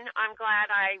fun. I'm glad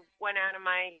I went out of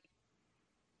my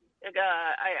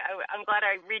I'm glad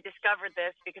I rediscovered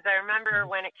this because I remember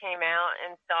when it came out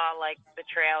and saw the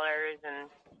trailers and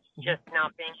just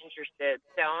not being interested.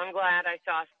 So I'm glad I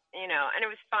saw, and it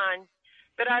was fun,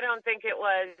 but I don't think it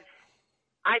was.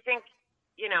 I think,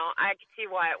 I could see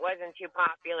why it wasn't too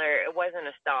popular. It wasn't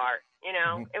a star,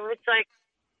 It was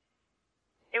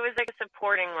it was a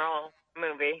supporting role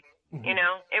movie,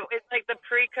 It was the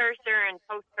precursor and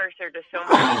postcursor to so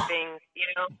many things,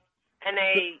 and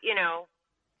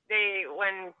they,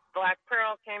 when Black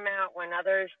Pearl came out, when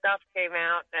other stuff came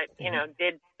out that,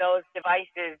 did those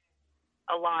devices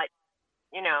a lot,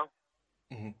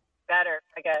 better,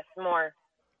 I guess, more.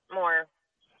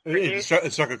 It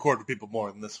struck a chord with people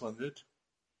more than this one did.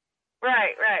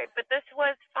 Right. But this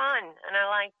was fun, and I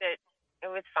liked it. It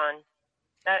was fun.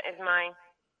 That is my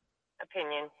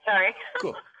opinion. Sorry.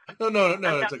 Cool. No,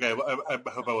 it's okay. I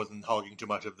hope I wasn't hogging too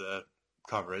much of the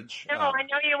coverage. No, I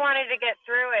know you wanted to get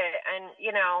through it, and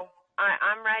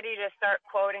I'm ready to start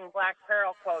quoting Black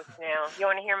Pearl quotes now. You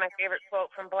want to hear my favorite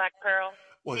quote from Black Pearl?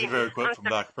 What's your favorite quote from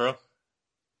Black Pearl?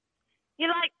 You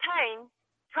like pain?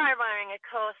 Try wearing a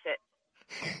corset.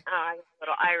 Oh, I got a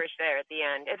little Irish there at the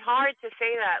end. It's hard to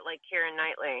say that like Keira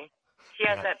Knightley. She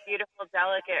has that beautiful,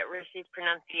 delicate, Rishi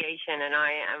pronunciation, and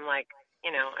I am like,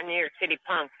 you know, a New York City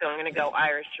punk, so I'm going to go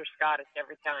Irish or Scottish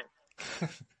every time.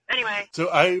 Anyway. So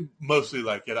I mostly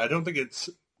like it. I don't think it's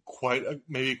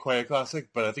maybe quite a classic,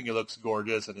 but I think it looks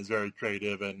gorgeous and is very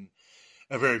creative and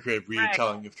a very creative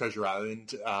retelling of Treasure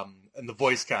Island. And the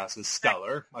voice cast is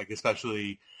stellar, like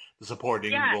especially the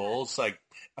supporting roles, like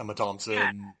Emma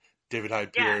Thompson, David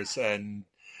Hyde Pierce, and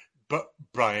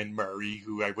Brian Murray,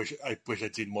 who I wish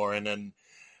I'd seen more in. And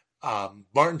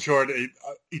Martin Short,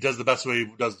 he does the best way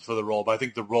he does for the role, but I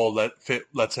think the role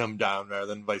lets him down rather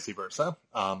than vice versa.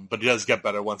 But he does get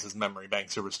better once his memory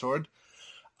banks are restored.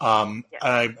 I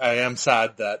am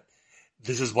sad that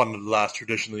this is one of the last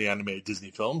traditionally animated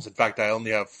Disney films. In fact, I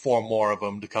only have 4 more of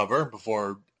them to cover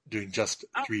before doing just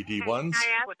 3D ones. Can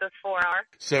I ask what those 4 are?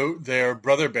 So they're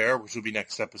Brother Bear, which will be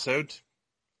next episode.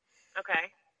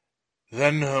 Okay.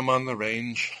 Then Home on the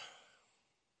Range.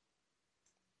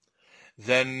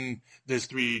 Then there's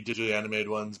 3 digitally animated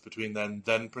ones between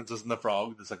then Princess and the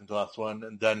Frog, the second to last one,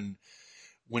 and then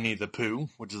Winnie the Pooh,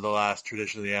 which is the last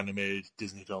traditionally animated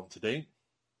Disney film to date.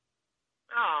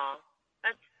 Oh,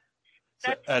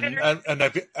 that's and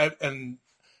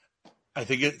I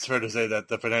think it's fair to say that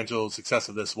the financial success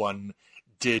of this one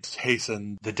did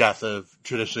hasten the death of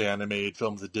traditionally animated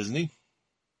films at Disney.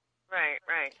 Right.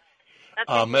 That's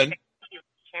and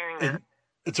sharing that.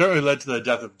 It certainly led to the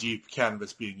death of deep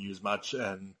canvas being used much,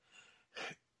 and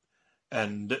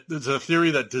there's a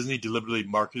theory that Disney deliberately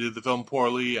marketed the film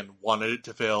poorly and wanted it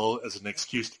to fail as an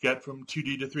excuse to get from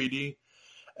 2D to 3D,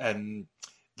 and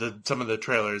some of the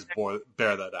trailers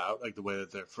bear that out, like the way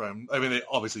that they're framed. I mean, they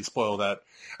obviously spoil that.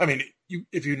 I mean,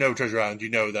 if you know Treasure Island, you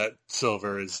know that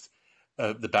Silver is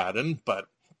the bad end, but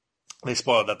they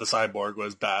spoiled that the cyborg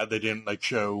was bad. They didn't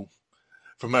show,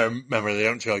 from my memory, they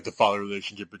don't show the father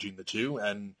relationship between the two,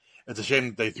 and it's a shame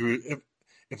that they threw.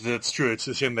 If that's true, it's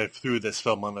a shame they threw this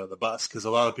film under the bus, because a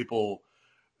lot of people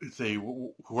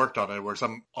who worked on it were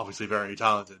some obviously very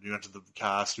talented. You mentioned the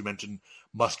cast, you mentioned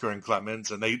Musker and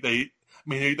Clements, and they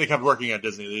kept working at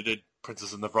Disney. They did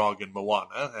Princess and the Frog and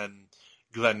Moana, and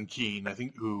Glenn Keane, I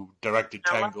think, who directed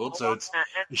Tangled. So it's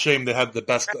a shame they had the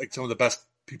best, some of the best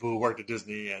people who worked at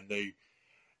Disney, and they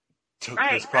took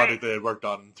this project they had worked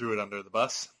on and threw it under the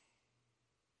bus.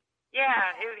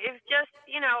 Yeah, it was just,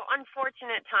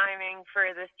 unfortunate timing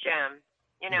for this gem.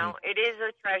 It is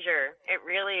a treasure. It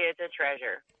really is a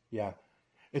treasure. Yeah.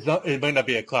 It might not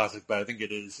be a classic, but I think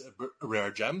it is a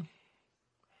rare gem.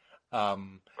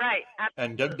 Right, absolutely.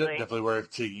 And definitely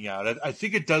worth seeking out. I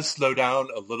think it does slow down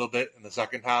a little bit in the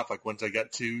second half, once I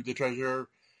get to the treasure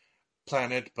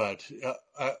planet, but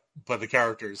the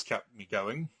characters kept me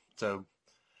going. So,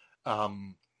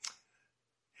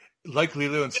 like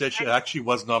Lilo and Stitch, it actually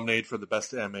was nominated for the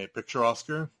Best Animated Picture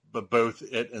Oscar, but both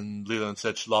it and Lilo and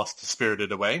Stitch lost to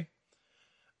Spirited Away.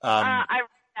 I read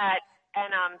that,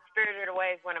 and Spirited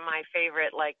Away is one of my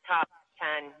favorite, top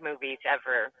 10 movies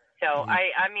ever. So, I'm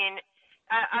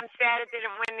sad it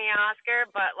didn't win the Oscar,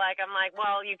 but, I'm like,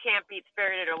 well, you can't beat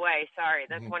Spirited Away. Sorry,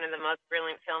 that's one of the most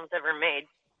brilliant films ever made.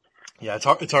 Yeah, it's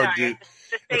hard to top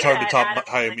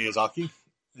Hayao Miyazaki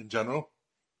in general.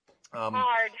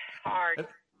 Hard.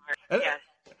 Yes.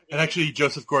 And actually,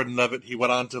 Joseph Gordon-Levitt, he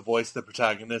went on to voice the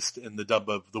protagonist in the dub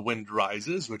of The Wind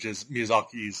Rises, which is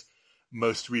Miyazaki's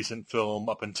most recent film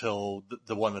up until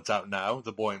the one that's out now,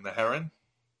 The Boy and the Heron.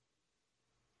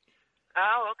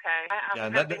 Oh, okay.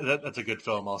 That's a good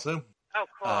film also. Oh,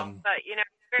 cool. But,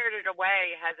 Spirited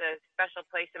Away has a special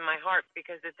place in my heart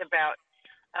because it's about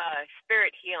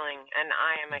spirit healing, and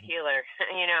I am a healer,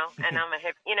 and I'm a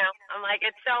hip, I'm like,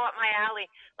 it's so up my alley.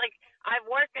 I've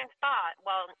worked in spa.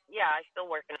 Well, yeah, I still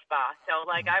work in a spa. So,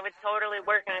 I would totally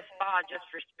work in a spa just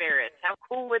for spirits. How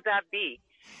cool would that be?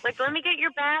 Let me get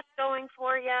your bath going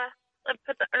for you. Let's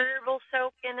put the herbal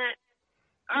soak in it.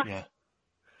 Oh, yeah.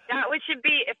 That should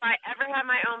be, if I ever have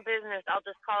my own business, I'll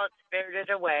just call it Spirited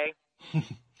Away.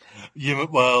 You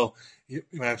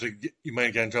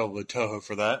might get in trouble with Toho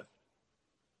for that.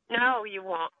 No, you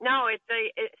won't. No,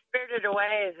 Spirited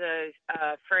Away is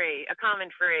a common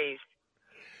phrase.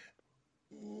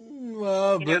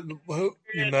 Well, but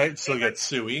you might still get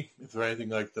suey if they're anything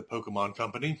like the Pokemon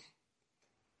Company.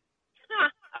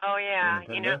 Oh yeah,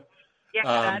 Yeah,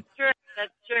 that's true.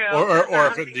 That's true. Or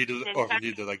if indeed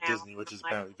they're like Disney, which is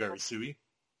apparently very suey.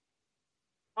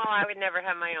 Well, I would never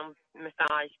have my own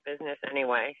massage business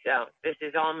anyway, so this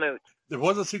is all moot. There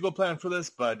was a sequel plan for this,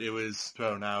 but it was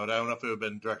thrown out. I don't know if it would have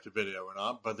been direct-to-video or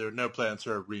not, but there are no plans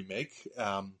for a remake.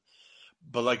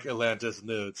 But like Atlantis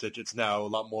notes, it's now a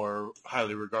lot more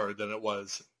highly regarded than it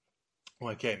was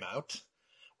when it came out,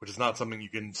 which is not something you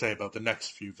can say about the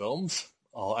next few films,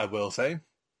 I will say.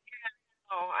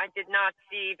 Oh, I did not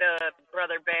see the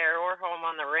Brother Bear or Home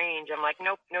on the Range. I'm like,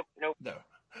 nope. No.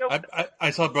 Nope.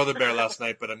 I saw Brother Bear last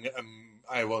night, but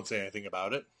I won't say anything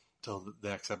about it till the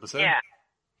next episode. Yeah.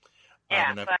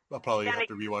 And I'll probably have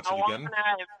to rewatch it again.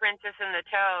 Moana and Princess and the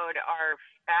Toad are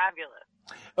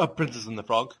fabulous. Princess and the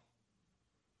Frog.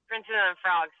 Princess and the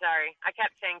Frog, sorry. I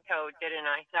kept saying Toad, didn't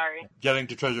I? Sorry. Getting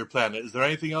to Treasure Planet. Is there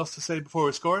anything else to say before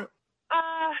we score it?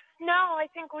 No, I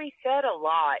think we said a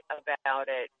lot about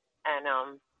it. And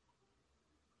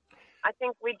I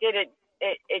think we did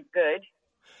it good.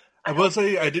 I will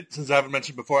say, since I haven't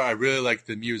mentioned before, I really like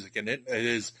the music in it. It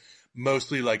is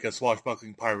mostly like a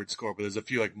swashbuckling pirate score, but there's a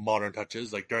few like modern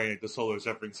touches. Like during the solar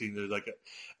surfing scene, there's like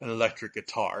an electric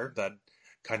guitar that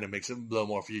kind of makes it a little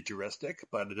more futuristic,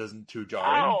 but it isn't too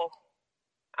jarring. Oh,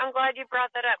 I'm glad you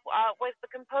brought that up. Was the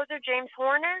composer James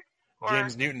Horner?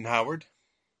 James Newton Howard.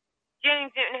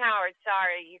 James Newton Howard.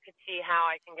 Sorry, you could see how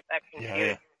I can get that confused.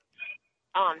 Yeah.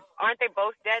 Aren't they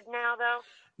both dead now, though?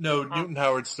 No, Newton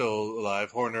Howard's still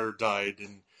alive. Horner died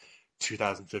in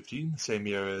 2015, same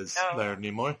year as Leonard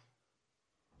Nimoy.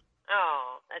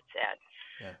 Oh, that's sad.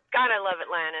 Yeah. God, I love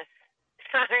Atlantis.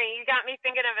 Sorry, you got me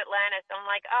thinking of Atlantis. I'm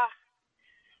like,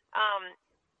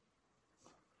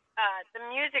 the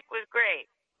music was great.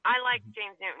 I like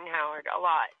James Newton Howard a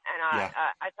lot, and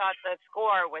I thought the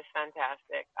score was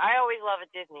fantastic. I always love a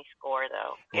Disney score,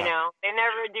 though. You know, they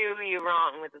never do you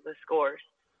wrong with the scores.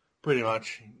 Pretty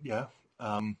much, yeah.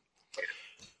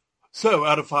 So,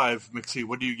 out of 5, Mixie,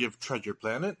 what do you give Treasure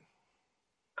Planet?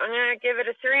 I'm going to give it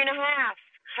a 3.5.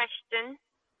 Question.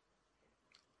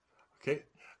 Okay.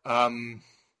 I'm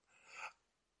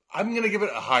going to give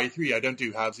it a high 3. I don't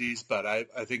do halvesies, but I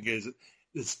think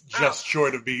it's just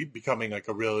short of becoming like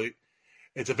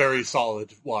it's a very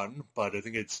solid one, but I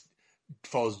think it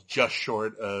falls just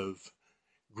short of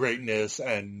greatness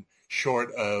and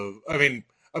short of,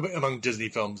 among Disney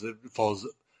films, it falls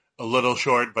a little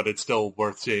short, but it's still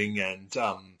worth seeing. And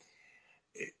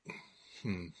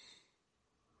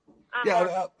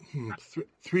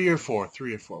 3 or 4.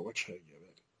 3 or 4. What should I give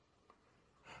it?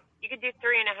 You could do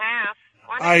 3.5.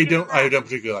 I don't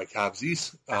particularly like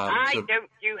halvesies. I don't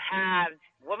do halves,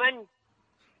 woman.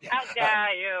 How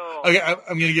dare you? Okay,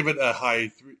 I'm going to give it a high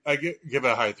 3. I give it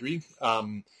a high 3.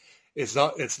 It's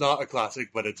not a classic,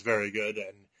 but it's very good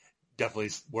and definitely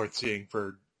worth seeing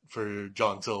for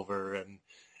John Silver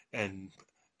and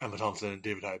Emma Thompson and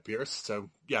David Hyde Pierce. So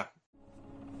yeah.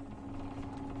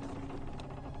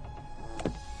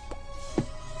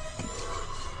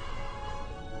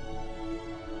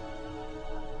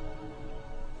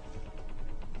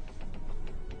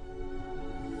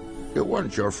 It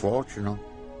wasn't your fault, you know.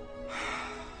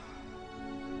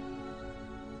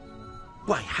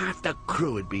 Why, half the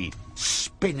crew would be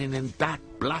spinning in that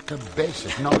black abyss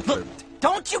if not for... Look,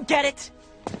 don't you get it?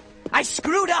 I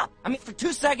screwed up. For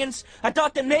 2 seconds, I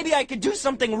thought that maybe I could do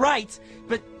something right,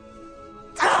 but...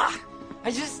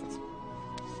 I just...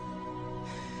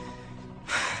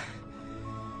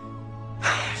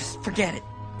 Just forget it.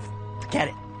 Forget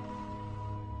it.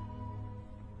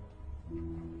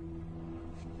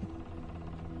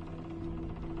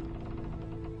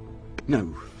 Now,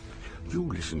 you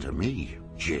listen to me,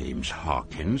 James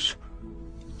Hawkins.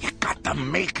 You got the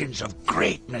makings of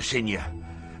greatness in you,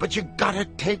 but you gotta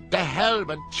take the helm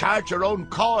and charge your own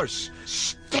course.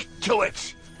 Stick to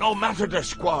it, no matter the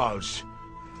squalls.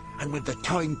 And when the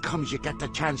time comes, you get the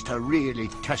chance to really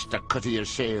test the cut of your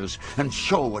sails and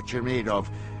show what you're made of.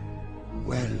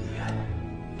 Well,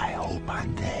 I hope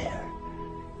I'm there,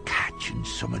 catching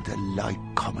some of the light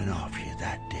coming off you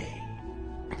that day.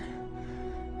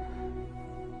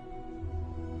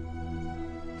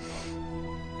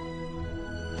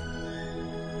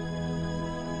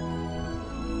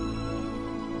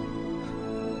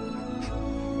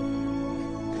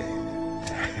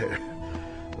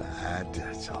 Lad,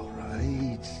 that's all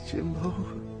right, Jimbo.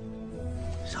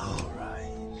 It's all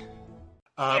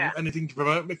right. Anything to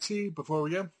promote, Mixie, before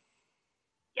we go?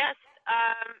 Yes,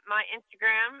 my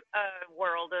Instagram,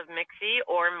 World of Mixie,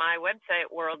 or my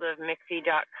website,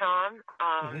 worldofmixie.com.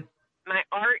 My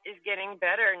art is getting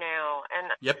better now, and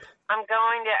I'm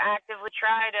going to actively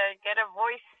try to get a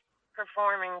voice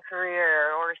performing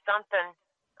career or something.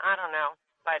 I don't know,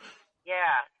 but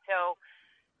yeah, so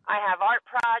I have art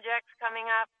projects coming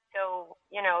up, so,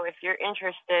 if you're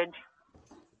interested,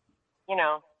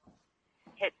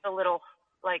 hits a little,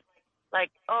 like,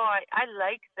 oh, I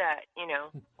like that,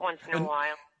 once in a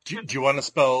while. Do you want to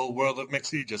spell World of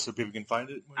Mixie just so people can find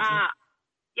it?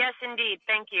 Yes, indeed.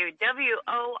 Thank you.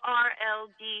 WORLDOS,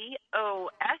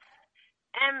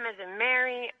 M as in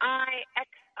Mary,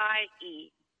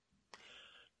 IXIE.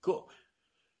 Cool.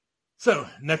 So,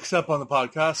 next up on the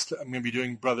podcast, I'm going to be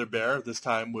doing Brother Bear, this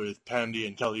time with Pandy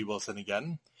and Kelly Wilson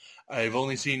again. I've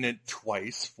only seen it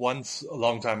twice. Once a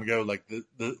long time ago, like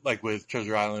like with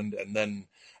Treasure Island, and then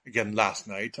again last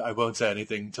night. I won't say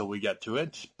anything until we get to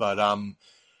it. But and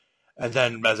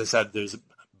then, as I said, there's a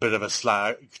bit of a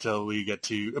slag till we get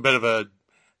to a bit of a,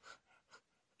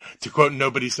 to quote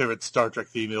nobody's favorite Star Trek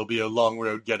theme, it'll be a long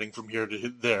road getting from here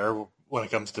to there when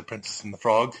it comes to Princess and the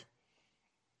Frog.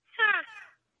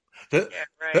 Yeah,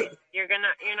 right. You're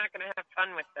not gonna have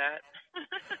fun with that.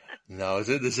 No,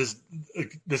 this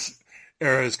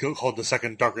era is called the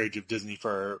Second Dark Age of Disney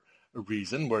for a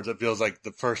reason, whereas it feels like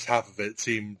the first half of it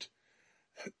seemed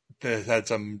that it had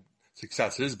some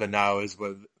successes, but now is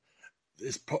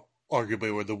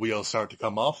arguably where the wheels start to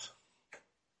come off.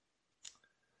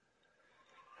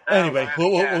 Anyway,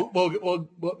 we'll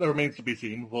that remains to be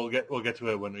seen. We'll get to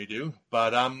it when we do.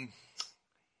 But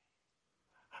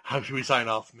how should we sign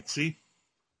off, Mixie?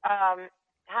 How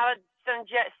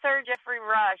Sir Geoffrey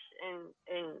Rush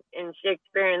in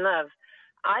Shakespeare in Love?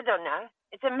 I don't know.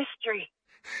 It's a mystery.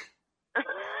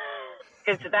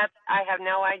 Because I have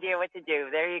no idea what to do.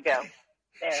 There you go.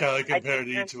 There. Shall I compare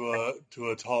you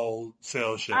to a tall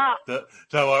sail ship that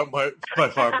are by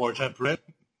far more temperate?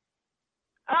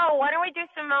 Oh, why don't we do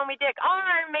some Moby Dick?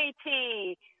 Arr,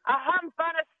 matey! A hump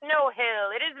on a snow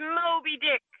hill. It is Moby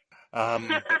Dick.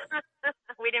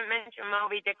 We didn't mention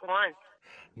Moby Dick once.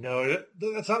 No,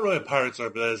 that's not really a pirate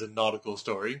story, but that is a nautical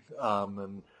story.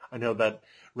 And I know that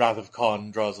Wrath of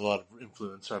Khan draws a lot of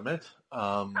influence from it.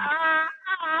 Ooh,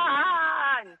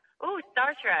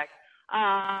 Star Trek.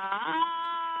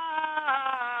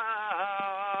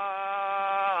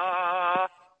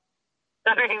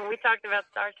 Sorry, we talked about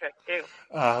Star Trek too.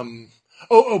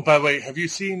 By the way, have you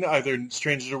seen either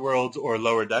Stranger Worlds or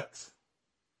Lower Decks?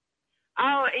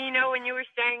 Oh, when you were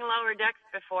saying Lower Decks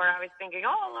before, I was thinking,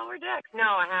 Lower Decks. No,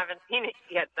 I haven't seen it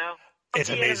yet, though. It's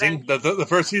amazing. The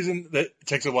first season, it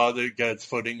takes a while to get its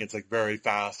footing. It's like very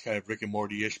fast, kind of Rick and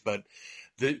Morty-ish, but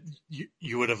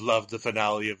you would have loved the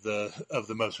finale of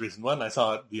the most recent one. I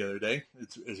saw it the other day.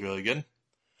 It's really good.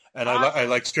 And I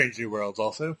like Strange New Worlds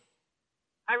also.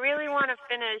 I really want to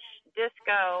finish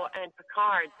Disco and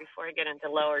Picard before I get into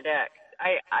Lower Decks.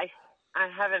 I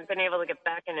haven't been able to get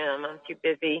back into them. I'm too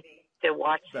busy to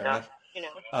watch stuff,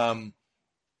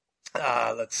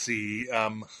 Let's see.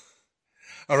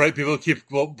 All right, people, keep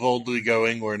boldly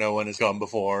going where no one has gone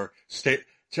before. Keep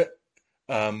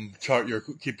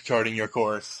charting your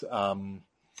course.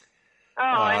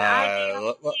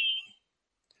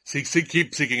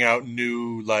 Keep seeking out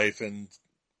new life and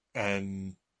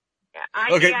live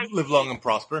long and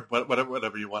prosper.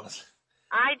 Whatever you want to.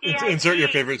 Insert your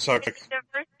favorite Star Trek.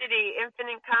 Diversity,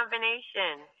 infinite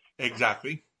combination.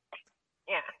 Exactly.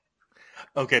 Yeah.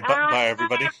 Okay, bye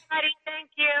everybody. Bye, everybody.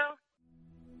 Thank you.